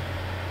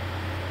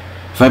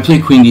 If I play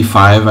queen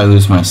d5, I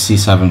lose my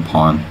c7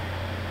 pawn.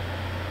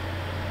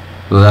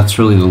 Well, that's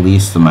really the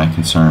least of my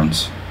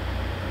concerns.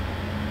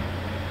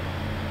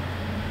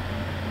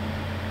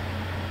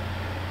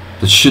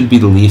 That should be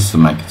the least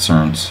of my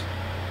concerns.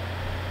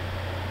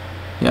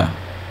 Yeah.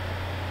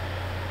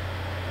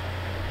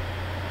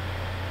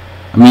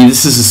 I mean,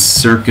 this is a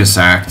circus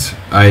act.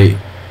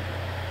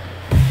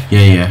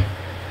 Yeah.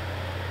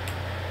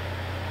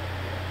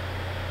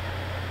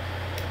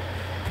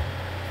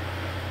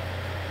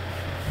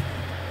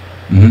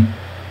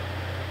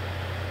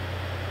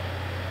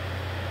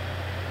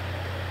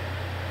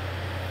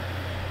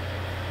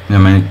 Yeah,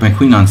 my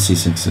queen on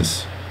c6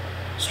 is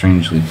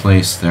strangely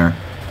placed there.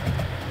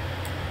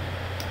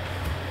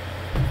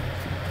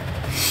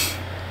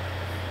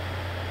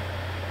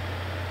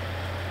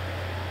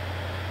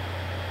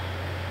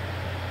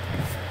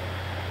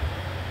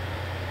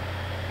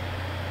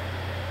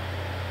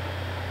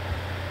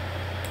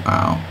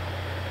 Wow.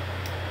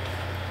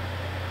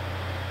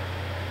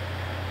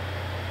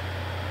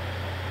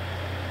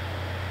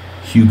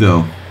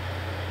 Hugo.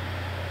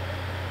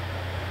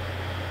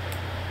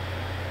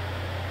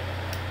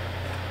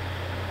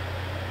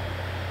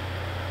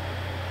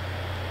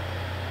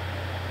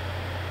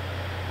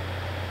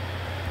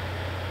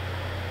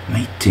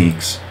 Knight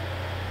takes.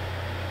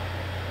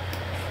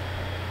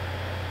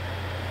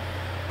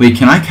 Wait,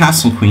 can I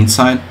castle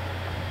queenside?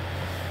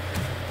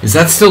 Is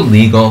that still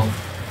legal?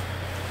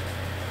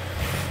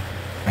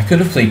 I could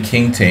have played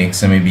king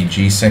takes and maybe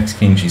g6,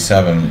 king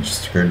g7. It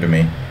just occurred to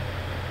me.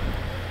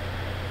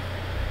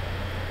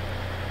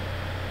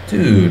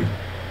 Dude.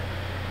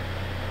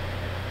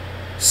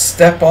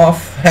 Step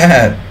off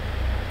that.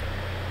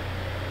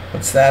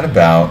 What's that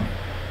about?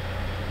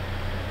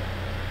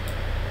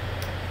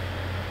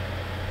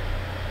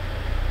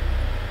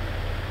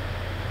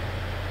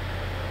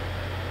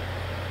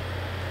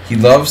 He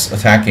loves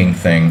attacking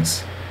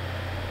things.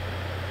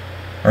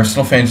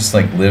 Arsenal fan just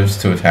like lives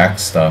to attack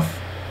stuff.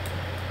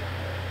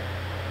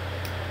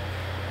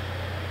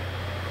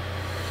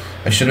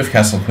 I should have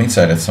castled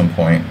queenside at some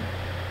point.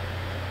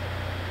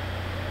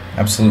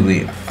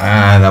 Absolutely.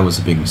 Ah, that was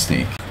a big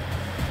mistake.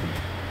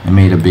 I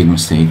made a big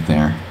mistake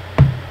there.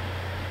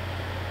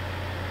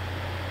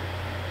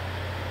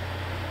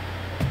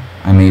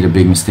 I made a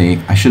big mistake.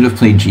 I should have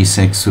played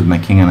g6 with my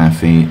king on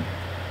f8.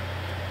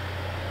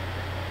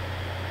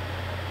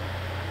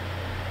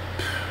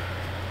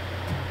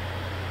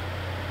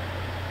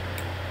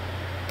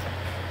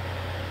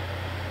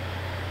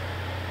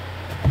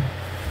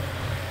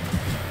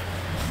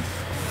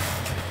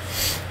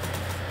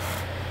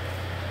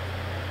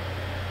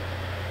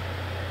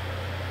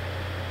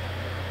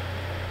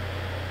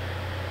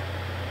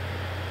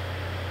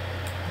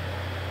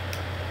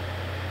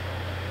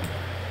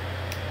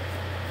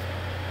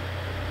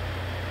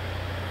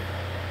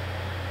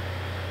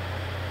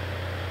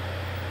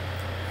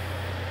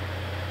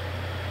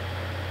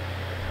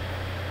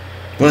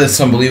 But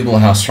it's unbelievable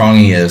how strong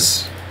he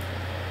is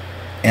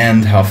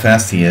and how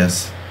fast he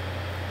is.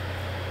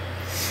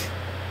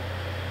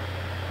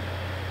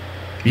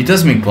 He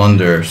does make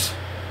blunders.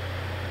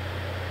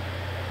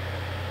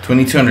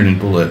 2200 in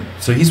bullet.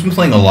 So he's been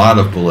playing a lot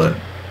of bullet.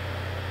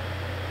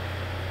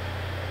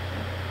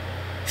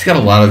 He's got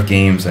a lot of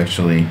games,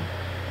 actually.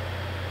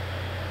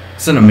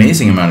 It's an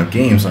amazing amount of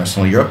games,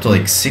 Arsenal. You're up to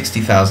like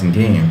 60,000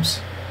 games.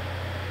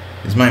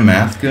 Is my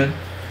math good?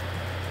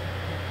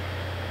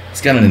 He's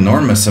got an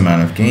enormous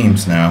amount of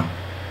games now.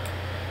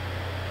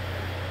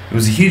 It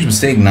was a huge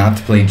mistake not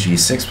to play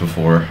g6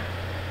 before.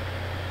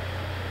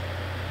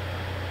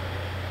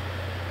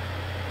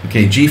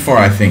 Okay, g4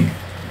 I think.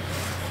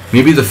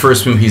 Maybe the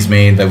first move he's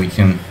made that we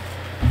can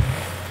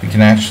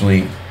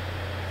actually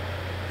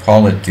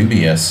call it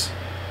dubious.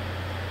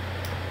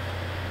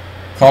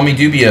 Call me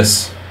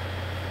dubious.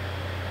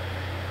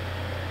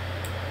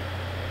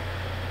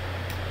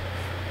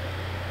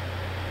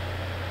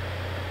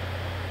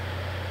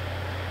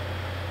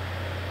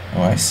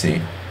 Oh, I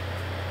see.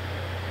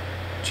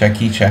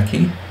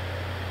 Checky.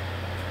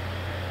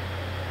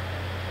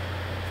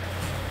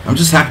 I'm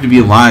just happy to be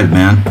alive,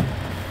 man.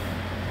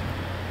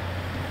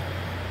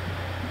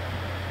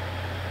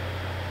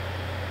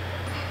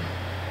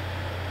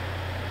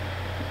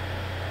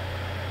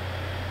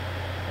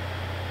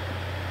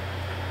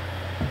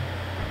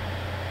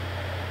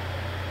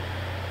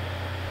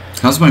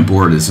 How's my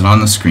board? Is it on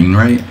the screen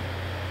right?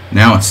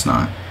 Now it's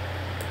not.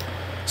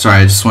 Sorry,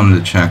 I just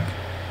wanted to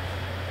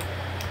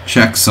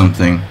check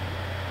something.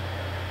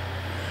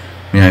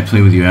 May I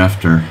play with you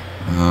after?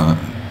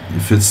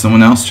 If it's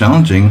someone else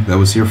challenging that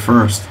was here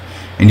first,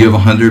 and you have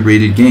 100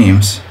 rated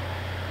games.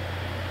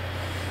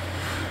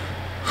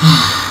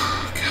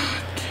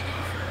 God, game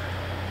over.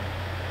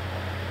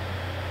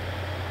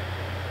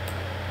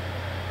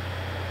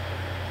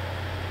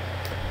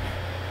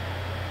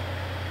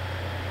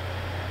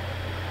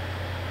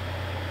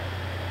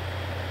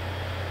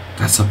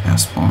 That's a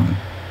pass pawn.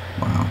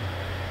 Wow.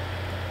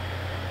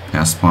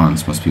 Passed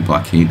pawns must be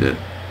blockaded.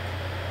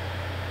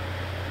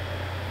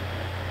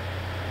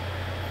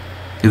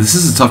 Yeah, this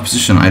is a tough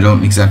position. I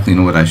don't exactly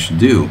know what I should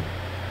do.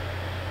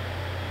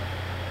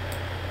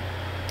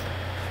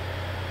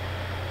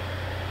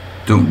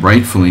 don't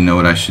rightfully know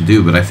what I should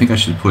do, but I think I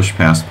should push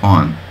past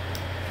pawn.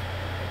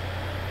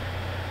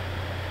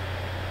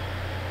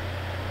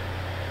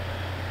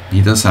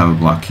 He does have a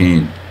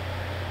blockade.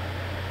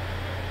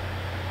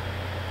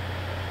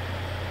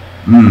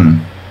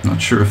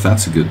 Not sure if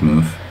that's a good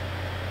move.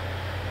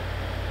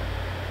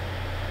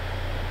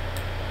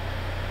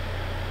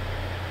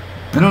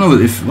 I don't know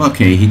if...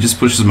 Okay, he just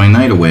pushes my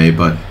knight away,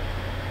 but...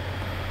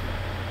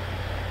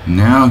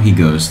 Now he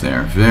goes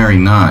there. Very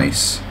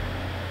nice.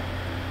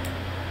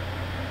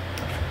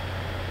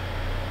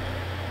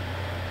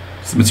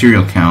 What's the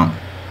material count?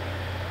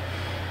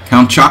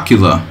 Count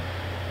Chocula.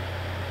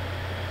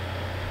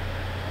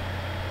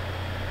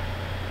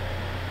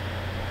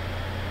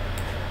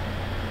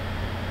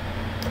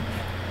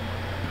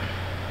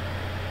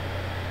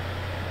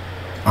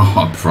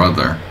 Oh,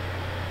 brother.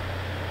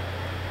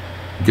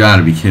 You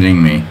gotta be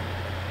kidding me.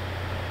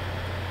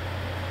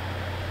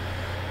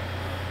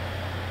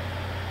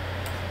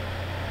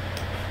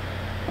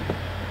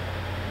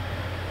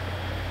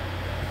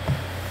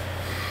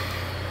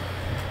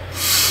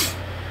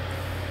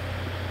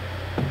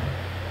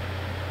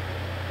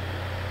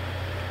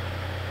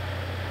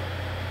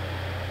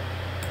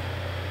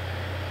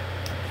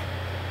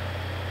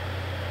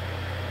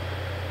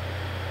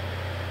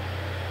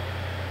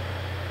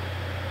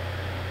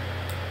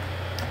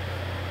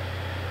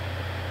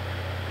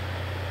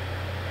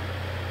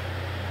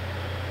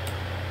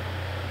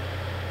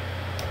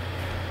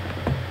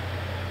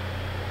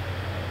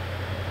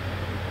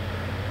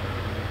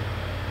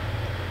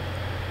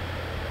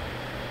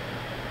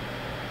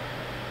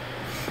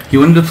 He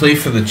wanted to play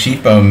for the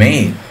cheapo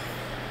mate.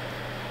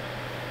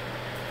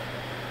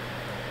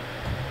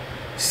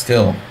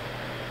 Still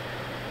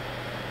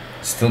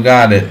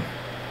got it.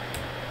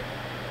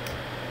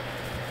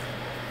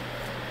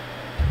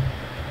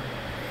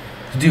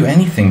 To do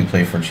anything to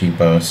play for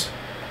cheapos.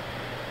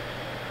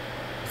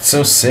 It's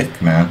so sick,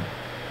 man.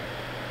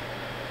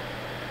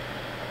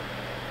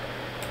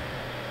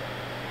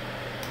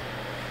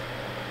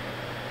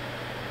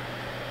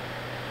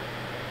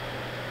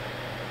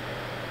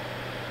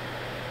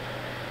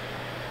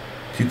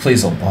 He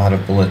plays a lot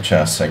of bullet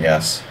chess, I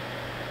guess.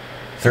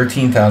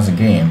 13,000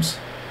 games,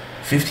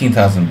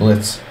 15,000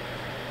 blitz,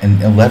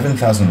 and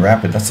 11,000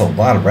 rapid. That's a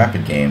lot of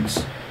rapid games.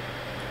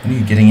 When are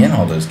you getting in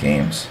all those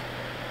games?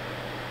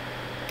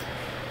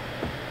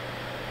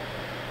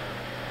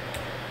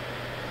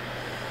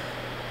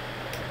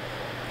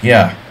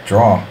 Yeah,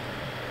 draw.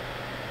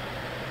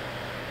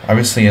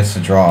 Obviously it's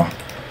a draw.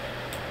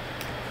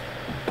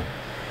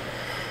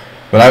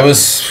 But I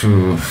was...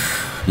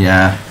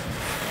 yeah.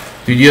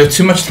 Dude, you have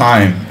too much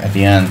time at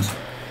the end.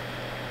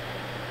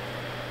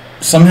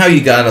 Somehow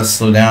you gotta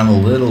slow down a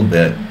little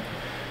bit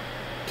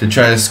to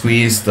try to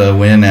squeeze the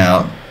win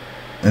out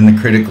in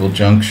the critical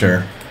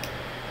juncture.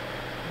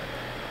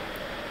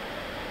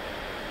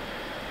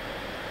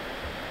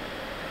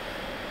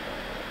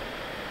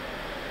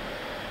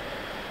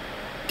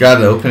 God,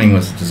 the opening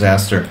was a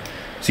disaster.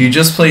 So you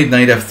just played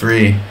knight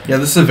f3. Yeah,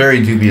 this is a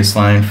very dubious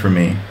line for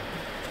me,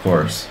 of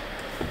course.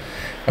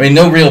 I mean,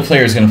 no real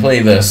player is going to play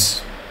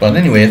this. But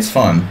anyway, it's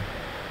fun.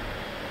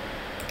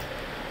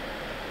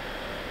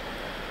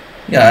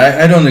 Yeah,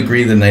 I don't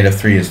agree that knight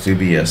f3 is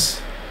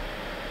dubious.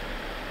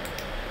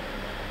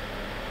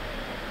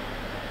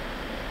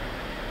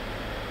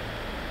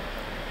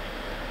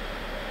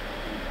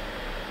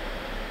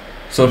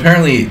 So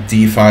apparently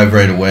d5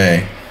 right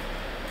away.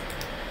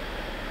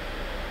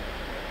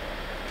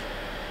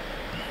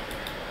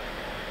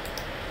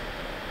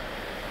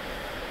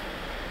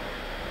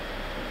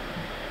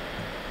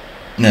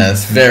 Yeah,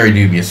 it's very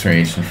dubious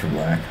variation for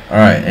black.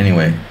 Alright,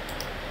 anyway.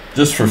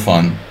 Just for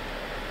fun.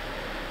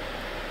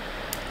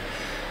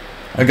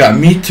 I got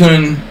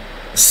Mitun,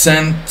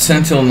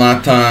 Sentil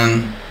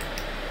Natan,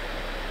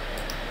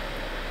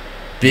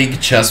 big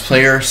chess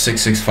player,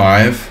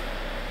 665.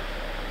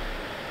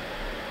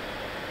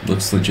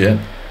 Looks legit.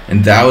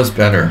 And Dow is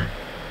better.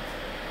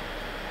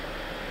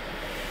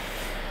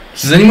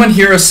 Does anyone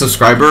here a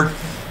subscriber?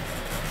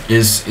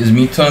 Is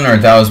Mitun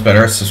or Dow is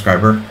better a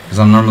subscriber? Because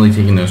I'm normally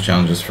taking those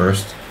challenges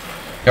first.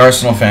 The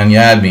Arsenal fan, you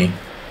had me.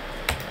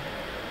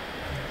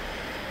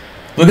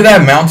 Look at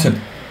that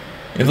mountain.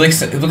 It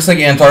looks like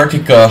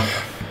Antarctica.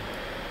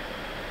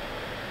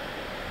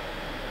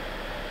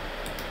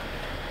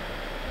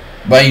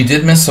 But you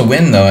did miss a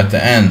win though at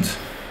the end.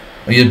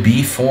 Oh, you had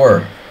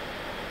b4.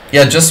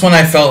 Yeah, just when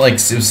I felt like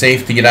it was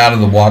safe to get out of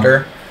the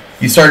water,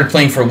 you started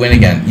playing for a win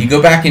again. You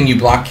go back and you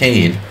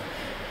blockade.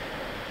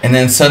 And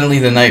then suddenly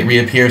the knight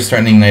reappears,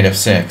 threatening knight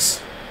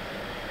f6.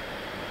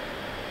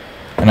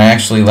 And I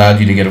actually allowed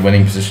you to get a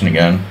winning position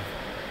again.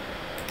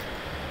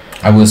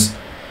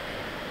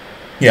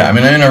 Yeah, I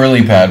mean, I'm in a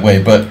really bad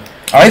way, but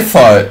I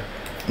thought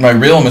my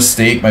real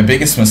mistake, my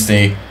biggest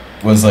mistake,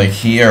 was like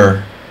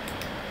here.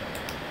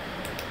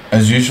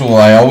 As usual,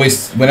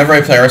 whenever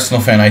I play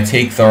Arsenal fan, I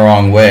take the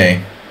wrong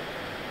way.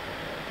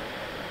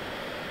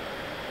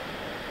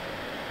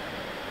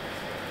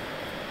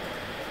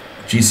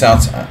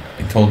 G-South, I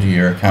told you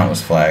your account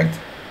was flagged.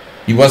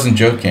 He wasn't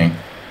joking.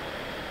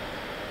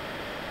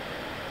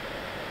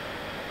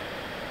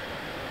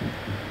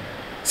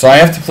 So I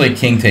have to play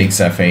king takes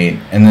f8,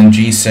 and then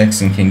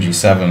g6 and king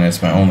g7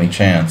 is my only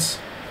chance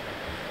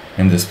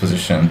in this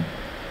position.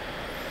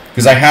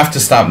 Because I have to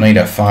stop knight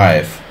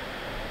f5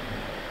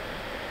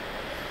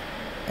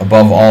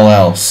 above all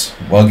else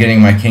while getting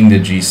my king to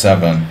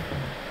g7.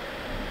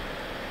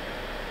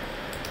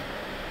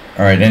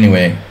 Alright,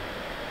 anyway.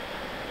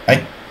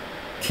 I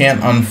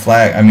can't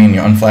unflag,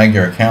 you unflag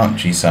your account,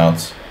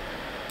 G-Souths.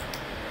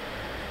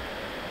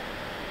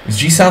 Is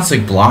G-Souths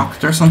like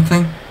blocked or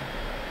something?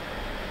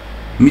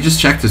 Let me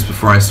just check this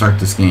before I start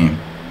this game.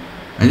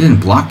 I didn't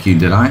block you,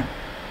 did I?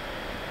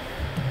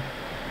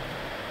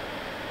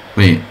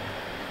 Wait.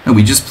 No,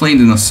 we just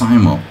played in a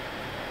simul.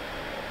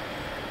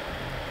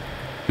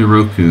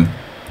 Hiroku.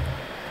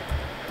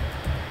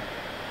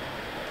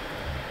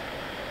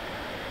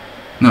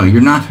 No, you're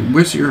not.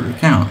 Where's your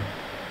account?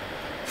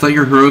 I thought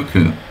you're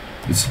Hiroku.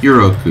 It's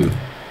Hiroku.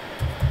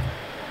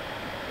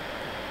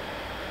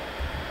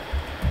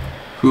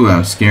 Whew, I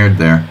was scared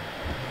there.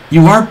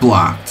 You are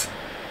blocked.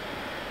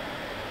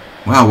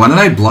 Wow, why did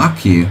I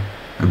block you?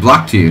 I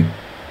blocked you.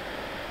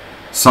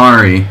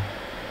 Sorry.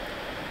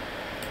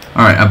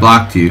 Alright, I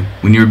blocked you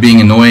when you were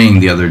being annoying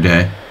the other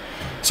day.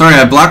 Sorry,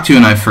 I blocked you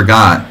and I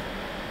forgot.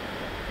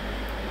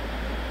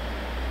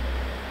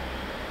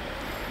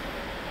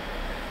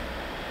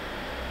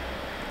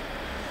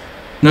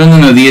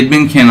 No, the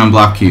admin can't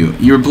unblock you.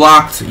 You were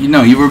blocked,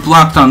 you were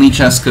blocked on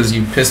lichess because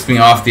you pissed me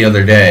off the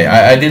other day.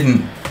 I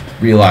didn't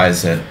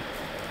realize it.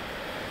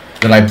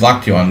 That I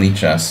blocked you on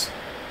lichess.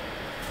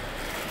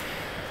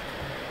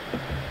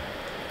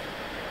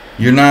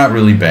 You're not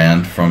really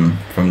banned from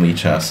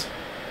lichess.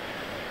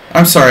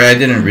 I'm sorry, I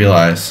didn't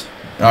realize.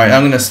 Alright,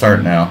 I'm going to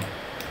start now.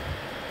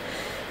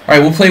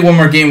 Alright, we'll play one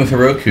more game with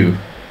Hiroku,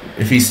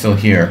 if he's still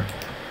here.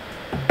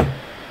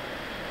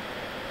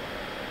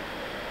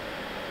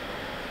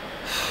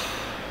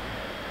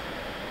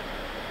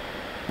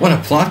 What a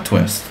plot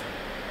twist.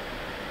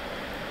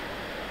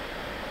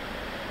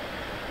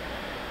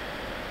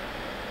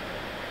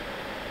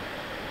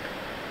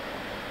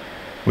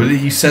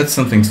 You said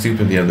something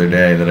stupid the other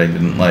day that I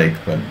didn't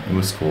like, but it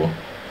was cool.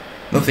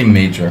 Nothing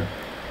major.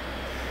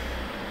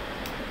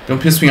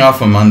 Don't piss me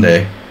off on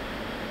Monday.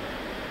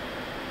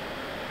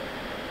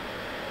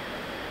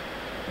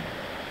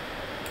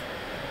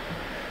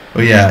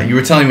 Oh yeah, you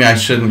were telling me I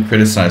shouldn't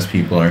criticize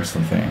people or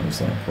something. I was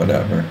like,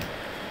 whatever.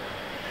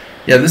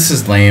 Yeah, this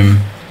is lame.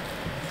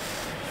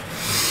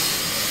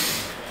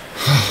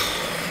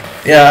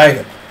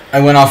 Yeah, I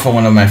went off on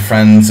one of my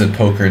friends at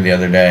poker the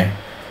other day.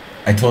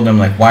 I told him,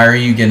 like, why are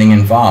you getting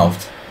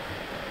involved?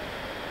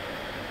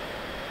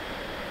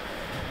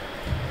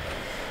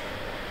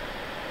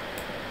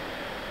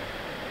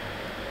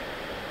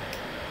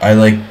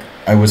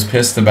 I was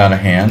pissed about a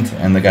hand,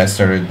 and the guy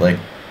started, like,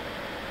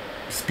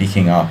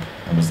 speaking up.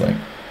 I was like,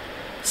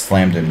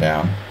 slammed him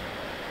down.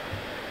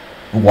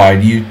 Why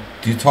do you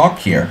talk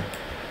here?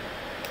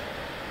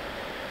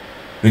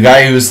 The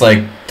guy who's,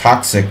 like,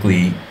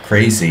 toxically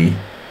crazy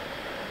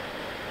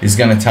is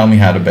gonna tell me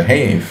how to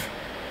behave.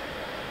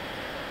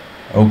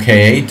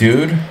 Okay,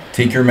 dude,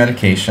 take your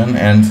medication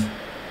and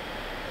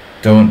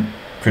don't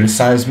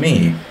criticize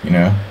me,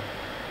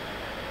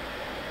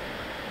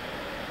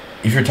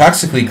 If you're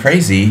toxically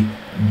crazy,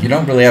 you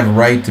don't really have a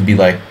right to be,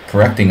 like,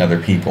 correcting other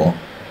people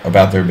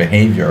about their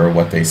behavior or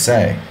what they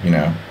say,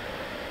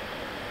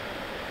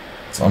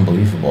 It's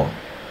unbelievable.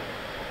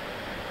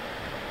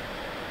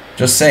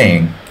 Just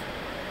saying.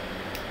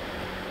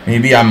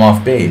 Maybe I'm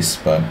off base,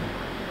 but...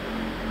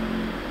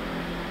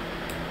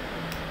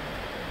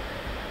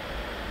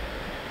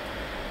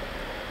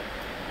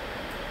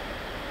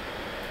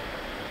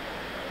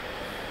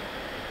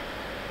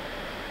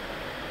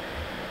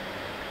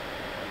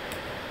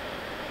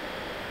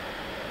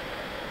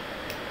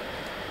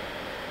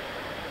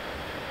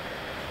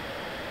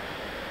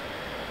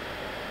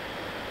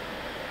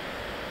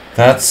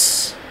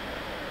 That's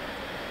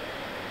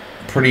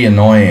pretty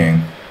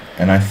annoying,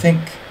 and I think,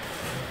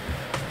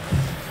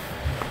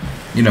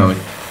 it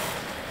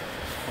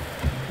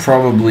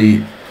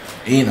probably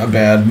ain't a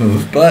bad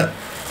move, but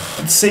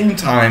at the same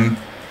time,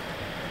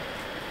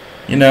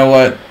 you know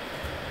what,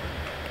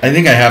 I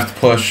think I have to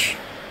push.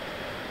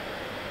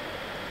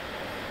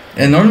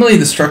 And normally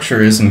the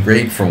structure isn't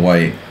great for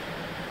white,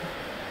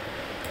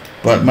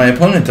 but my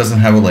opponent doesn't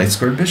have a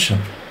light-squared bishop.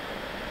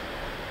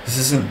 This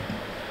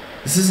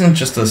isn't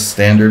just a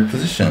standard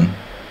position.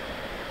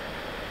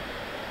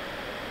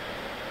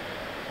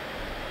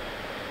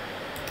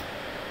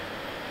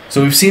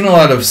 So we've seen a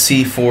lot of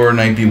c4,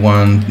 knight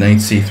b1, knight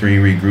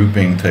c3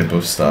 regrouping type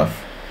of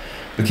stuff.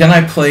 But can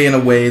I play in a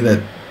way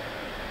that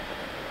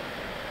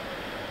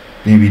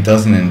maybe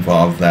doesn't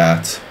involve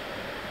that?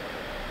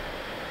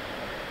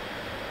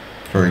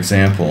 For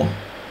example,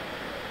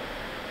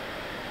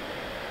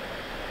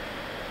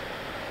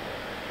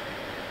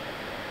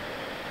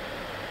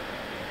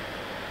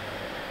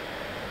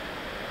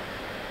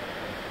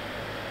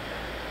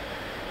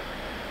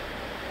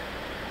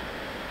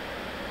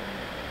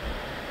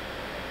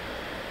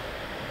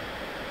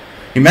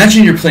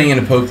 imagine you're playing in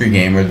a poker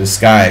game where this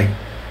guy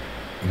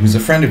who's a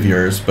friend of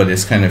yours but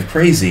is kind of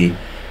crazy,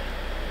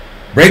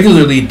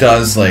 regularly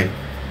does like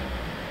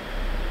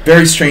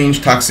very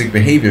strange toxic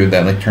behavior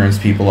that like turns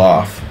people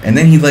off, and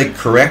then he like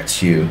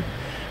corrects you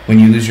when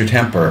you lose your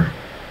temper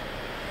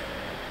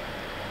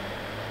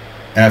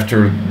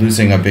after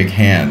losing a big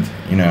hand,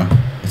 you know.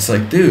 It's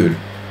like, dude,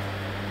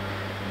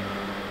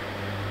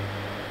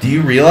 do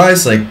you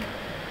realize like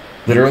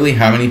literally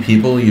how many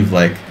people you've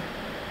like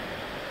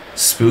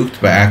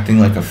spooked by acting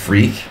like a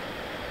freak?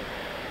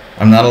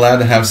 I'm not allowed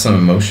to have some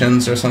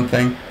emotions or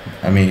something?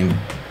 I mean,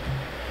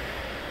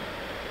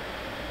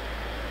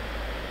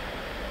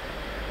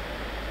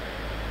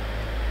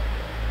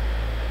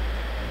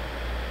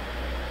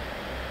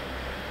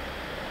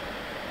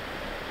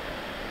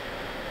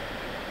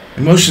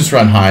 emotions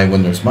run high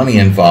when there's money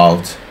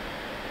involved.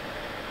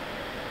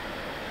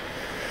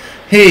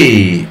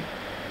 Hey,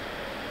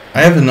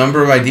 I have a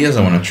number of ideas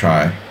I want to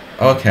try.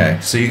 Okay,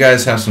 so you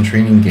guys have some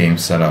training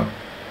games set up.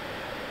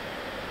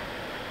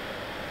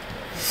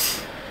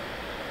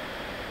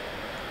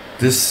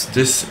 This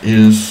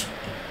is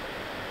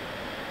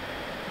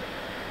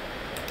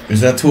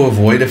that to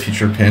avoid a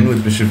future pin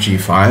with bishop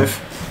g5?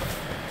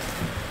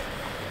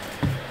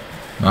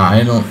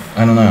 I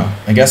don't know.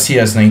 I guess he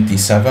has knight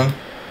d7.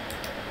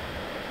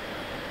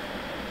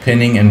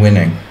 Pinning and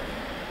winning.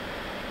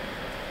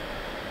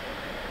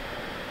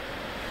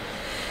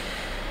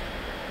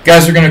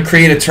 Guys, we're going to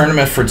create a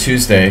tournament for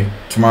Tuesday,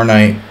 tomorrow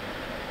night.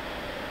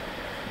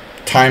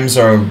 Times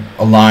are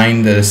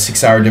aligned, a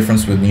 6-hour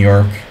difference with New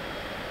York.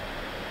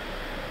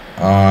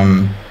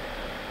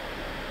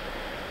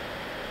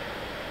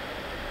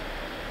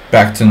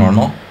 Back to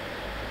normal,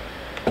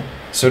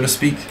 so to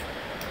speak.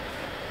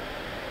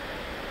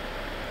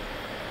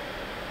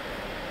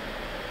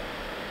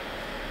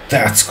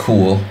 That's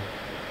cool.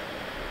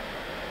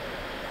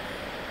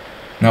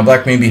 Now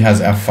black maybe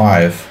has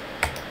f5.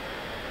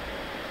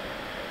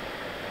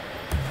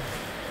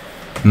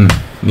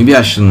 Maybe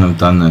I shouldn't have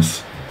done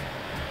this.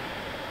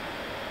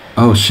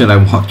 Oh shit, I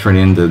walked right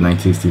into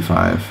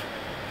 1965.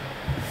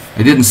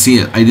 I didn't see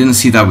it. I didn't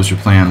see that was your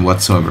plan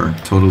whatsoever.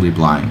 Totally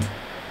blind.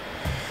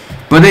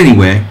 But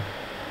anyway,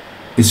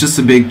 it's just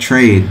a big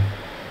trade.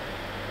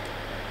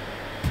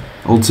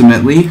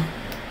 Ultimately.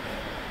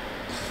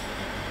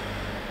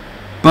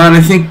 But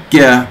I think,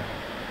 yeah,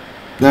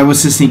 that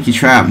was a sneaky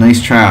trap.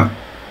 Nice trap.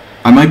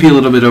 I might be a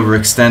little bit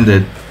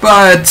overextended,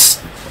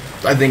 but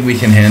I think we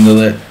can handle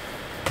it.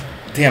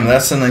 Damn,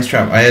 that's a nice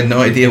trap. I had no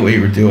idea what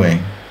you were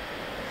doing.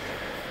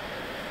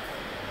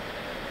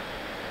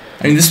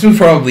 I mean, this move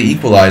probably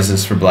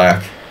equalizes for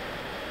black.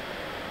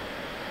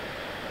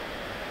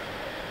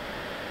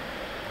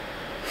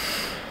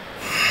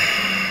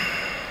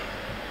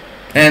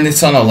 And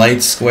it's on a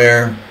light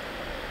square.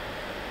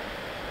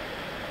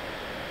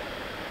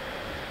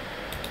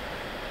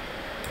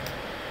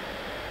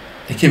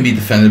 It can be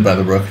defended by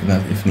the rook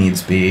if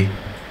needs be.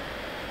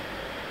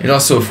 It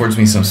also affords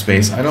me some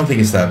space. I don't think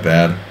it's that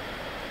bad.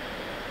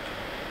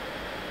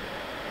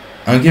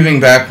 I'm giving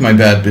back my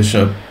bad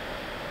bishop.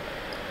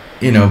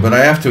 You know, but I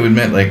have to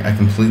admit, like, I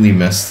completely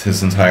missed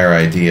his entire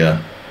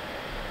idea.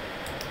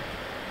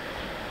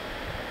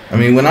 I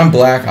mean, when I'm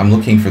black, I'm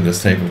looking for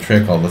this type of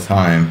trick all the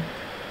time.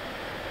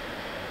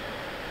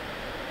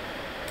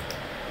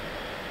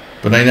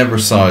 But I never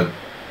saw it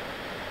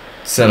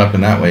set up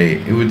in that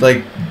way. It would,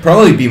 like,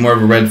 probably be more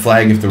of a red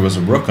flag if there was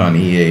a rook on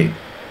e8.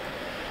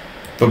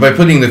 But by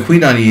putting the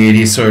queen on e8,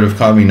 he sort of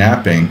caught me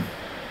napping.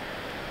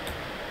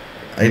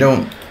 I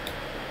don't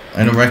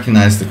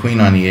recognize the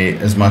queen on e8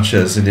 as much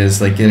as it is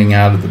like getting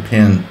out of the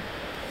pin,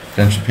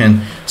 potential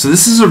pin. So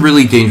this is a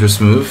really dangerous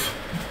move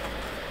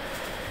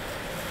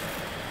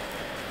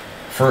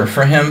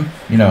for him,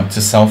 you know,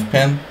 to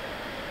self-pin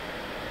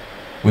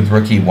with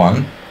rook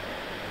e1.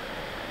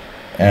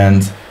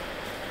 And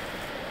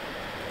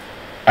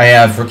I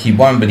have rook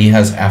e1, but he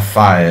has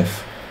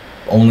f5.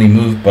 Only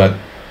move, but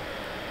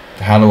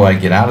how do I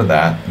get out of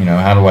that? You know,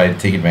 how do I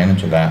take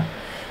advantage of that?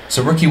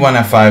 So rook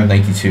e1, f5,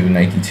 knight d2,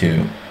 knight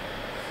d2.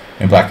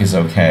 And black is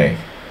okay.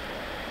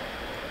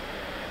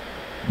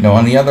 Now,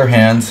 on the other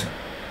hand,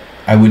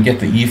 I would get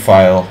the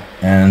e-file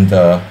and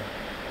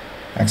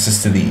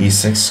access to the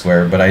e6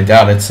 square, but I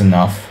doubt it's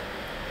enough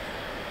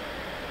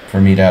for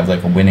me to have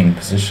like a winning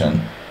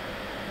position.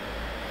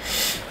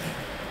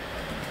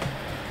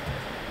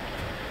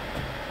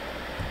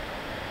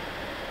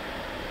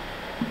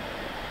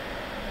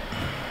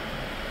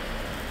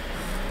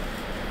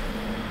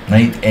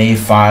 Knight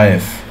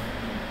a5.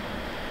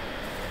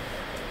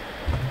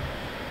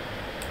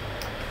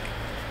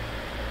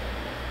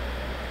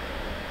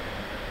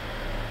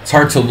 It's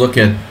hard to look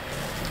at.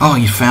 Oh,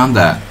 you found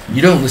that.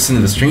 You don't listen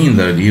to the stream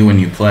though, do you, when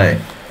you play?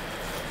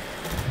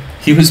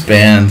 He was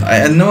banned. I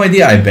had no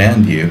idea I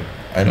banned you.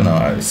 I don't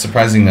know. It's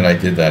surprising that I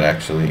did that,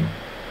 actually.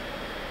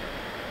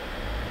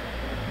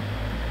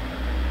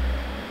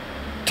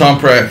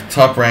 Top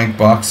rank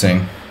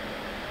boxing.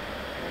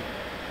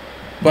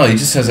 Well, he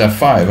just has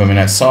f5. I mean,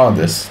 I saw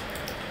this.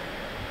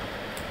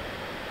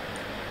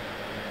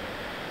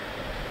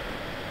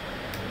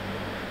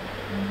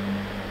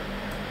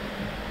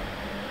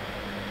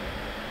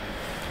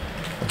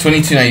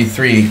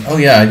 2293. Oh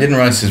yeah, I didn't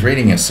realize his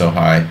rating is so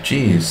high.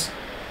 Jeez.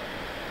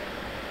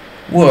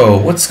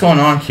 Whoa, what's going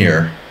on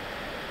here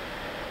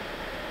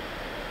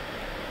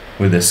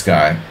with this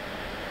guy?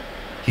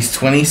 He's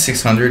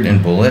 2600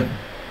 in bullet.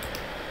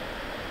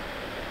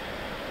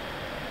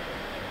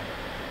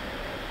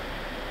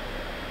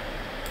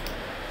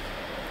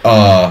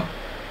 Uh,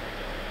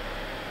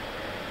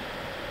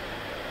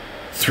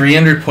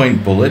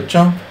 300-point bullet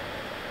jump?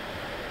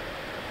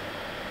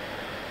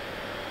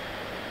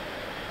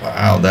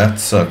 Wow,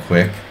 that's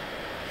quick.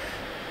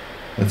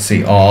 Let's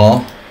see,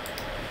 all.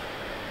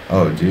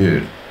 Oh,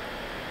 dude.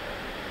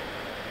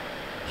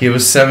 He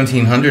was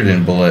 1700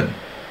 in bullet.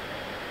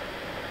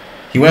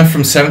 He went from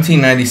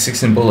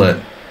 1796 in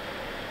bullet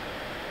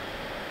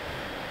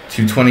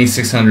to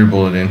 2600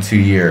 bullet in 2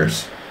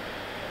 years.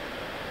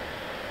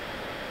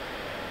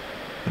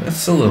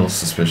 That's a little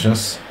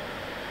suspicious.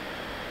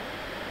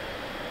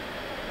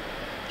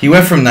 He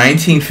went from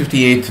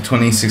 1958 to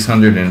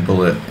 2600 in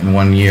bullet in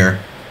 1 year,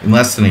 in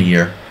less than a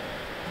year.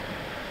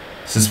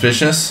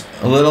 Suspicious?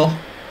 A little?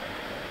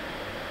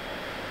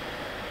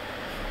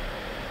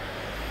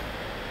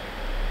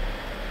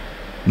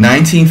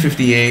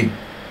 $1958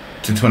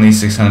 to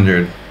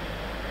 2600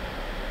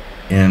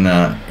 in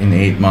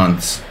 8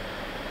 months.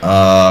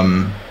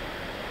 I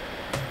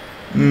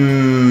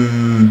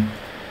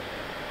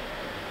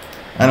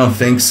don't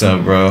think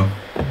so, bro.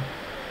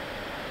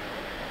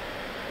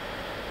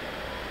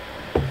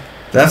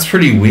 That's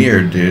pretty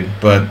weird, dude,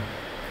 but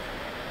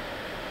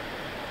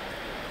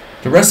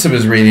the rest of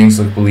his ratings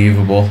look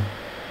believable.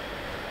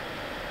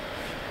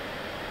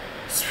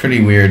 It's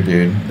pretty weird,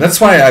 dude.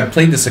 That's why I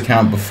played this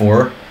account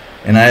before,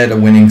 and I had a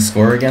winning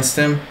score against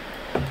him.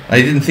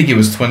 I didn't think it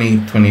was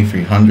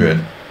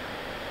 2300.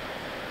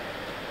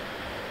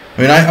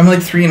 I mean, I'm like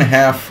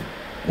 3.5,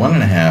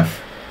 1.5.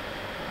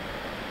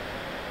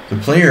 The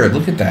player,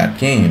 look at that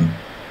game,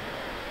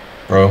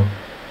 bro.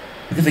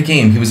 Look at the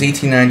game. He was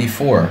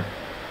 1894.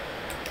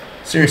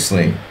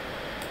 Seriously.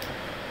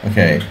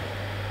 Okay.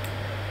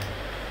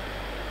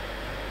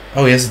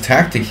 Oh, he has a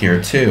tactic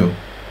here, too.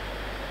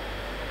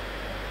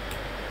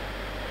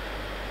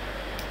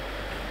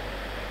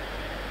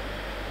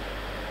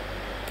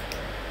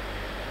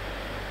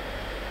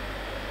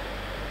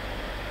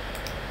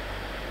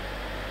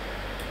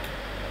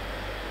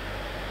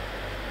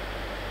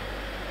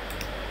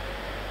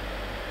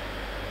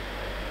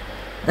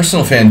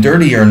 Arsenal fan,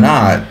 dirty or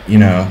not, you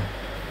know,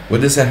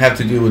 what does that have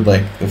to do with,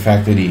 like, the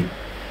fact that he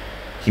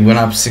went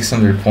up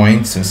 600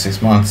 points in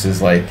 6 months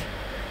is, like,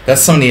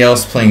 that's somebody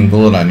else playing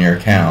bullet on your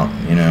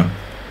account, you know.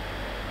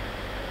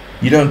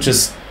 You don't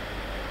just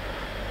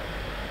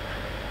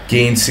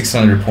gain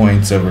 600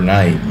 points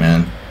overnight,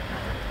 man.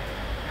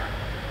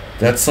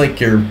 That's like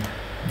your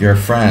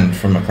friend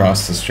from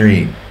across the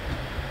street.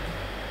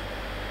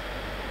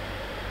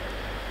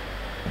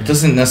 It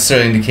doesn't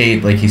necessarily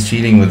indicate, like, he's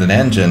cheating with an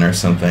engine or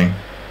something.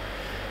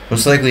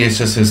 Most likely it's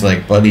just his,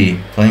 like, buddy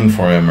playing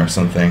for him or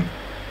something.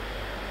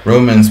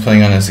 Roman's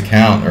playing on his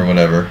account or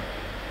whatever.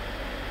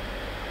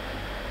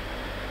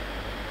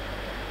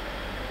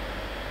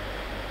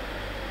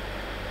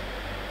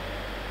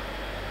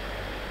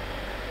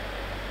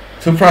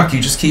 So, Proc,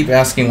 you just keep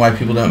asking why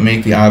people don't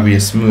make the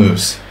obvious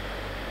moves.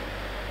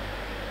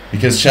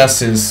 Because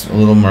chess is a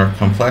little more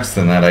complex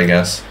than that, I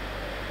guess.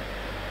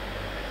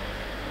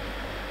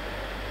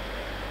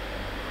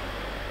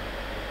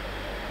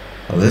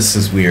 Oh, this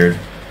is weird.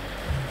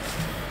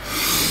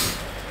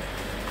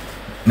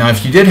 Now,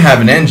 if you did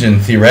have an engine,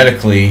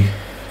 theoretically,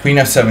 queen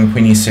f7,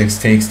 queen e6,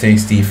 takes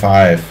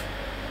d5.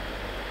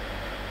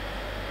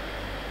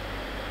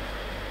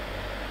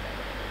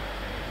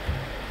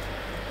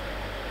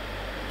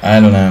 I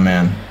don't know,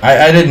 man.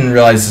 I didn't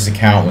realize this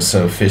account was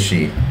so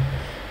fishy.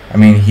 I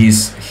mean,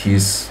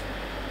 he's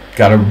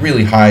got a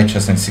really high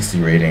chess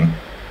 960 rating.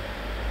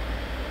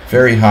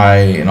 Very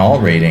high in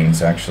all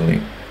ratings,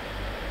 actually.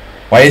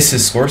 Why is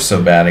his score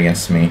so bad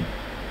against me?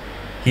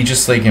 He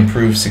just, like,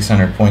 improved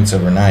 600 points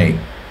overnight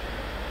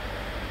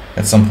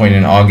at some point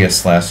in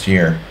August last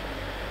year.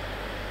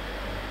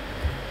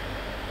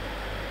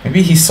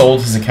 Maybe he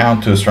sold his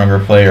account to a stronger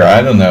player.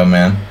 I don't know,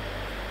 man.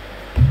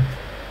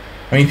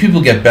 I mean,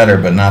 people get better,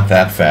 but not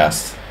that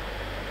fast.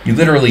 You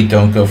literally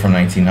don't go from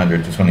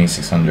 1900 to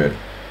 2600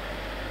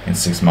 in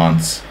 6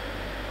 months.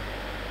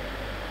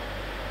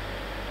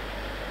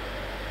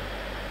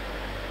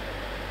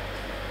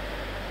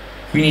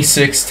 Queen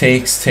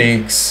e6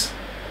 takes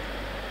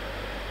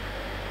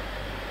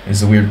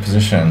is a weird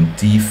position.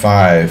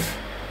 d5.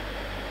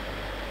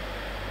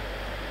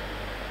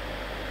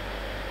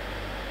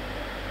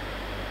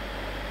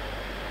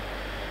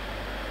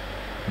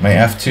 My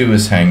f2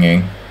 is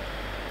hanging.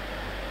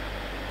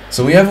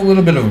 So we have a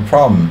little bit of a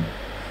problem.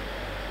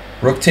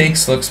 Rook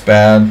takes looks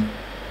bad.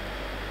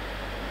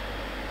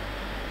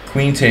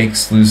 Queen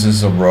takes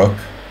loses a rook.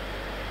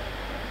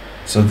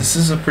 So this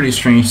is a pretty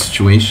strange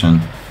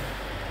situation.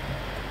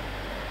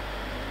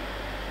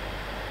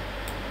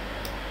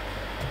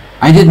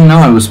 I didn't know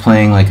I was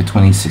playing like a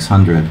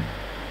 2600.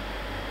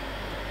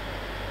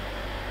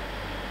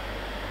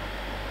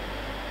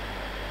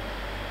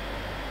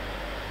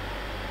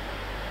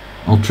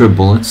 ultra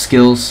bullet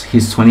skills.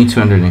 He's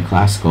 2200 in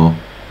classical.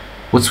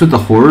 What's with the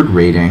horde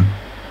rating?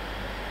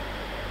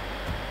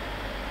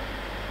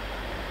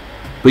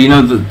 But you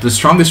know, the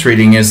strongest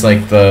rating is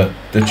like the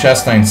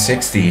chess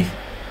 960.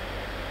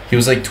 He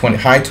was like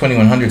high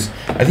 2100s.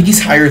 I think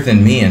he's higher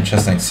than me in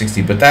chess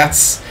 960, but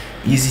that's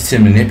easy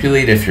to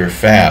manipulate if you're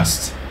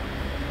fast.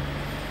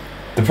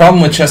 The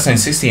problem with chess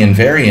 960 and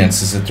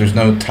variants is that there's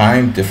no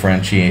time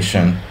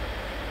differentiation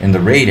in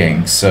the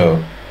ratings,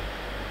 so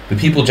the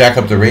people jack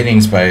up the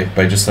ratings by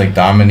just like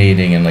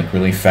dominating in like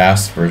really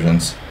fast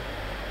versions.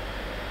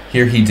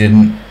 Here he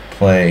didn't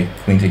play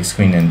queen takes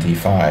queen and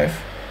d5,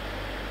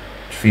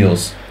 which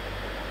feels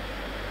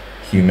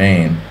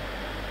humane.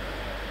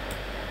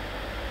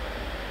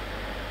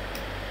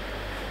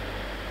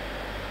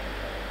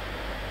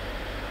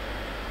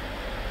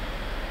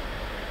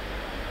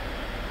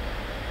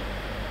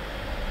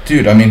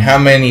 Dude, I mean, how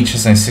many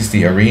chess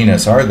 960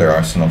 arenas are there,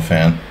 Arsenal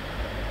fan?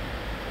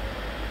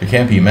 There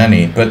can't be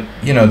many, but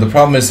you know, the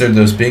problem is there are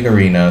those big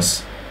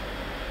arenas.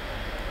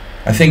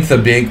 I think the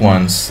big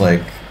ones,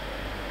 like,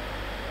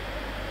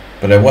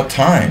 but at what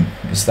time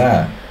is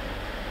that?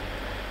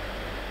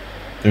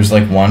 There's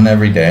like one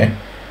every day.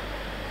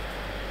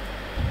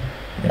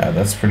 Yeah,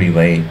 that's pretty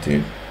late,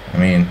 dude. I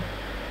mean,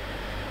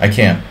 I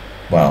can't,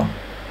 well,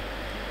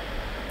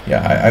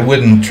 yeah, I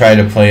wouldn't try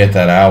to play at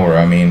that hour.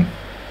 I mean,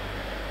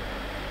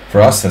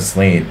 for us, that's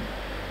late.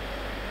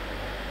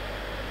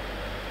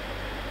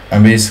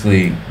 I'm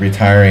basically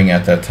retiring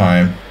at that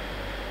time.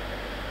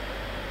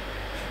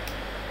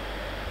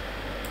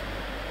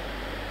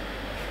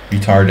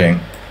 Retarding.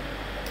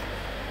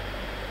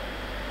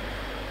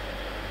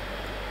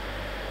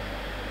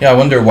 Yeah, I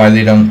wonder why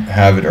they don't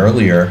have it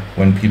earlier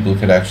when people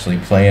could actually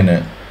play in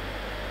it.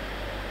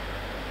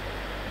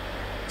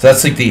 So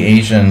that's like the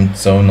Asian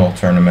zonal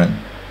tournament.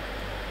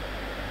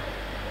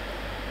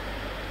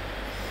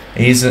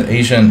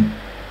 Asian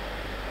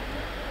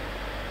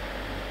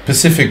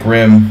Pacific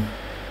Rim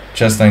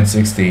chess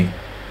 960.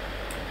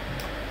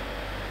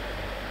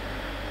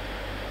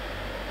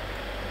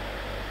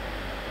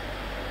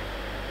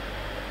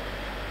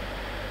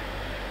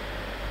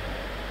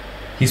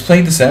 He's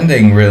played this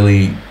ending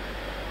really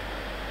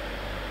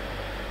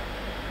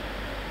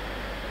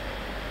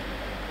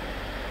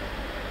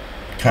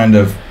kind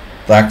of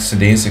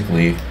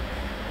lackadaisically.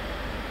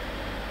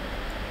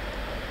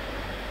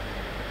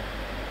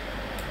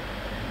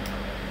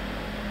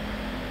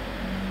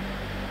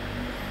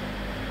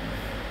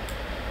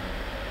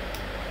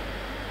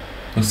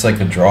 Looks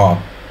like a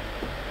draw.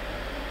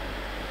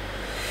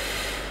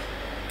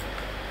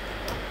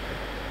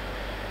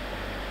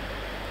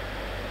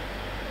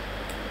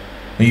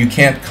 You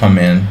can't come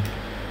in.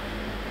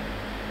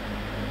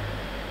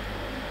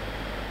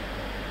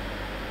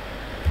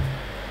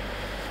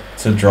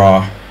 It's a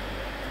draw.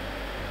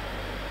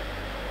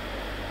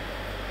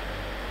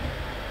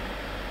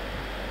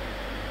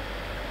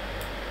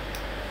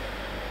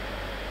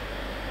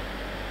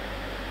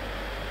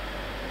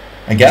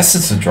 I guess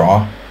it's a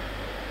draw.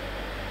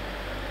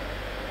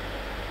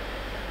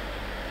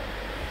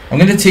 I'm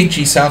going to take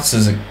G South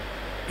as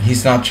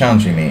he's not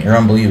challenging me. You're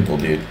unbelievable,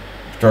 dude.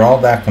 After all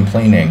that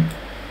complaining,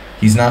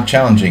 he's not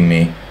challenging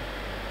me.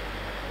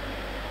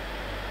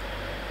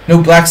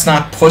 No, black's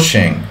not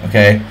pushing,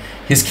 okay?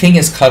 His king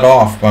is cut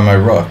off by my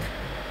rook.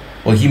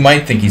 Well, he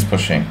might think he's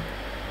pushing.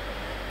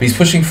 But he's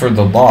pushing for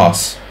the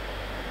loss,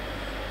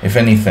 if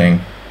anything.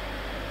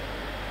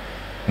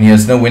 And he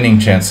has no winning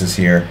chances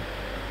here.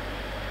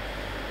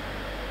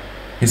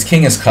 His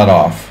king is cut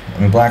off.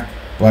 I mean,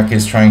 black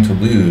is trying to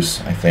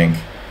lose, I think.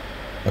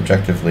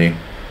 Objectively.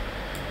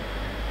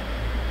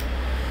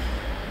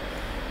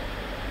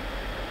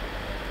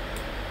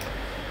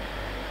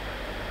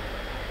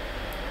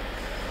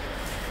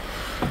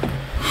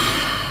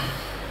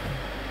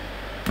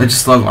 I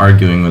just love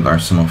arguing with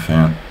Arsenal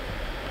fan.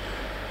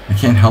 I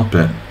can't help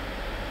it.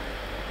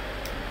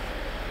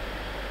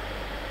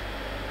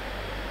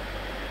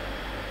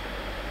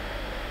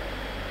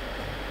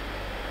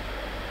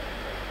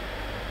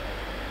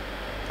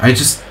 I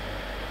just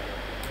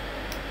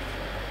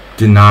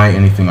deny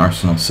anything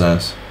Arsenal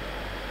says,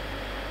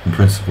 in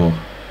principle.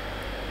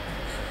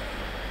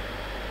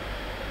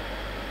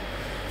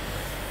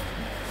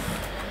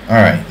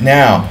 Alright,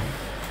 now,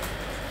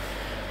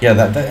 yeah,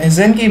 that his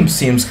endgame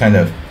seems kind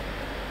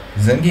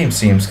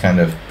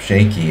of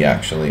shaky,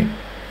 actually.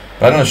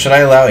 But I don't know, should I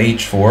allow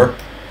h4?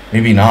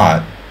 Maybe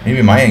not.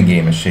 Maybe my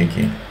endgame is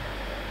shaky.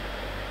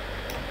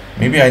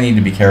 Maybe I need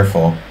to be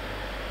careful.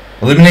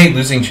 Eliminate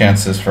losing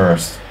chances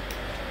first.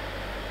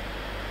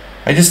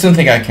 I just don't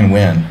think I can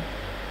win.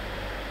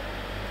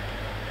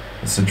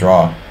 It's a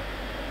draw.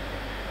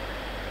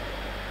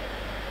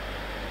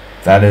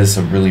 That is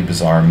a really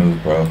bizarre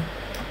move, bro.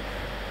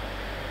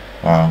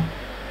 Wow.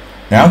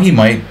 Now he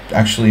might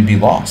actually be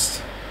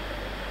lost.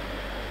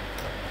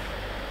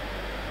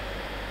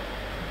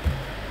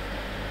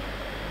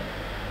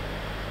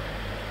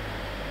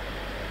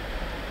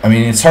 I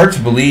mean, it's hard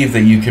to believe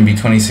that you can be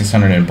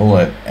 2600 in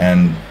bullet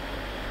and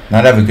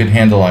not have a good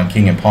handle on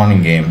king and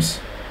pawning games.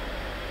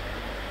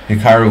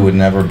 Hikaru would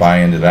never buy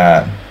into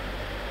that.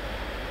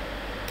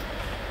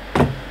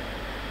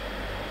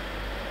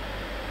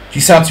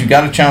 G-Souts, you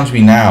gotta challenge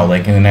me now,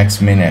 like in the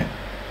next minute.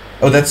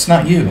 Oh, that's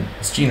not you.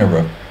 It's Gina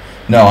Rook.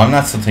 No, I'm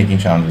not still taking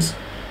challenges.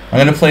 I'm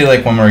gonna play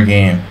like one more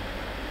game.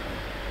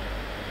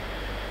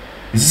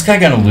 Is this guy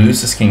gonna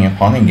lose this king and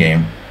pawning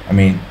game? I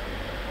mean,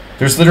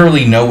 there's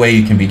literally no way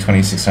you can beat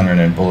 2600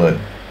 in bullet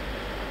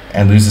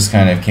and lose this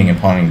kind of king and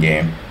pawning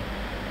game.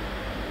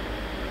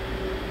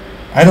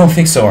 I don't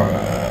think so,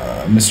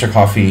 Mr.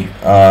 Coffee.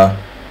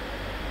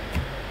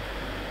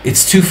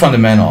 It's too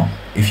fundamental.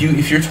 If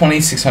you're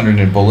 2600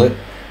 in bullet,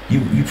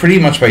 you pretty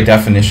much by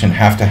definition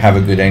have to have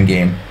a good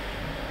endgame.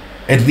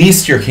 At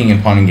least your king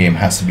and pawning game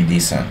has to be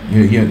decent.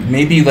 You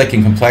maybe like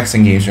in complex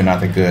endgames you're not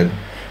that good,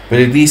 but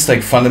at least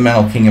like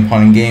fundamental king and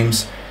pawning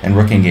games and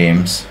rook and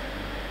games,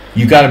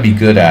 you got to be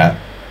good at.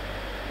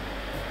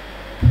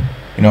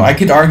 You know, I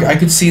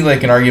could see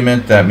like an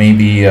argument that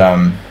maybe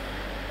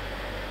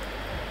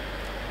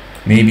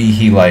maybe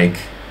he like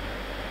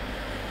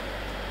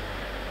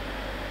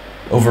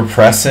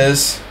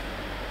overpresses,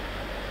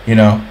 you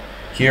know,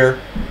 here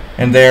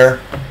and there.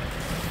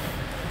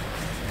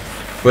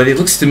 But it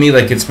looks to me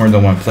like it's more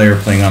than one player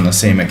playing on the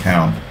same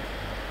account,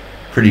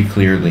 pretty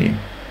clearly.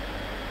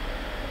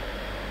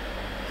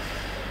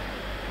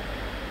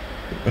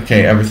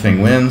 Okay, everything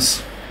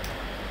wins.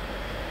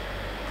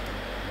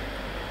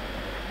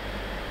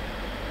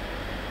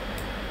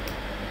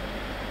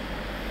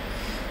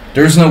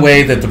 There's no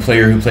way that the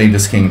player who played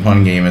this king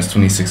pawn game is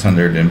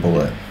 2600 in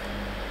bullet.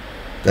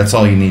 That's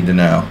all you need to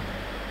know.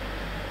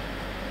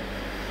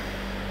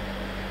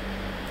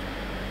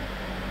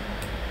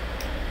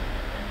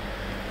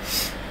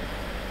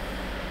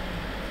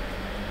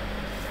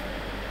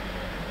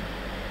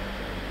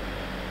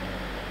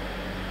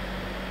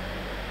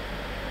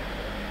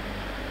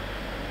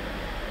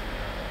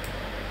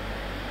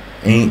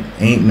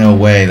 Ain't no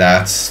way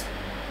that's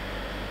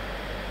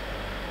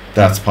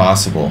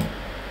possible.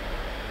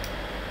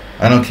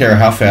 I don't care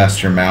how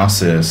fast your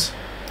mouse is.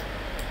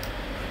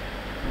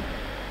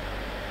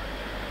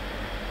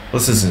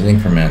 This is an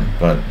increment,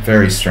 but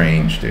very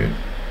strange, dude.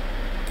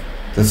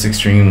 That's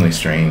extremely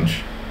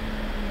strange.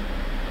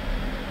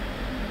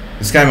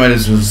 This guy might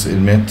as well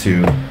admit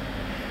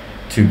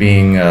to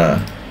being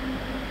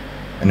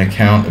an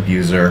account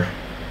abuser.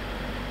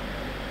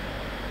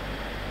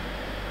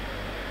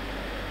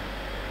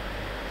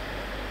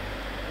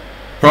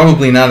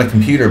 Probably not a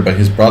computer, but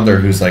his brother,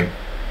 who's like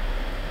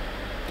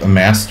a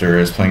master,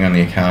 is playing on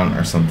the account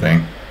or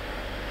something.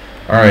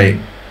 Alright,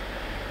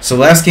 so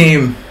last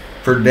game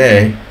for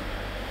today.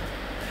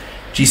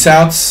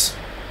 G-Souts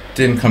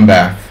didn't come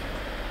back.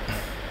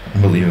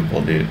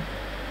 Unbelievable, dude.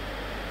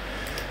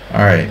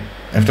 Alright,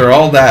 after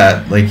all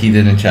that, like, he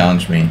didn't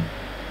challenge me.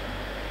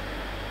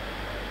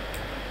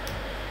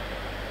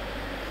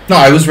 No,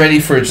 I was ready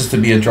for it just to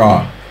be a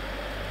draw.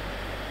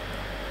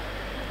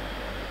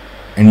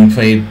 And he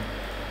played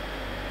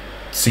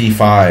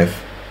C5.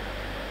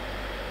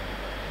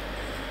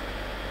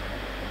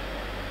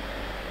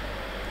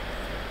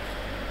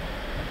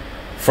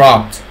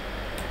 Fropped.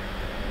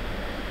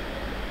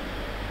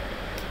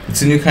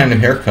 It's a new kind of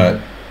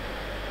haircut.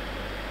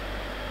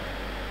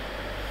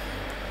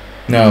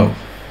 No.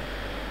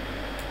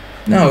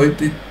 No,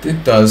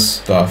 it does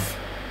stuff.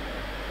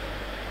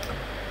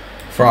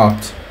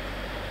 Fropped.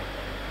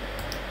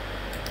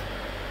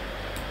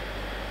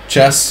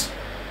 Chess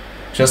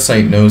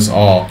site knows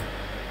all.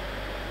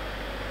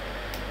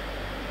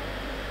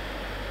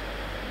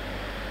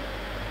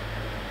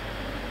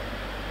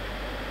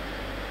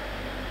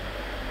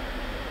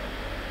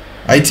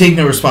 I take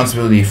no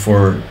responsibility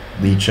for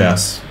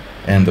lichess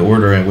and the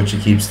order in which he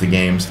keeps the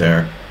games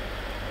there.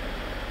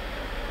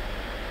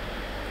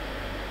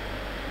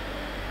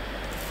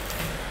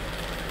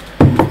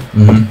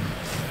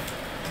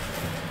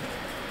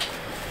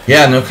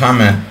 Yeah, no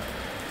comment.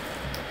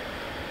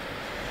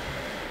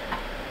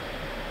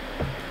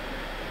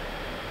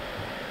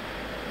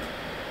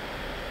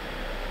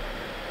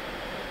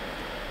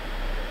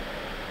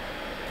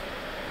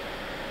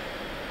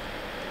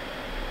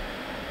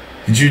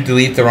 Did you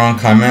delete the wrong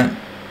comment?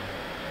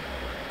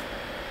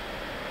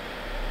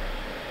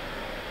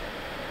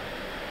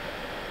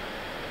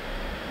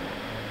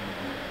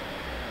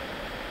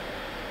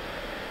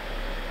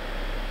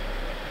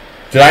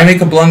 Did I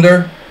make a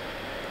blunder,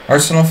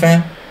 Arsenal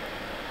fan?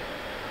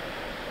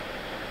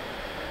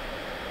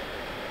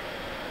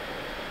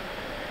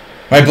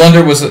 My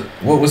blunder was...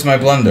 What was my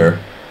blunder?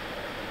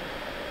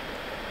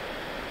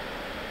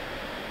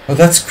 Oh,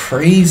 that's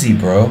crazy,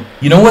 bro.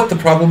 You know what the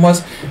problem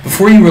was?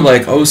 Before you were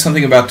like, oh,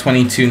 something about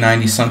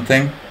 2290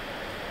 something.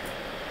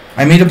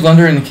 I made a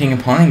blunder in the king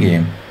and pawn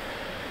game.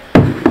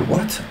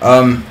 What?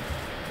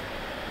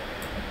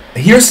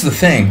 Here's the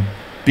thing.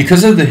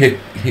 Because of the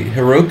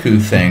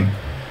Heroku thing,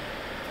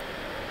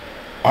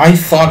 I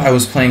thought I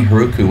was playing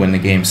Heroku when the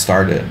game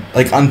started.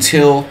 Like,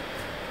 until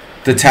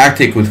the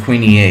tactic with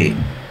Queen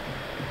E8.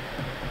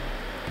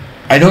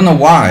 I don't know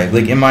why.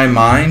 Like, in my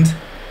mind,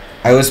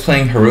 I was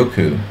playing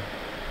Heroku.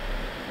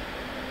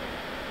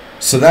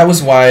 So that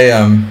was why,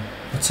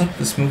 what's up with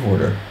this move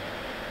order?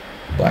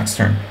 Black's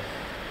turn.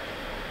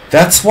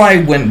 That's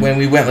why when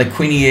we went like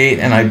queen e8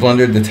 and I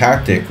blundered the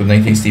tactic with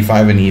knight takes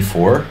d5 and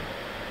e4,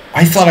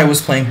 I thought I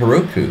was playing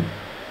Heroku.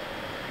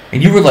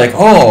 And you were like,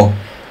 oh,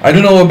 I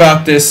don't know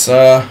about this,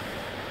 why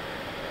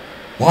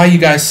are you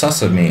guys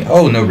sus of me?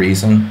 Oh, no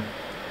reason.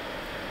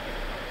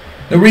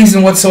 No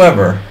reason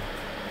whatsoever.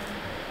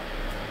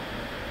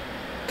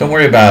 Don't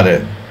worry about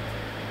it.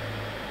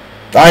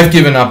 I've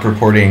given up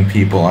reporting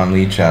people on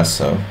lichess,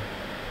 so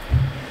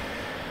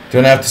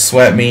don't have to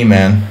sweat me,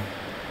 man.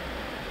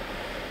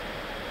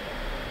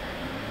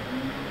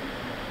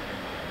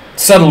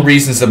 Subtle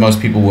reasons that most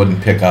people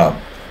wouldn't pick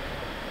up.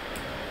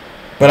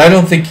 But I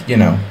don't think, you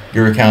know,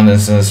 your account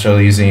is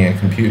necessarily using a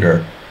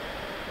computer.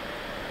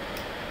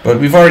 But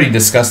we've already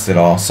discussed it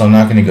all, so I'm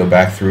not going to go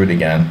back through it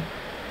again.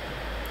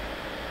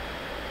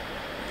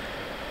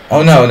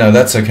 Oh, no,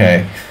 that's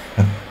okay.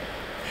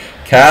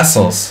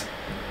 Castles.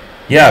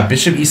 Yeah,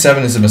 bishop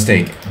e7 is a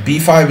mistake.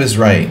 b5 is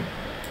right.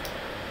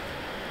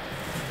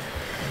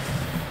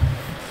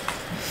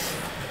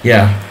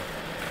 Yeah.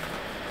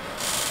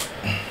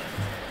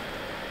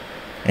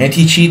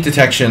 Anti-cheat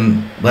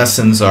detection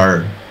lessons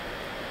are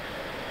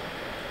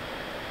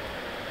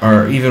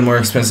even more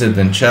expensive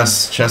than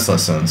chess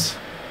lessons.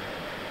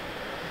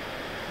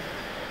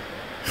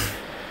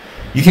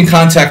 You can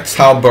contact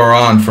Tal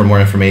Baron for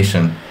more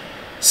information.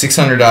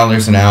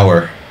 $600 an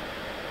hour.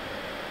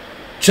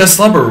 Chess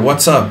Lover,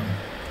 what's up?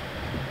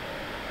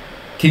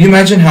 Can you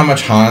imagine how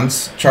much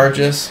Hans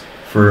charges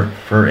for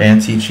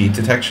anti-cheat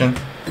detection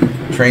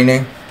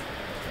training?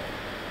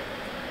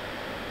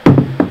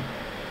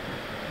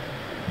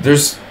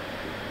 There's,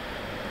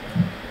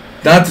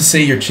 not to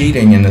say you're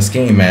cheating in this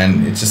game,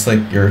 man. It's just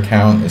like your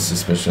account is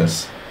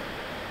suspicious.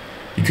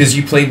 Because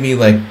you played me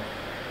like,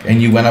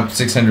 and you went up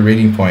 600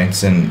 rating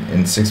points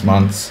in 6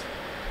 months,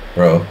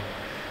 bro,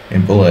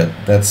 in Bullet.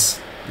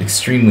 That's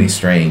extremely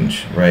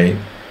strange, right?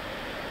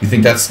 You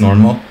think that's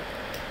normal?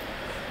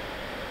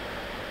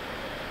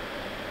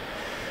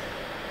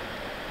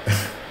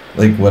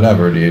 Like,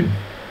 whatever, dude.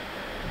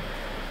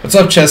 What's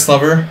up, Chess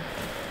Lover?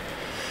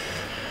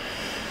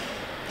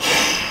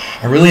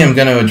 I really am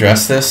going to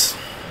address this.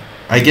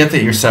 I get that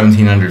you're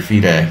 1,700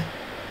 FIDE,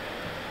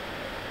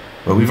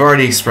 but we've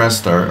already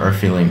expressed our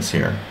feelings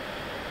here.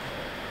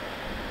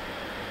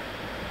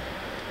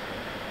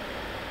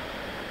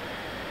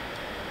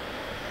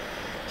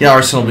 Yeah,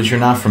 Arsenal, but you're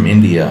not from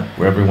India,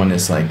 where everyone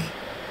is like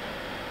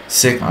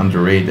sick,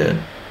 underrated.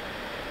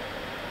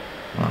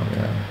 Oh,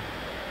 yeah.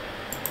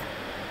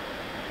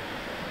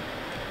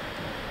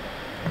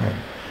 Alright.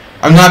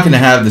 I'm not going to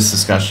have this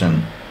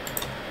discussion.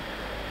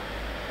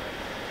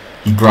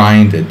 You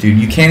grinded, dude.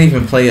 You can't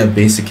even play a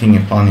basic king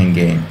and pawn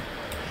game.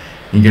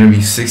 You're going to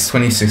be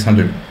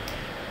 6,600.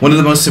 One of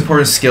the most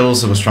important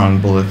skills of a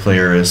strong Bullet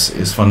player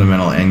is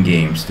fundamental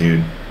endgames,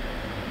 dude.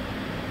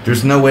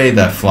 There's no way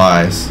that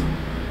flies.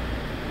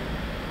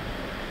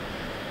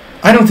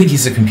 I don't think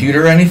he's a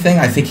computer or anything.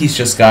 I think he's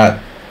just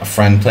got a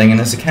friend playing in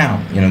his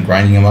account, you know,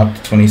 grinding him up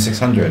to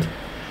 2,600.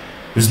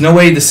 There's no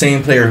way the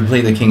same player who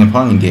played the king and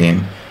pawn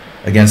game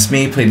against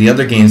me, played the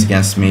other games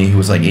against me, who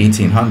was like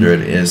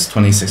 1,800, is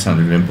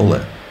 2,600 in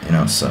Bullet, you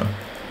know, so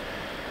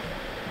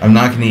I'm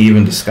not going to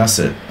even discuss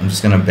it. I'm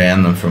just going to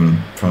ban them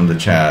from the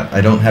chat. I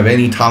don't have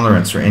any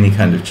tolerance for any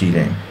kind of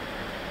cheating.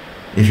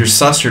 If you're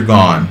sus, you're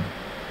gone.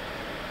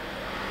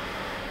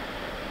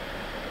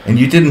 And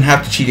you didn't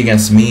have to cheat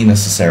against me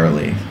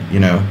necessarily, you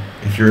know.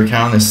 If your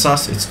account is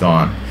sus, it's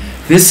gone.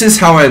 This is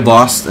how I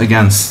lost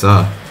against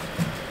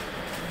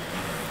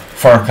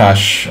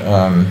Farkash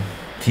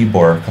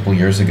Tibor a couple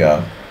years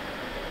ago,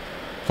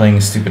 playing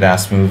a stupid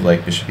ass move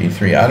like bishop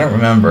e3. I don't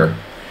remember.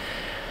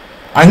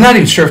 I'm not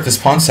even sure if this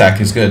pawn sack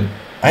is good.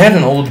 I had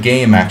an old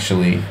game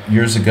actually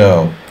years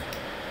ago.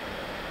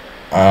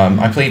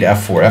 I played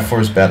f4.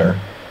 f4 is better.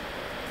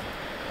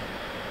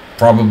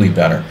 Probably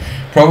better.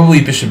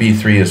 Probably bishop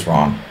e3 is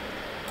wrong.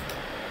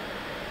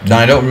 Now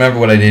I don't remember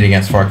what I did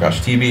against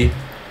Farkash TB,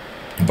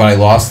 but I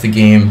lost the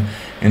game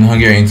in the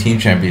Hungarian Team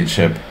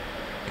Championship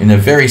in a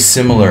very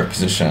similar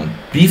position.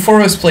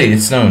 b4 was played,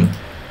 it's known.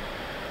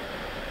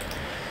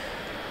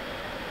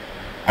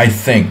 I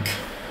think.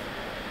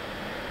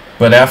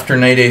 But after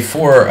knight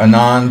a4,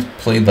 Anand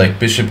played like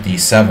bishop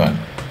d7.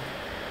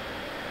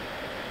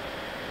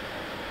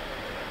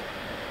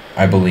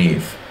 I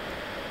believe.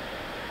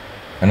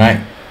 And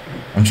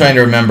I'm trying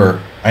to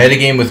remember. I had a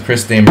game with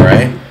Chris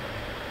Desmarais,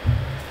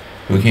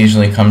 who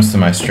occasionally comes to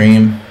my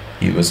stream.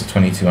 He was a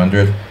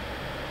 2200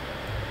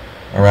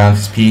 around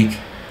his peak.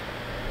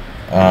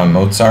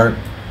 Mozart.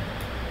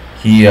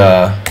 He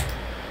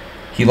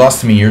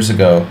lost to me years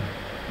ago,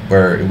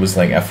 where it was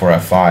like f4,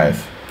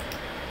 f5.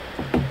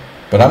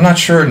 But I'm not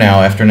sure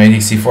now after knight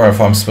c4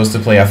 if I'm supposed to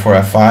play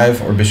f4,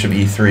 f5 or bishop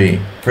e3.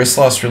 Chris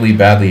lost really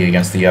badly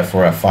against the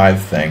f4, f5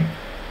 thing.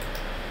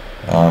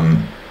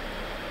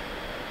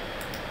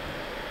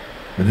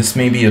 But this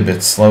may be a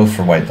bit slow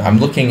for white. I'm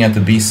looking at the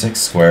b6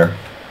 square.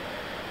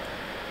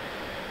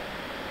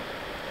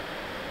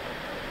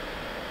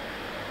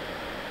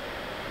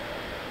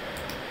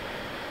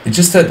 It's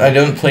just that I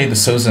don't play the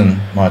Sozin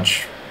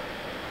much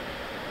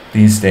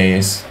these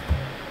days.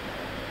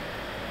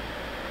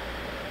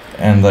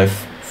 And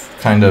I've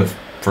kind of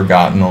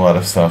forgotten a lot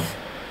of stuff.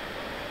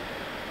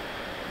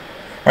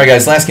 Alright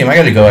guys, last game. I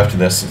gotta go after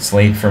this. It's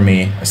late for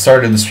me. I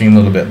started the stream a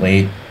little bit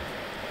late.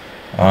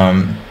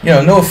 You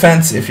know, no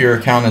offense if your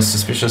account is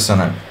suspicious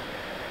and I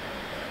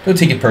don't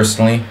take it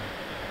personally.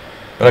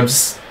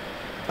 But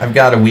I've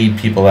got to weed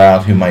people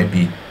out who might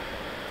be,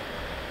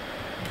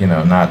 you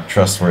know, not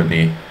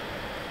trustworthy.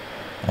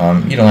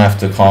 You don't have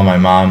to call my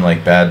mom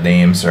like bad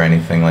names or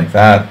anything like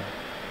that.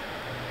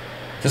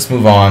 Just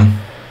move on.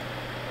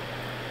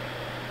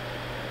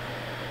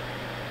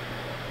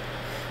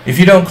 If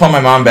you don't call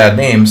my mom bad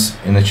names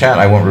in the chat,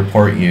 I won't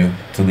report you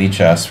to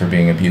lichess for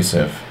being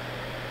abusive.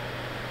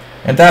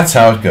 And that's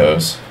how it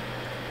goes.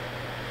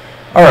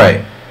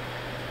 Alright.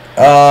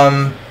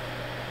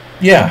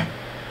 Yeah.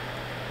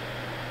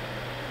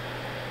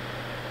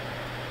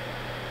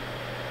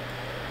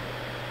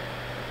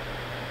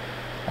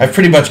 I've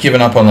pretty much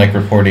given up on like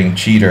reporting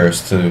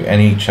cheaters to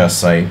any chess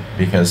site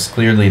because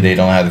clearly they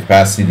don't have the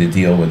capacity to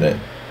deal with it.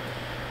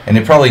 And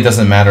it probably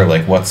doesn't matter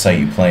like what site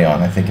you play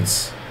on. I think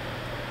it's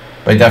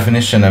by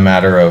definition a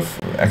matter of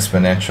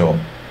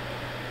exponential.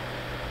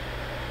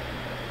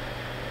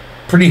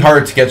 Pretty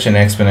hard to get you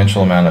an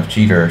exponential amount of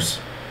cheaters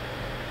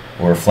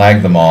or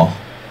flag them all.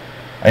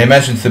 I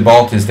imagine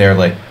Thibault is there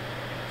like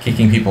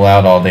kicking people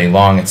out all day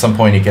long. At some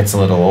point it gets a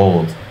little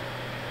old.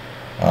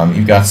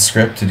 You've got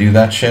script to do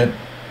that shit.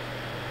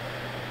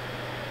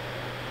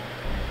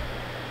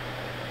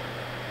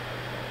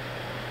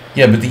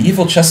 Yeah, but the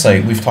evil chess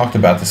site, we've talked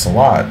about this a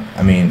lot.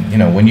 I mean, you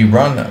know, when you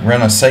run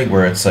a site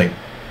where it's like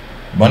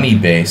money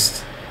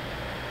based,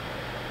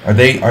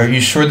 are you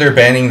sure they're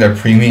banning their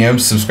premium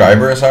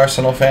subscribers,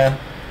 Arsenal fan?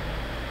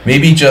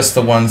 Maybe just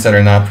the ones that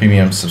are not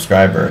premium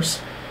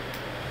subscribers.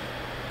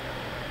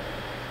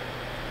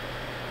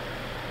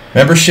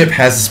 Membership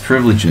has its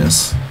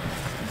privileges.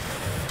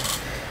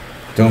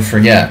 Don't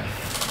forget.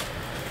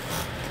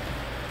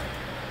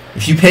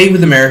 If you pay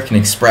with American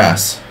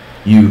Express,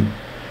 you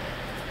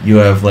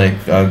have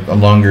like a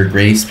longer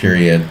grace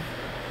period.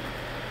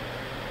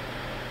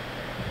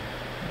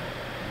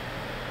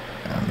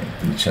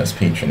 Lichess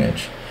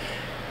patronage.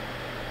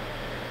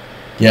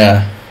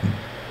 Yeah,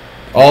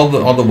 all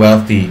the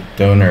wealthy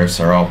donors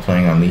are all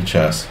playing on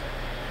lichess.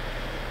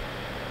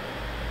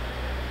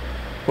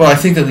 Well, I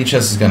think that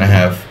lichess is going to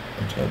have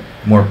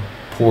a more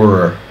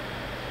poorer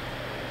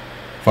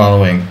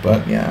following,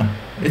 but yeah,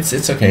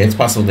 it's okay. It's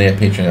possible they have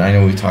patronage. I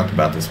know we talked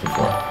about this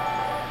before.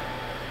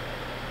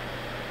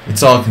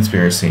 It's all a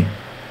conspiracy.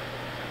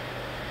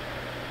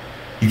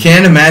 You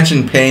can't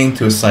imagine paying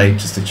to a site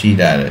just to cheat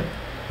at it.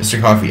 Mr.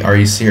 Coffee, are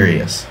you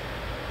serious?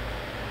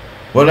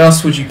 What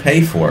else would you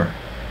pay for?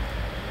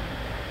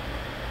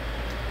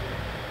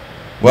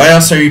 Why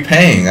else are you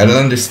paying? I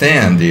don't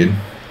understand, dude.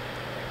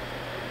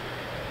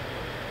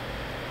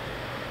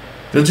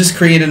 They'll just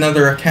create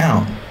another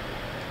account.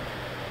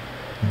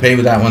 Pay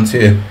with that one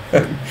too.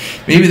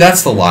 Maybe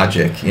that's the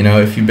logic. You know,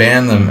 if you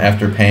ban them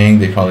after paying,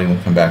 they probably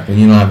won't come back. Then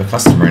you don't have a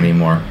customer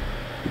anymore.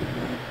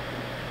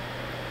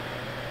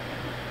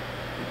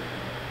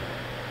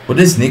 What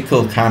is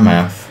Nikol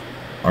Kamath,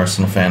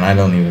 Arsenal fan? I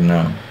don't even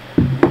know.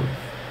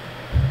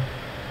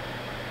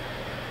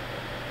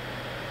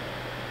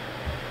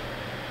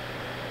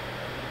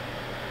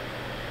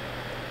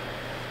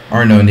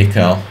 Arno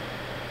Nikol.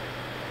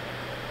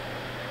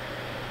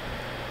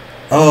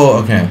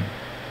 Oh, okay.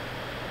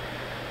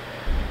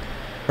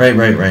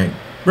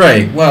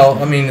 Right,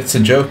 well, I mean, it's a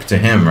joke to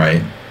him,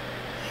 right?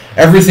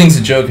 Everything's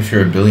a joke if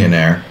you're a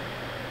billionaire,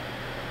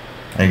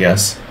 I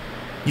guess.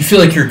 You feel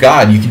like you're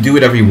God. You can do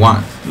whatever you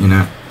want, you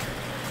know?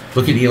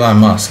 Look at Elon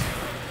Musk.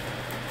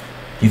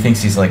 He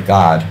thinks he's like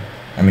God.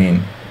 I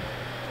mean...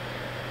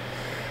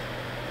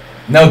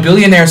 No,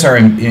 billionaires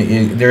are...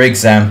 They're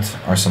exempt,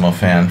 Arsenal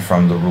fan,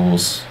 from the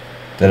rules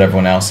that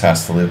everyone else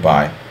has to live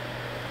by.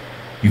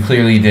 You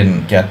clearly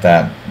didn't get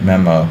that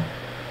memo.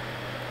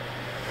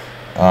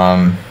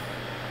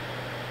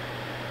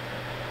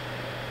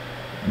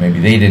 Maybe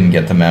they didn't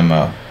get the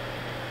memo.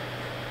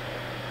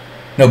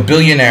 No,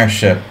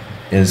 billionaireship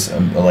is a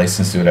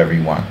license to do whatever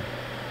you want.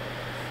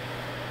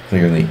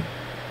 Clearly.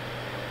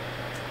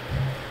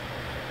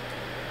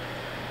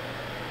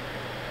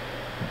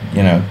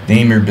 You know,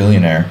 name your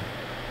billionaire.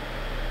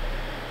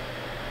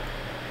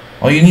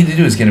 All you need to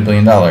do is get $1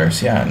 billion,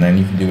 yeah, and then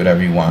you can do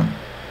whatever you want.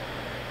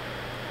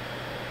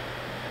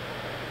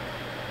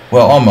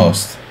 Well,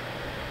 almost.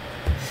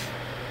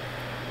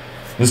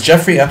 Was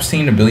Jeffrey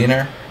Epstein a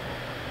billionaire?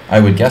 I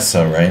would guess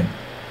so, right?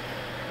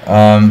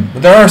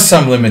 But there are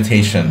some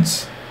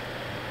limitations.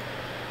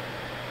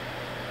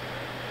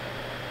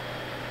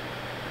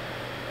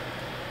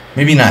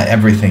 Maybe not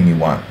everything you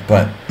want,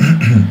 but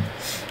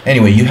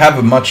anyway, you have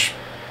a much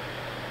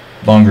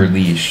longer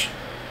leash.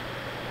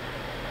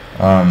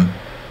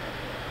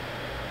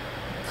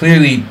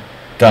 Clearly,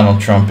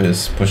 Donald Trump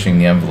is pushing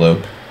the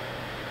envelope.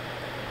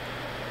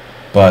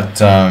 But,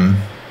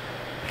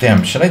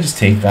 damn, should I just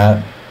take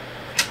that?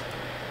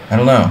 I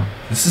don't know.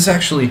 This is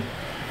actually...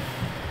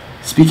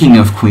 Speaking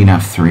of queen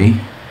f3,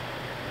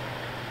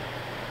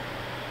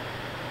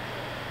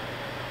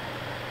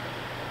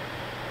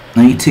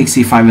 knight takes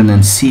c5 and then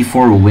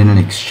c4 will win an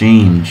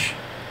exchange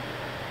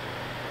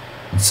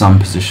in some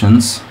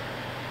positions.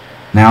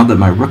 Now that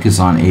my rook is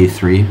on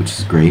a3, which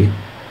is great.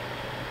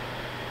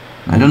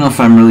 I don't know if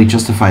I'm really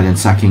justified in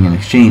sacking an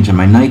exchange, and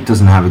my knight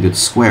doesn't have a good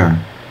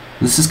square.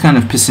 This is kind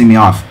of pissing me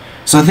off.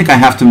 So I think I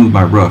have to move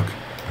my rook.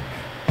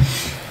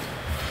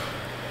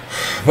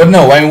 But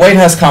no, I mean, white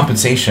has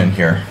compensation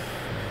here.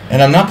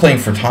 And I'm not playing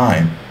for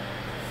time.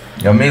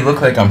 You know, it may look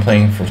like I'm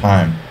playing for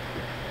time.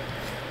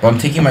 But I'm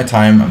taking my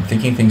time, I'm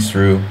thinking things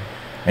through,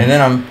 and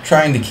then I'm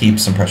trying to keep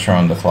some pressure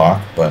on the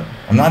clock, but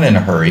I'm not in a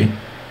hurry.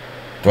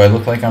 Do I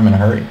look like I'm in a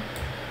hurry?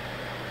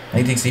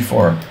 Knight takes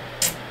c4.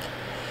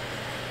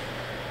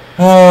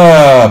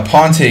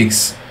 Pawn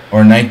takes,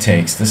 or knight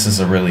takes. This is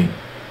a really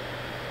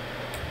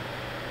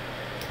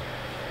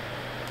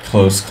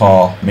close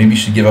call. Maybe he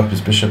should give up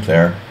his bishop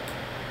there.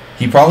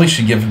 He probably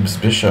should give up his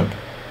bishop.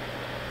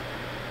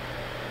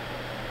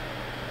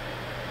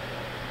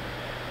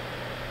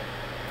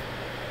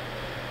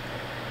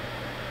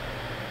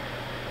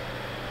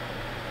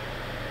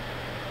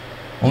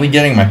 Only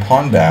getting my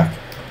pawn back.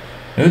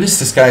 Notice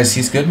this guy,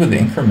 he's good with the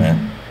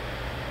increment.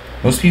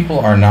 Most people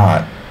are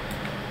not.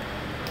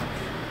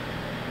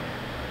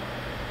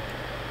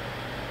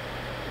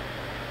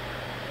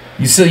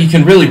 You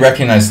can really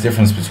recognize the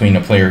difference between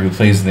a player who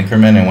plays the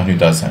increment and one who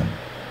doesn't.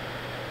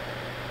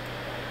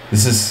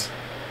 This is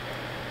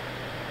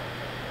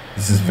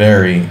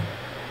very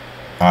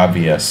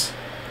obvious.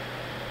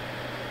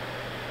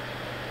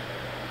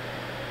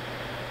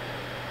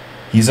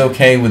 He's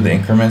okay with the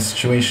increment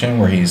situation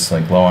where he's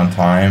like low on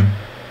time.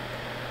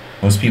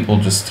 Most people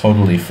just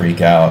totally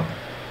freak out.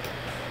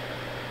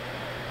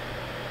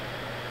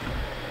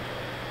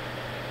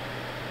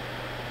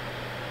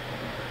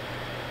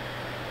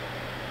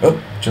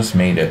 Oh, just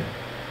made it.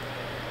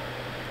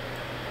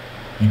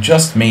 You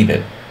just made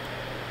it.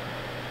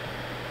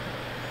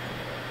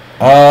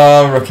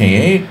 Rook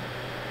a8.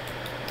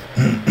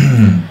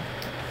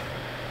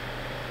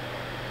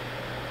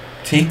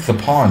 Take the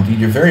pawn. Dude,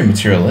 you're very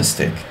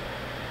materialistic.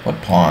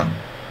 What pawn?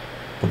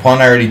 The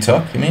pawn I already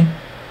took, you mean?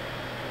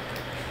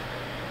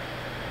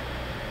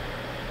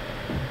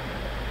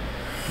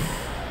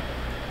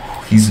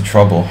 He's in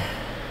trouble.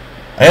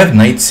 I have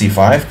knight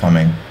c5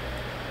 coming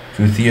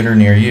to a theater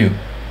near you,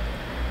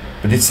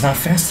 but it's not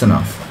fast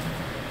enough.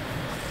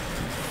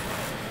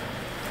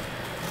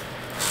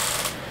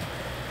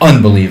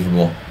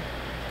 Unbelievable.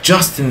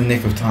 Just in the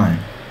nick of time.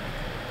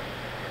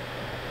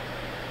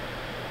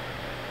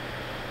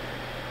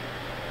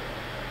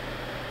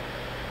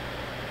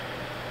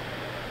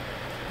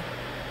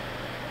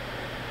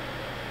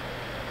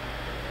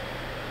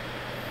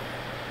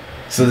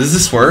 So does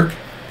this work?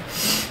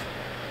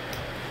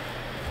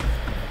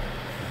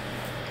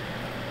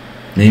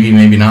 Maybe,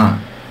 maybe not.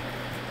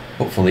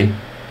 Hopefully.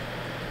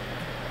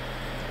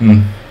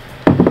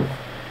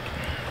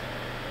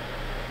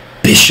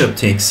 Bishop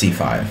takes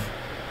c5.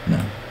 No.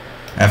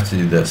 I have to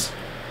do this.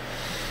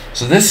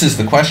 So this is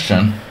the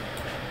question.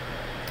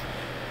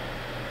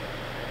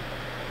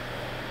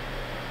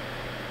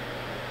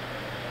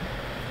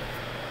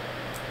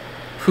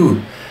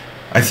 Whew.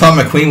 I thought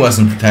my queen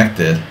wasn't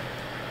protected.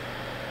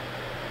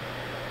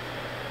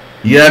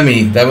 You had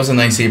me. That was a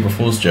nice April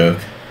Fool's joke.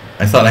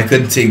 I thought I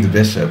couldn't take the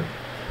bishop.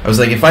 I was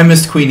like, if I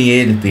missed queen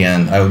e8 at the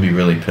end, I would be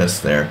really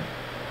pissed there.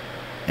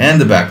 And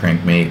the back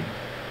rank mate.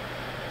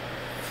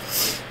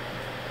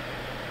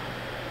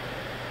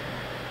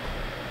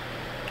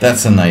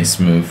 That's a nice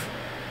move.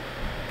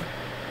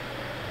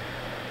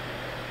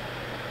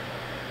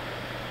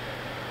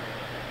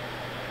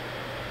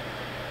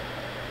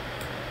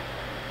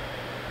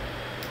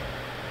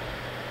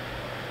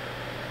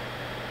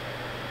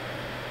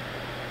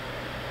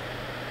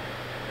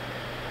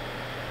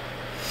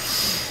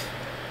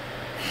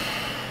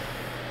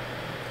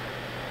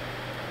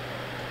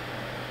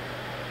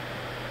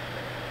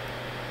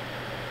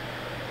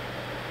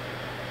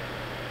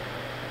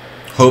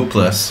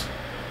 Hopeless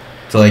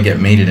till I get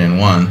mated in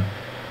one.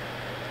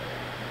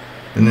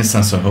 Then it's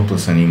not so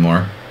hopeless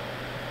anymore.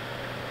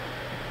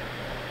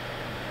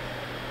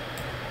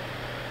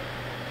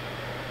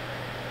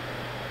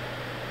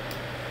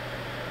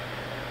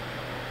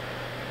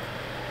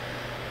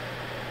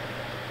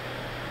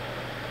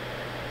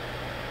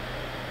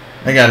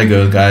 I gotta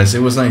go, guys. It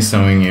was nice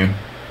knowing you.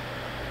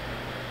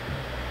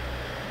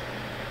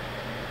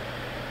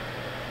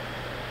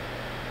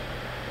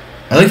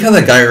 I like how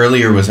that guy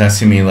earlier was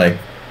asking me, like,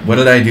 what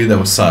did I do that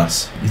was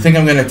sus? You think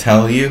I'm going to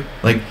tell you?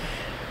 Like,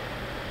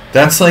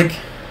 that's like,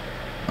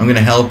 I'm going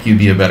to help you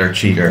be a better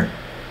cheater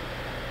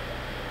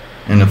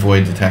and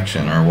avoid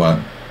detection, or what?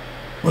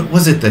 What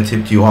was it that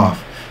tipped you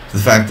off? The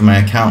fact that my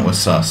account was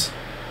sus.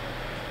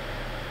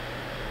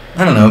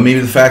 I don't know,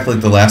 maybe the fact,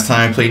 like, the last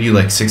time I played you,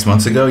 like, 6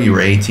 months ago, you were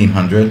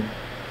 1800.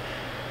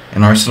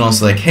 And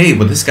Arsenal's like, hey,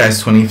 but this guy's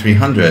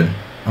 2300.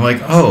 I'm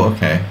like, oh,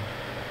 okay.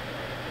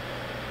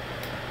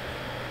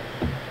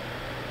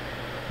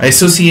 I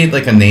associate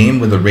like a name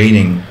with a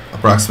rating,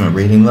 approximate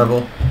rating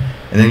level,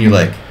 and then you're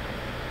like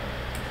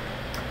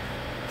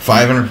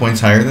 500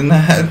 points higher than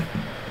that,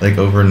 like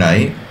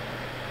overnight.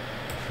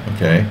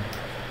 Okay.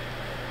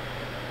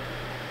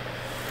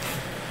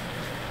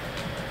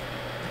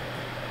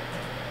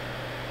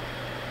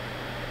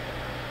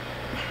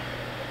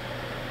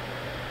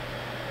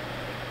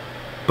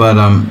 But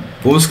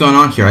what was going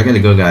on here? I gotta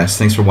go, guys.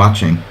 Thanks for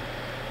watching.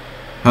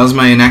 How's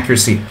my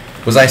inaccuracy?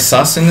 Was I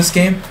sus in this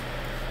game?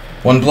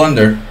 One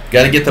blunder.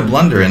 Gotta get the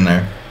blunder in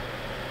there.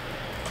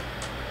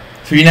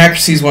 3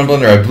 inaccuracies, 1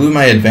 blunder. I blew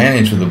my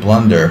advantage with a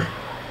blunder.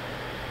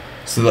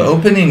 So the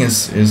opening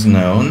is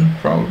known,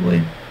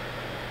 probably.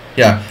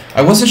 Yeah,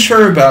 I wasn't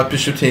sure about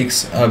bishop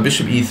takes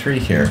bishop e3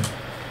 here.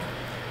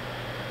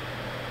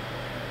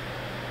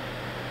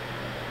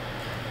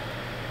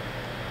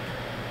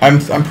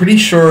 I'm pretty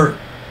sure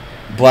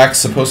Black's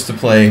supposed to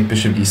play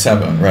bishop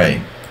d7,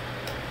 right?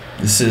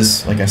 This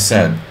is, like I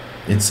said,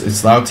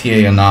 it's Lao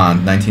Tie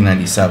Anand,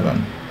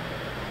 1997.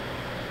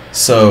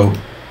 So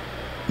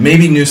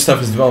maybe new stuff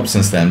has developed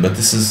since then, but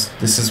this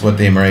is what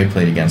Desmarais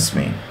played against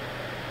me.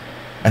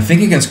 I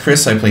think against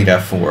Chris I played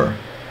f4,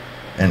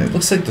 and it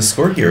looks like the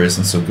score here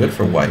isn't so good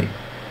for White.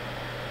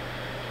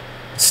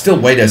 Still,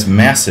 White has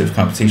massive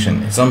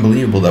competition. It's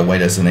unbelievable that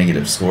White has a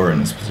negative score in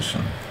this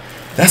position.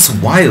 That's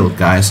wild,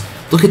 guys.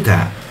 Look at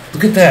that.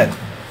 Look at that.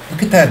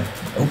 Look at that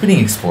opening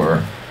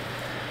explorer.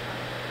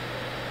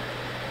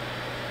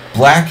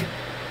 Black,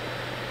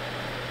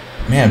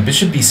 man,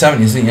 bishop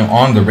b7 isn't even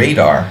on the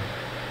radar.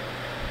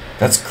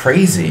 That's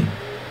crazy.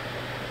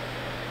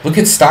 Look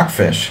at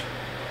Stockfish.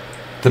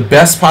 The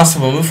best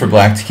possible move for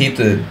Black to keep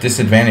the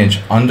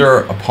disadvantage under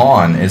a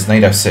pawn is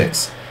knight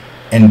f6.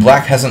 And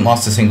Black hasn't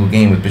lost a single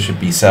game with bishop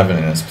b7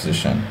 in this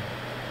position.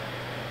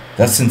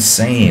 That's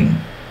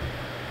insane.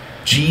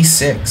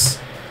 g6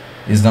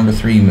 is number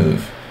 3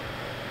 move.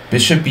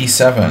 Bishop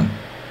b7.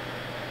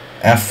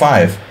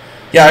 f5.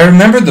 Yeah, I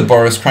remember the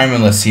Boris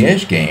Kraken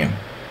Siege game,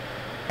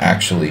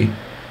 actually.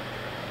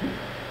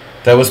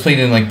 That was played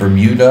in like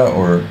Bermuda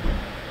or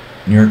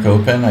New York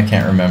Open, I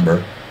can't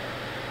remember.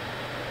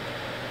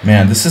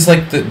 Man, this is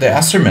like the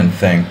Esserman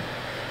thing.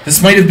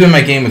 This might have been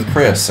my game with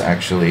Chris,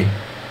 actually.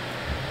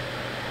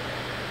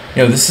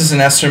 You know, this is an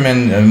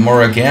Esserman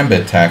Mora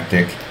Gambit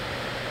tactic.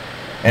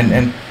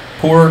 And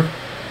poor...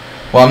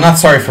 Well, I'm not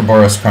sorry for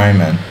Boris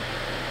Kraken.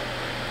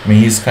 I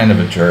mean, he's kind of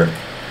a jerk.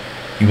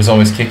 He was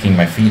always kicking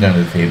my feet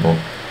under the table.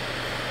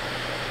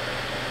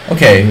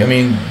 Okay, I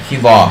mean, he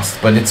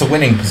lost, but it's a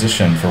winning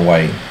position for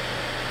White,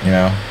 you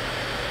know?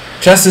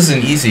 Chess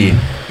isn't easy.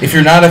 If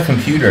you're not a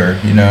computer,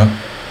 you know?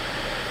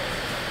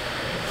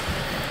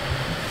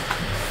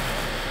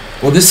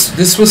 Well,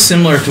 this was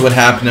similar to what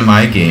happened in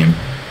my game,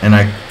 and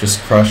I just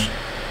crushed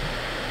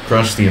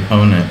the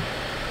opponent.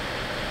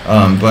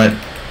 But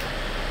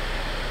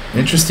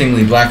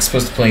interestingly, Black's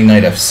supposed to play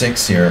knight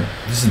f6 here.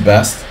 This is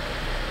best.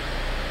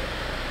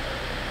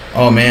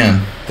 Oh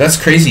man, that's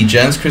crazy.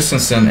 Jens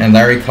Christensen and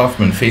Larry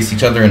Kaufman faced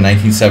each other in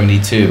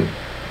 1972.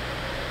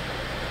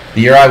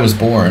 The year I was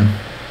born.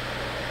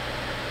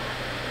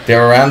 They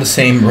were around the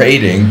same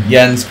rating,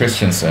 Jens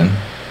Christensen.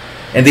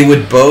 And they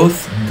would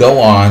both go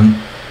on.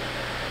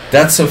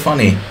 That's so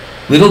funny.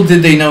 Little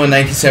did they know in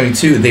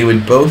 1972, they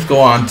would both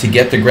go on to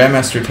get the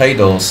Grandmaster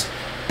titles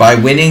by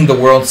winning the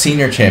World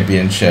Senior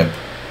Championship.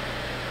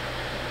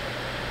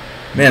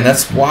 Man,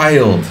 that's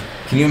wild.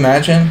 Can you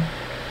imagine?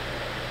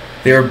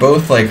 They were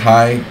both like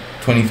high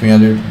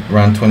 2300,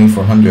 around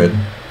 2400.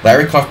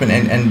 Larry Kaufman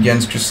and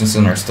Jens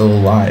Christensen are still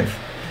alive.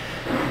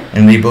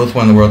 And they both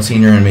won the World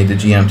Senior and made the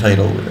GM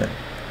title with it.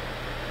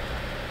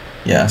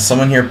 Yeah,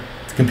 someone here,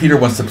 the computer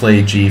wants to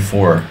play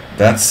G4.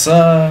 That's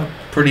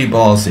pretty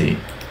ballsy.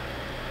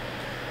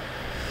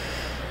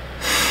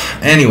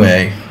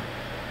 Anyway,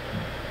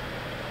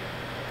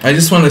 I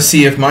just want to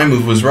see if my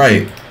move was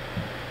right.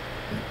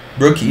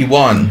 Rook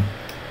E1.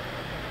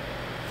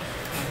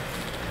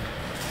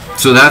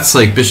 So that's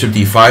like bishop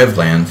d5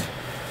 land.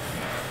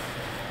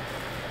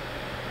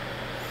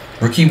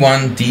 Rook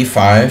e1,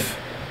 d5,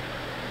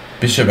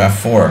 bishop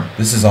f4.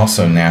 This is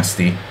also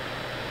nasty.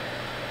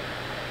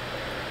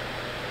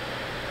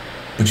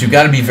 But you've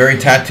got to be very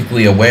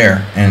tactically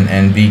aware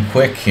and be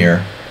quick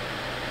here.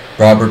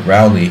 Robert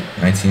Rowley,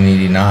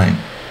 1989,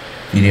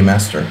 FIDE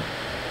Master,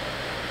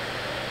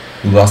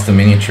 who lost the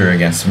miniature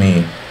against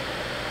me.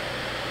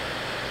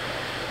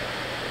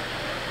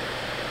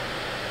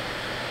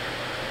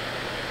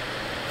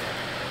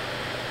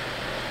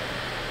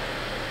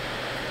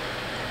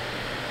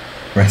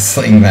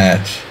 Wrestling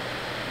match.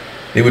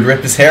 They would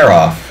rip his hair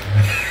off.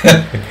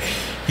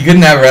 He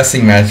couldn't have a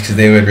wrestling match because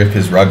they would rip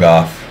his rug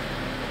off.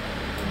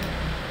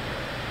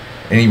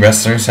 Any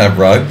wrestlers have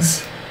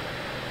rugs?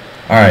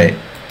 Alright.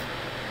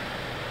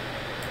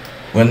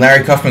 When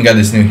Larry Kaufman got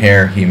his new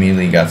hair, he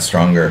immediately got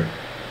stronger.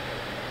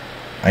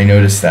 I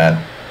noticed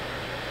that.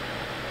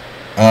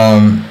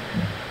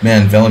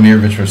 Man,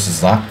 Velimirovich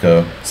versus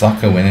Zlatko.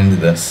 Zlatko went into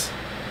this.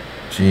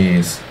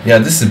 Jeez. Yeah,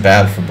 this is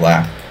bad for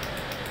Black.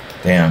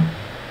 Damn.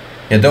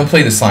 Yeah, don't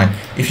play this line.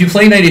 If you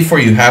play knight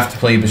a4, you have to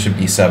play bishop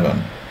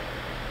d7.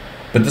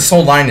 But this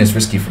whole line is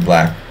risky for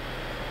black.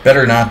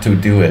 Better not to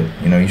do it.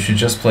 You know, you should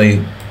just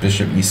play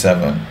bishop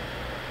e7.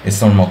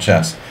 It's normal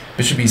chess.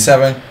 Bishop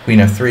e7, queen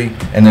f3,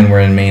 and then we're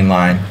in main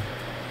line.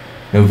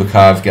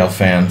 Novikov,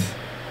 Gelfand,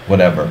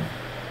 whatever.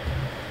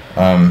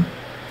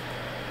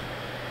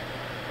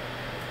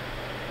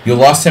 You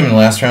lost him in the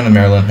last round of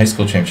Maryland High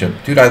School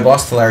Championship. Dude, I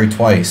lost to Larry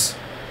twice.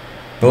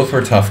 Both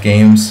were tough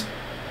games.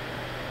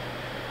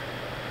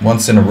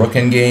 Once in a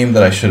Rookin game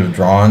that I should have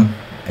drawn,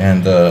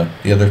 and the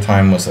other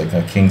time was like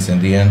a King's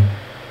Indian.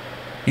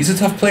 He's a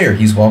tough player.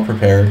 He's well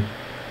prepared.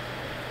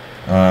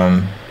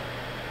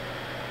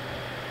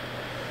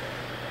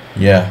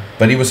 Yeah,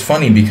 but he was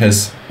funny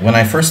because when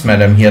I first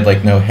met him, he had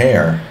like no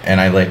hair, and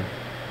I like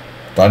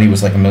thought he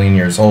was like a million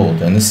years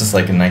old, and this is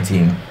like in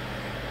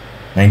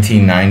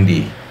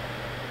 1990.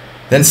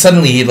 Then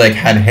suddenly he like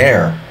had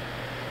hair,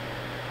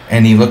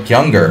 and he looked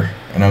younger,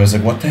 and I was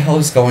like, what the hell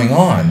is going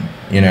on,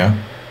 you know?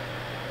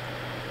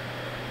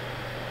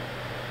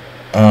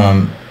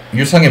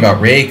 You're talking about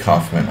Ray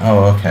Kaufman.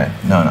 Oh, okay.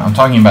 No, I'm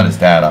talking about his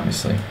dad,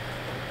 obviously.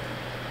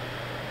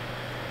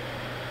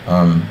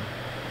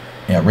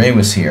 Yeah, Ray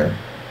was here.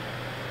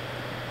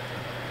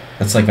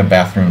 That's like a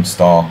bathroom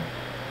stall.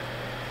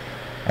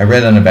 I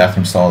read on a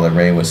bathroom stall that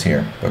Ray was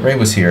here. But Ray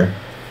was here.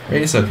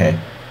 Ray's okay.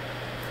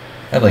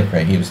 I like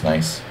Ray. He was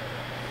nice.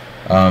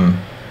 No,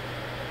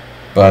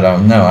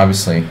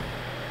 obviously.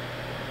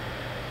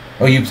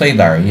 Oh, you played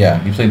Larry.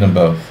 Yeah, you played them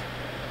both.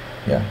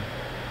 Yeah.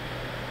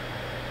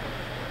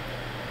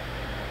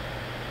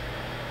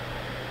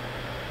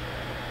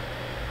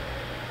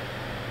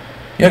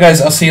 Yeah,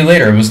 guys, I'll see you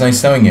later. It was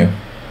nice knowing you.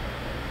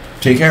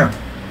 Take care.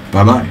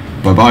 Bye-bye.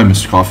 Bye-bye,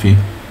 Mr. Coffee.